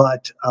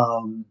 but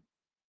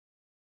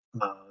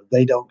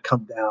they don't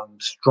come down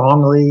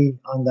strongly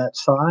on that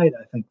side.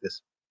 I think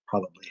this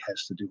probably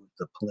has to do with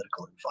the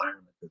political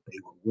environment that they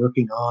were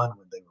working on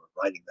when they were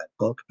writing that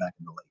book back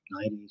in the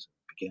late 90s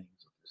and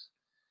beginnings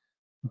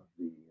of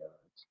the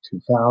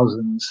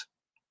 2000s.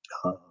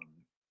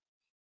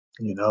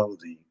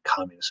 The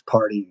Communist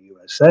Party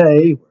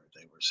USA, where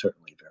they were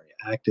certainly very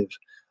active,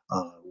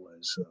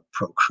 was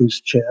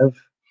pro-Khrushchev,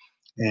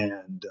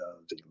 and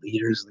the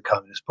leaders of the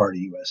Communist Party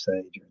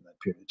USA during that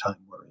period of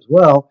time were as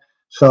well.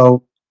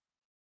 So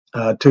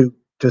to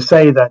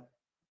say that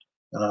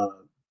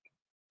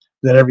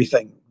that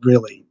everything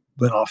really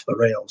went off the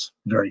rails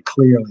very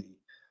clearly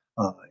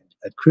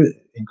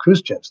in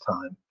Khrushchev's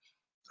time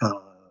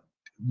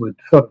would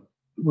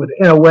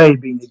in a way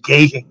be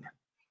negating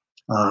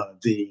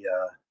the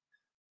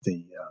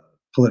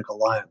political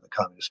line of the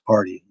Communist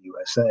Party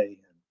USA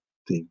and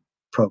the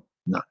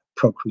not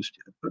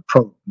pro-Khrushchev, but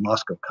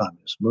pro-Moscow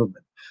communist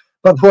movement.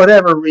 But for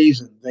whatever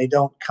reason, they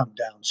don't come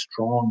down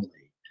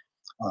strongly,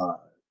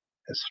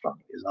 as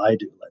strongly as I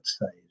do, let's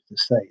say, to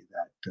say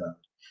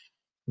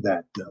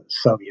that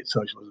Soviet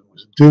socialism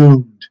was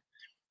doomed.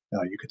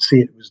 You could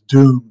see it was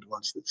doomed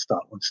when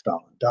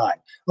Stalin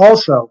died.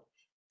 Also,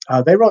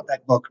 they wrote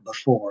that book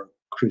before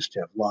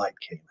Khrushchev Lied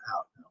came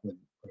out. It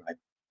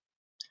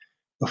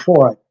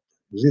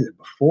was either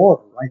before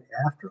or right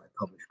after I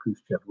published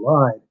Khrushchev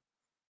Lied.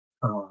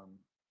 Um,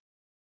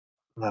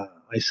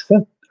 I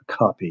sent a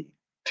copy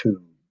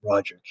to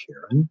Roger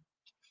Kieran,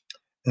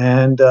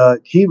 and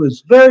he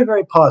was very,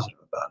 very positive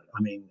about it.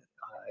 I mean,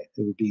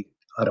 it would be,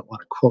 I don't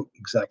want to quote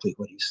exactly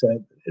what he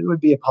said, but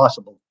it'd be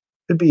possible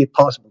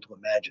to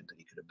imagine that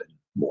he could have been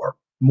more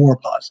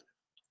positive.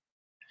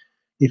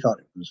 He thought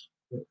it was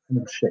an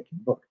earth-shaking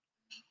book.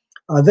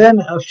 Then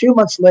a few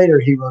months later,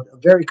 he wrote a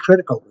very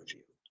critical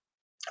review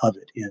of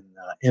it in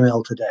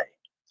ML Today.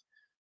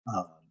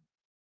 Um,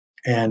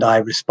 and I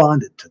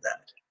responded to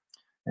that.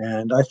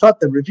 And I thought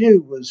the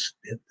review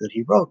that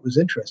he wrote was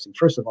interesting.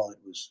 First of all, it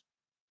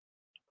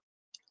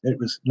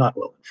was not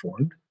well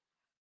informed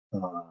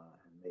and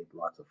made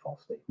lots of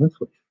false statements,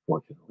 which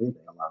fortunately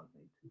they allowed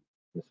me to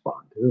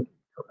respond to and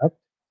correct.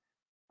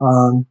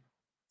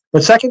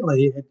 But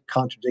secondly, it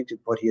contradicted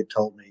what he had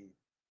told me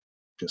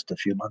just a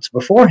few months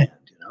beforehand.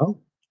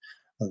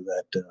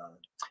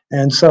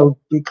 And so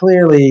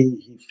clearly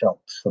he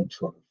felt some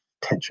sort of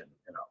tension,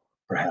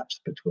 perhaps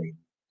between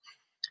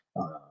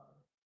uh,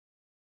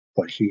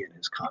 what he and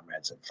his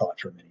comrades had thought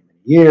for many, many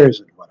years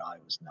and what I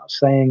was now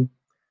saying.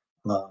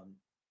 Um,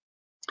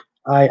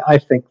 I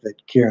think that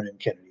Kieran and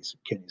Kennedy's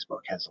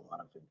book has a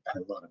lot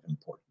of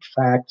important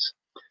facts.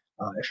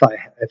 If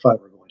I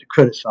were going to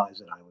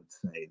criticize it, I would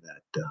say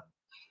that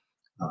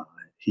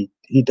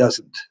he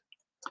doesn't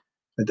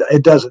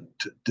it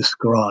doesn't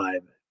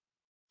describe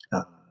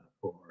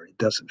or it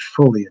doesn't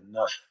fully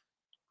enough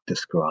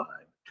describe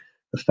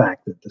the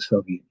fact that the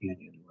Soviet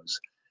Union was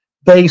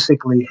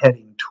basically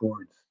heading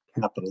towards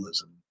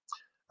capitalism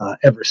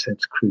ever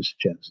since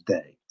Khrushchev's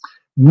day.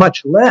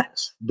 Much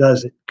less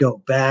does it go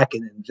back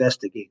and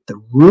investigate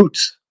the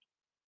roots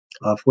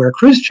of where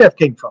Khrushchev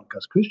came from,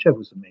 because Khrushchev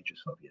was a major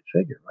Soviet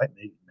figure, right?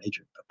 He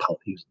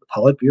was the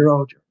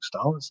Politburo during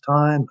Stalin's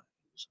time. He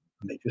was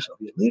a major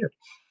Soviet leader.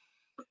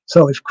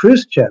 So if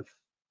Khrushchev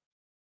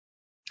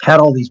had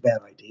all these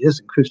bad ideas,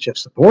 and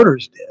Khrushchev's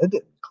supporters did,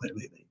 and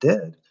clearly they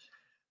did,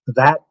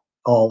 that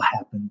all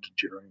happened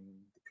during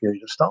the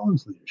period of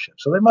Stalin's leadership.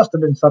 So there must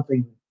have been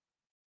something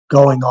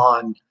going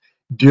on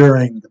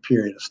during the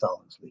period of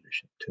Stalin's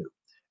leadership too.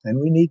 And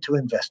we need to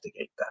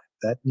investigate that.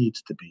 That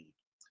needs to be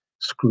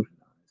scrutinized.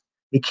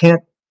 We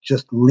can't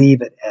just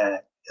leave it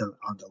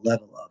on the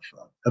level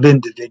of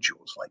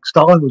individuals. Like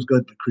Stalin was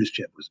good, but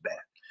Khrushchev was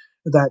bad.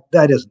 That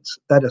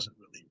doesn't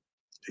really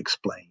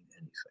explain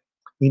anything.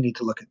 We need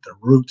to look at the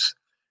roots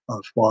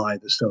of why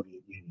the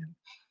Soviet Union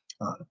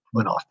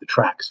went off the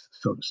tracks,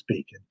 so to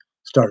speak, and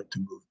started to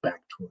move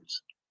back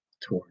towards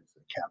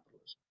the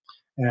capitalism.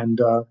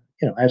 And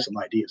I have some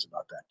ideas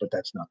about that, but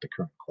that's not the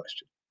current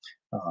question.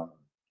 All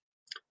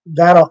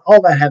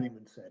that having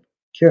been said,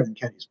 Kieran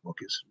Kenny's book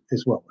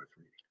is well worth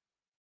reading.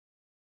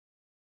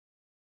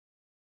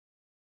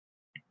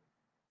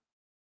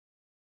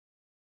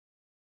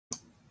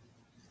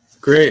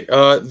 Great.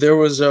 There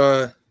was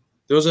a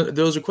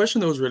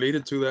question that was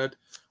related to that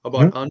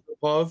about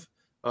Andropov.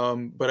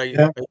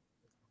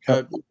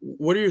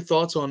 What are your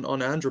thoughts on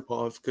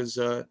Andropov? Because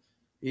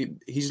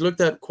he's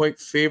looked at quite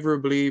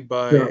favorably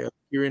by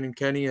Kieran and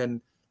Kenny,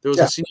 and there was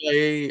a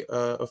CIA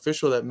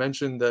official that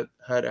mentioned that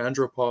had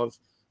Andropov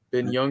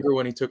been younger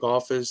when he took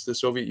office, the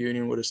Soviet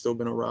Union would have still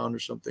been around or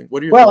something.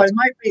 What are your thoughts? Well, it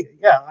might be.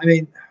 Yeah, I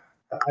mean,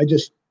 I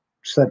just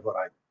said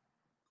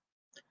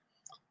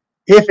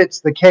if it's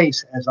the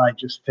case, as I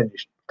just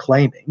finished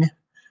claiming,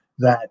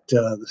 that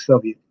the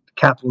Soviet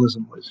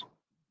capitalism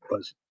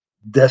was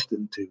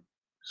destined to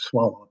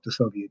swallow up the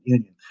Soviet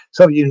Union.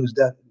 Soviet Union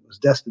was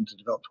destined to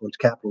develop towards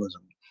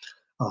capitalism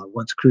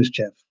once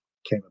Khrushchev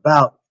came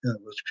about,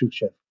 once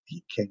Khrushchev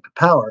came to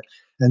power,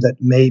 and that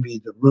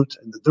maybe the roots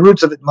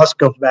of it must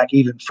go back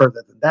even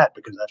further than that,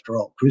 because after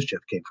all, Khrushchev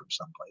came from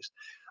someplace.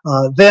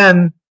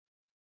 Then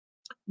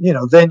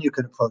you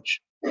can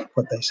approach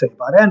what they say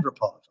about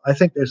Andropov. I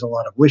think there's a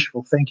lot of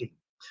wishful thinking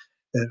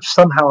that if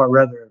somehow or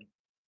other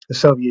the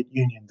Soviet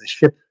Union,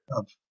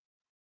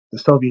 the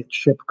Soviet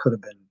ship could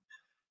have been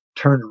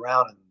turned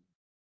around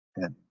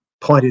and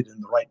pointed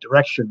in the right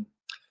direction,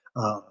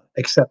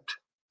 except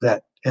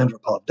that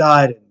Andropov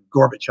died and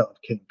Gorbachev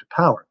came to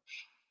power.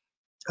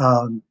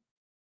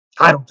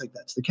 I don't think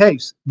that's the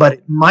case, but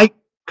it might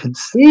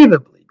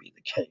conceivably be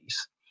the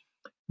case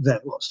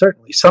that, well,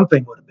 certainly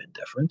something would have been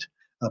different.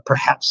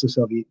 Perhaps the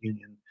Soviet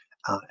Union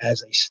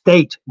as a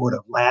state would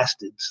have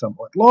lasted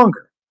somewhat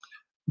longer.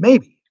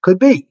 Maybe, could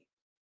be,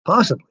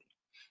 possibly.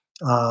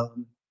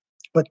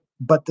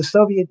 But the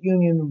Soviet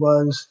Union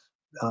was,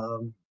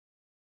 and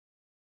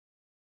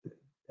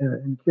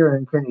Kieran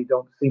and Kenny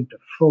don't seem to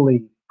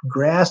fully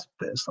grasp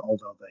this,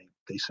 although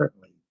they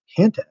certainly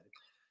hint at it.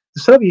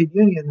 The Soviet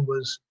Union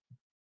was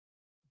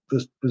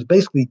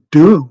basically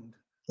doomed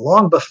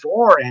long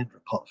before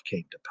Andropov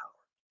came to power.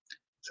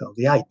 So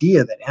the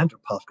idea that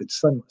Andropov could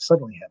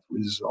suddenly have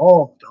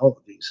resolved all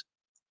of these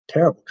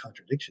terrible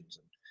contradictions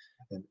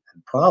and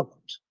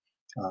problems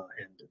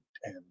and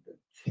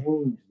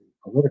change the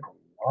political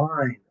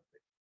line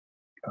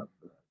of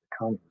the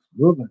communist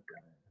movement in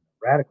a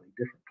radically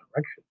different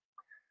direction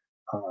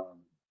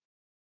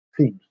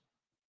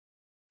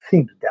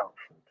seems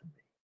doubtful to me.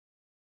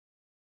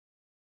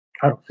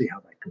 I don't see how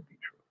that could be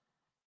true.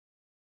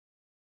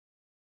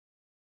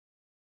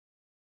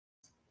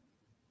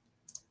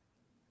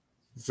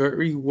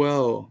 Very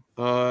well.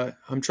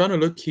 I'm trying to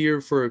look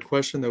here for a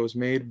question that was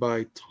made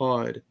by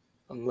Todd.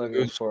 I'm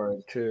looking for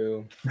it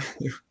too.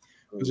 It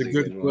was a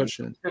good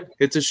question.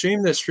 It's a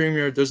shame that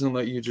StreamYard doesn't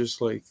let you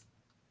just like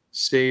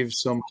save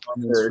some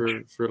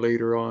comments for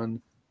later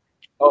on.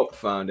 Oh,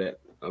 found it.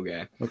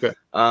 Okay. Okay.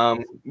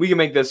 We can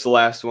make this the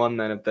last one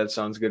then, if that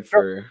sounds good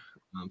for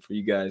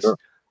you guys. Sure.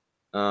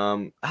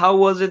 How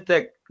was it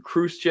that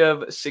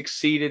Khrushchev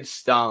succeeded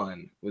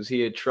Stalin? Was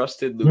he a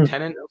trusted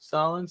lieutenant of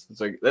Stalin's?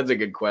 That's a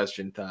good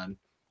question, Todd.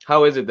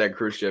 How is it that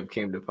Khrushchev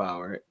came to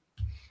power?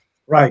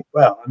 Right.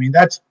 Well, I mean,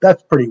 that's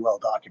pretty well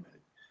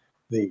documented.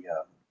 The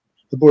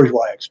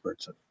bourgeois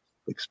experts have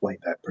explained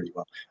that pretty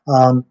well.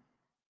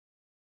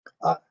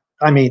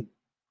 I mean,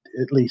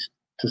 at least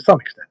to some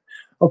extent.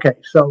 Okay,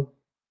 so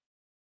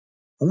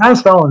around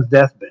Stalin's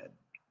deathbed,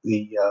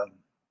 the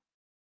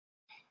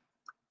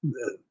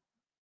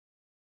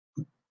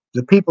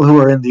people who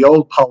were in the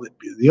old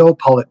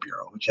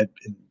Politburo, which had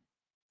been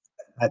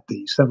at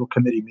the Central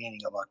Committee meeting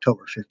of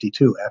October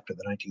 52 after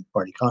the 19th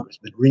Party Congress,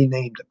 been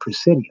renamed the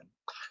Presidium,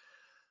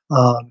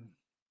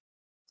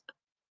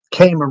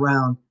 came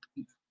around,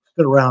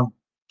 stood around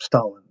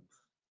Stalin's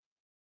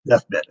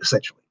deathbed,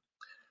 essentially.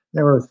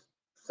 There were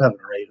 7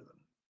 or 8 of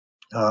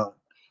them.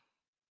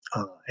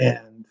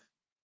 And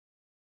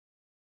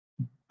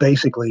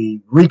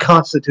basically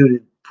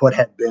reconstituted what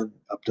had been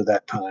up to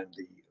that time,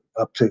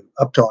 up to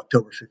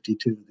October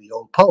 52, the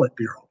old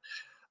Politburo.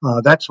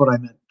 That's what I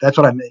meant. That's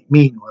what I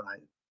mean when I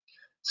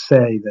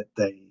say that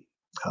they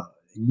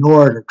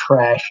ignored or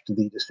trashed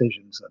the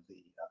decisions of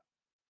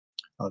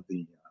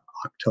the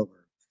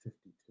October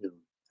 52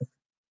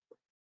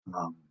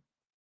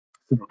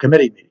 Central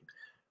Committee meeting,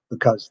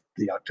 because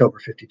the October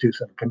 52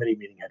 Central Committee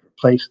meeting had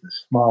replaced the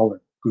smaller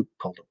group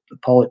called the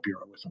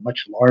Politburo with a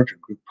much larger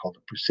group called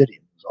the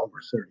Presidium. It was over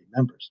 30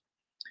 members.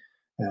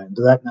 And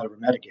that never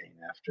met again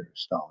after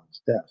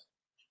Stalin's death.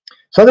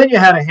 So then you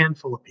had a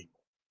handful of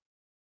people.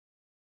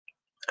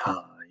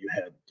 You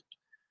had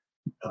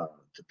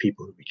the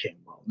people who became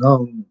well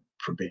known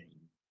for being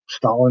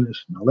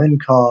Stalinists: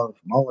 Malenkov,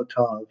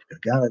 Molotov,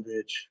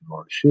 Kaganovich,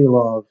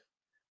 Voroshilov,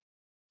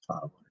 1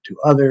 or 2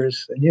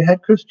 others, and you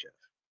had Khrushchev.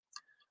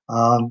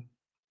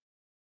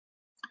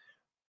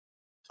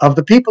 Of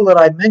the people that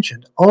I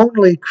mentioned,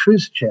 only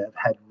Khrushchev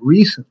had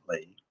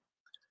recently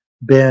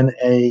been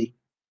a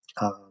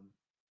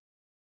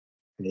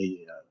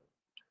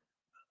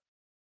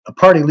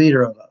party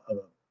leader of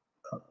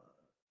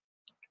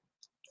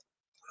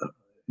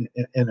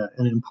in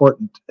an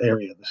important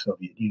area of the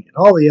Soviet Union.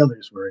 All the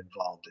others were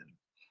involved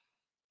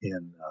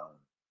in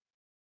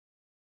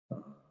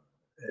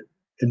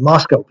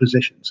Moscow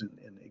positions,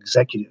 in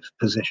executive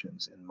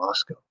positions in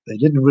Moscow. They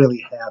didn't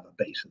really have a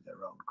base of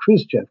their own.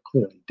 Khrushchev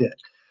clearly did.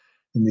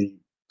 In the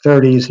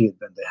 30s, he had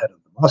been the head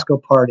of the Moscow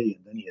Party,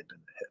 and then he had been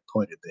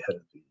appointed the head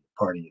of the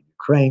party in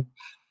Ukraine.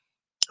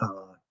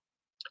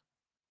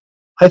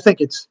 I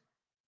think it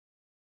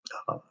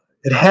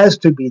has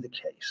to be the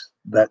case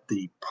that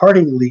the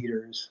party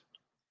leaders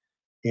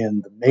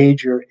in the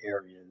major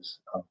areas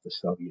of the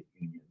Soviet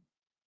Union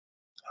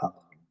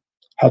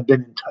had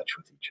been in touch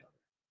with each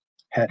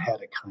other,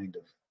 had a kind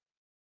of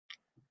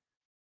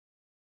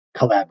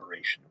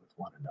collaboration with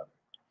one another,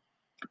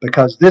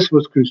 because this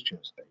was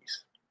Khrushchev's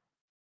base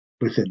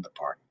within the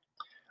party.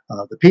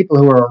 The people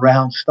who were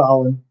around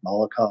Stalin,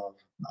 Molotov,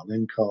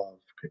 Malenkov,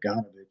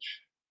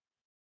 Kaganovich,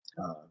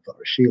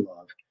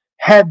 Voroshilov,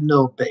 had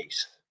no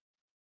base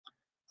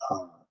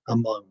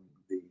among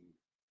the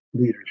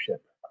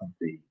leadership of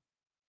the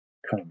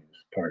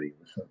Communist Party of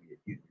the Soviet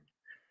Union.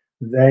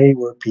 They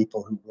were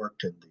people who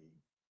worked in the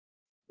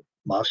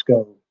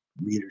Moscow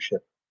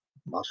leadership,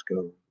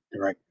 Moscow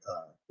direct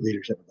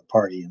leadership of the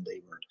party, and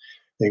they were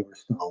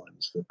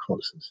Stalin's the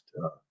closest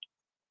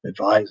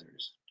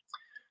advisors.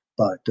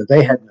 But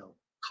they had no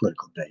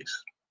political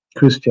base.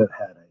 Khrushchev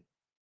had a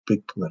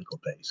big political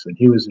base, and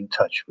he was in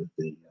touch with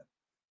the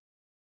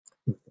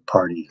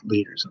party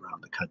leaders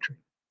around the country.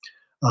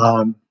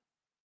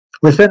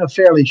 Within a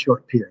fairly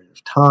short period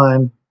of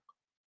time,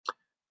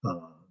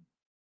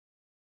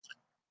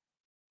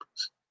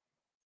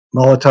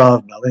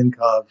 Molotov,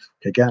 Malenkov,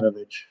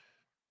 Kaganovich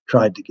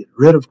tried to get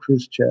rid of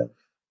Khrushchev.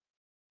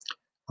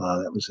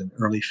 That was in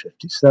early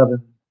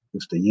 '57,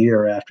 just a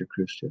year after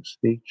Khrushchev's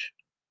speech.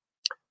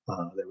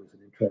 There was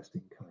an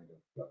interesting kind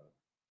of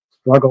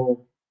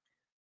struggle.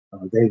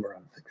 They were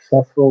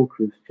unsuccessful.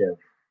 Khrushchev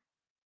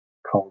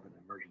called an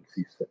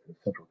emergency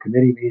Central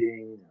Committee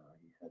meeting.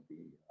 He had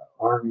the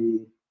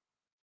army,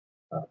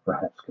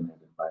 perhaps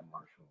commanded by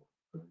Marshal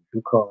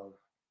Zhukov,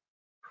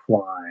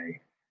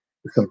 fly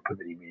the Central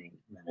Committee meeting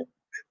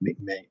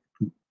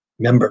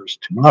members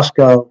to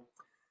Moscow,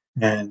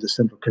 and the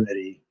Central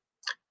Committee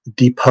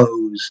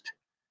deposed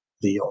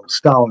the old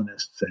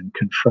Stalinists and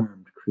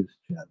confirmed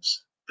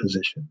Khrushchev's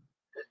position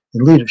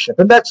in leadership,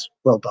 and that's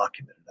well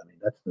documented. I mean,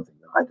 that's nothing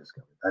that I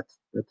discovered.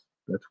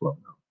 That's well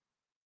known.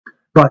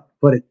 But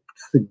what it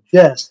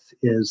suggests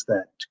is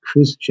that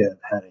Khrushchev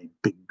had a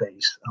big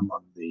base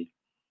among the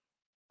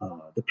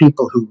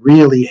people who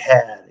really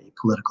had a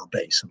political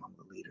base among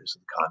the leaders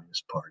of the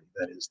Communist Party,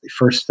 that is, the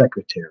first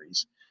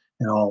secretaries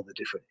in all the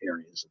different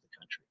areas of the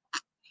country.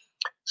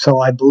 So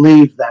I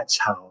believe that's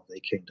how they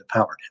came to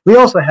power. We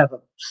also have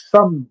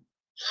some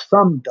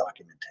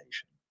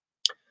documentation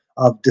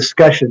of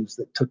discussions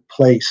that took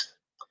place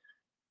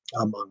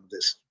among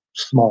this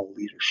small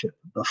leadership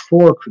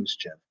before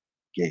Khrushchev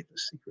gave the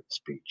secret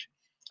speech.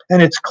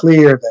 And it's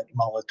clear that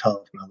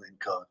Molotov,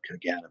 Malenkov,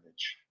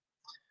 Kaganovich,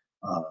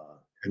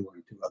 and one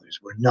or two others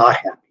were not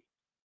happy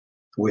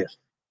with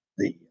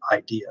the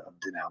idea of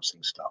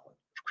denouncing Stalin,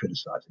 of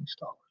criticizing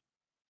Stalin.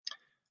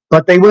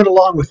 But they went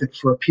along with it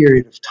for a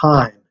period of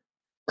time,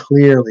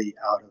 clearly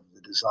out of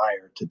the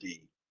desire to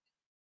be,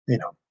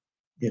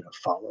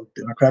 follow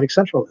democratic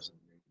centralism.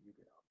 You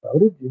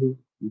voted,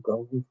 you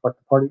go with what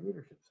the party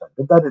leadership said.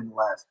 But that didn't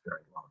last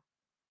very long.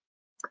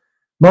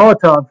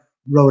 Molotov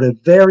wrote a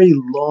very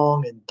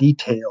long and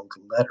detailed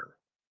letter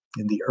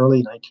in the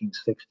early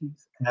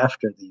 1960s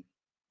after the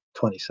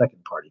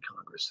 22nd Party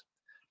Congress,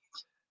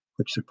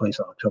 which took place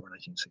in October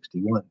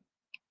 1961,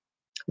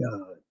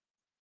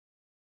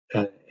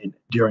 and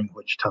during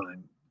which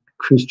time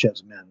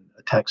Khrushchev's men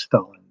attacked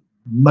Stalin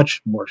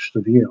much more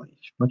severely,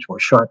 much more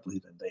sharply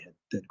than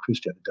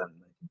Khrushchev had done in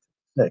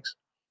 1956.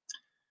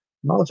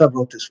 Molotov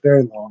wrote this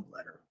very long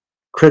letter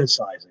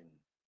criticizing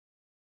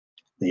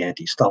the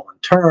anti-Stalin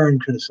turn,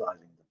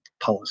 criticizing the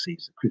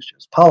policies of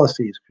Khrushchev's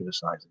policies,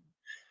 criticizing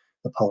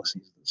the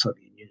policies the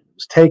Soviet Union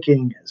was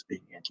taking as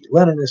being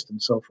anti-Leninist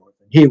and so forth.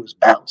 And he was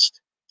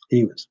bounced.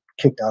 He was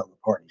kicked out of the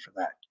party for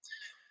that.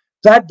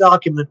 That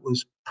document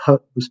was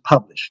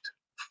published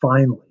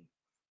finally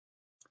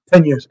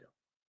 10 years ago.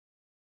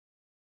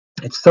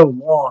 It's so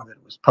long that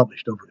it was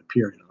published over a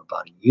period of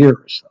about a year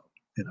or so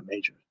in a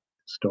major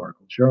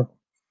historical journal.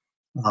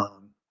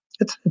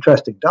 It's an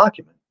interesting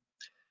document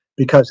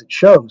because it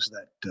shows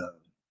that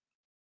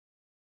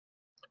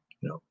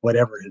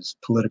whatever his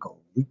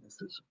political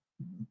weaknesses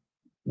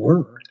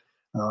were,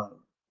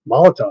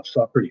 Molotov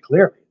saw pretty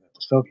clearly that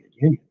the Soviet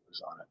Union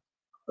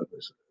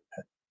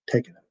had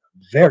taken a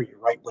very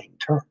right-wing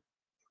turn.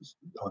 It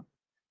was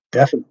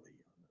definitely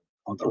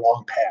on the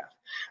wrong path.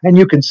 And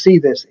you can see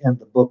this in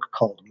the book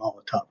called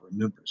Molotov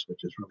Remembers,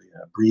 which is really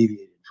an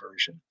abbreviated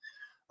version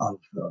of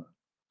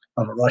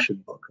a Russian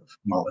book of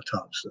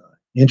Molotov's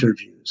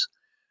interviews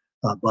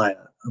by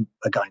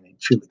a guy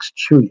named Felix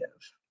Chuyev,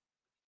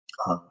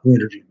 who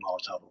interviewed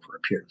Molotov over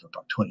a period of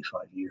about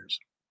 25 years.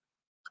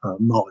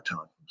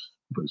 Molotov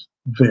was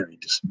very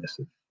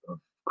dismissive of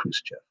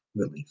Khrushchev,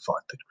 really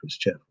thought that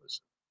Khrushchev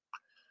was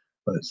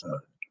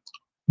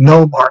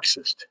no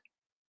Marxist,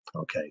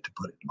 okay, to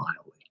put it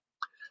mildly.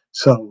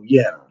 So,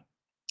 yeah,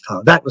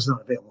 that was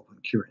not available when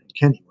Curie and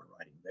Kenny were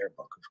writing their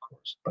book, of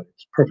course, but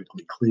it's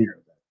perfectly clear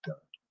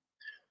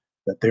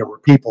that there were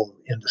people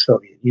in the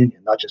Soviet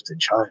Union, not just in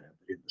China,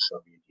 but in the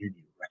Soviet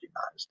Union, who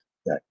recognized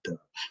that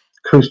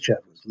Khrushchev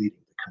was leading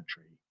the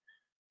country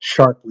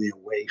sharply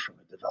away from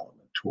a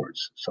development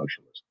towards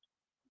socialism.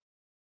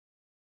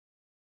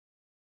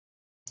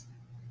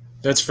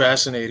 That's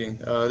fascinating.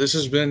 This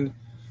has been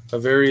a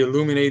very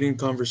illuminating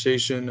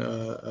conversation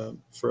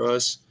for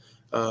us.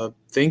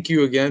 Thank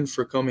you again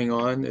for coming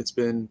on. It's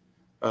been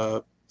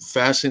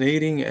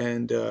fascinating,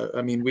 and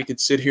I mean, we could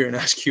sit here and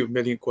ask you a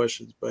million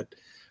questions, but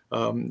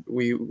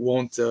we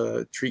won't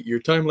treat your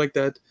time like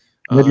that.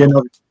 Maybe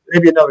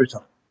another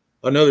time.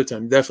 Another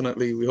time,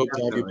 definitely. We hope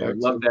to have you back. I'd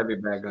love to have you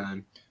back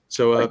on.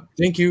 So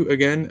thank you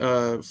again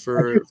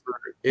for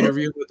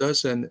interviewing with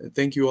us, and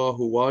thank you all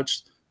who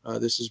watched.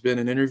 This has been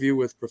an interview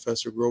with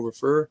Professor Grover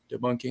Furr,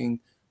 debunking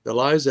the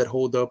lies that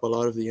hold up a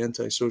lot of the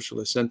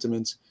anti-socialist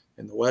sentiments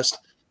in the West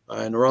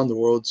and around the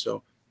world.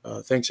 So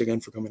thanks again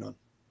for coming on.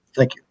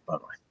 Thank you.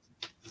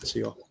 Bye-bye. See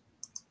you all.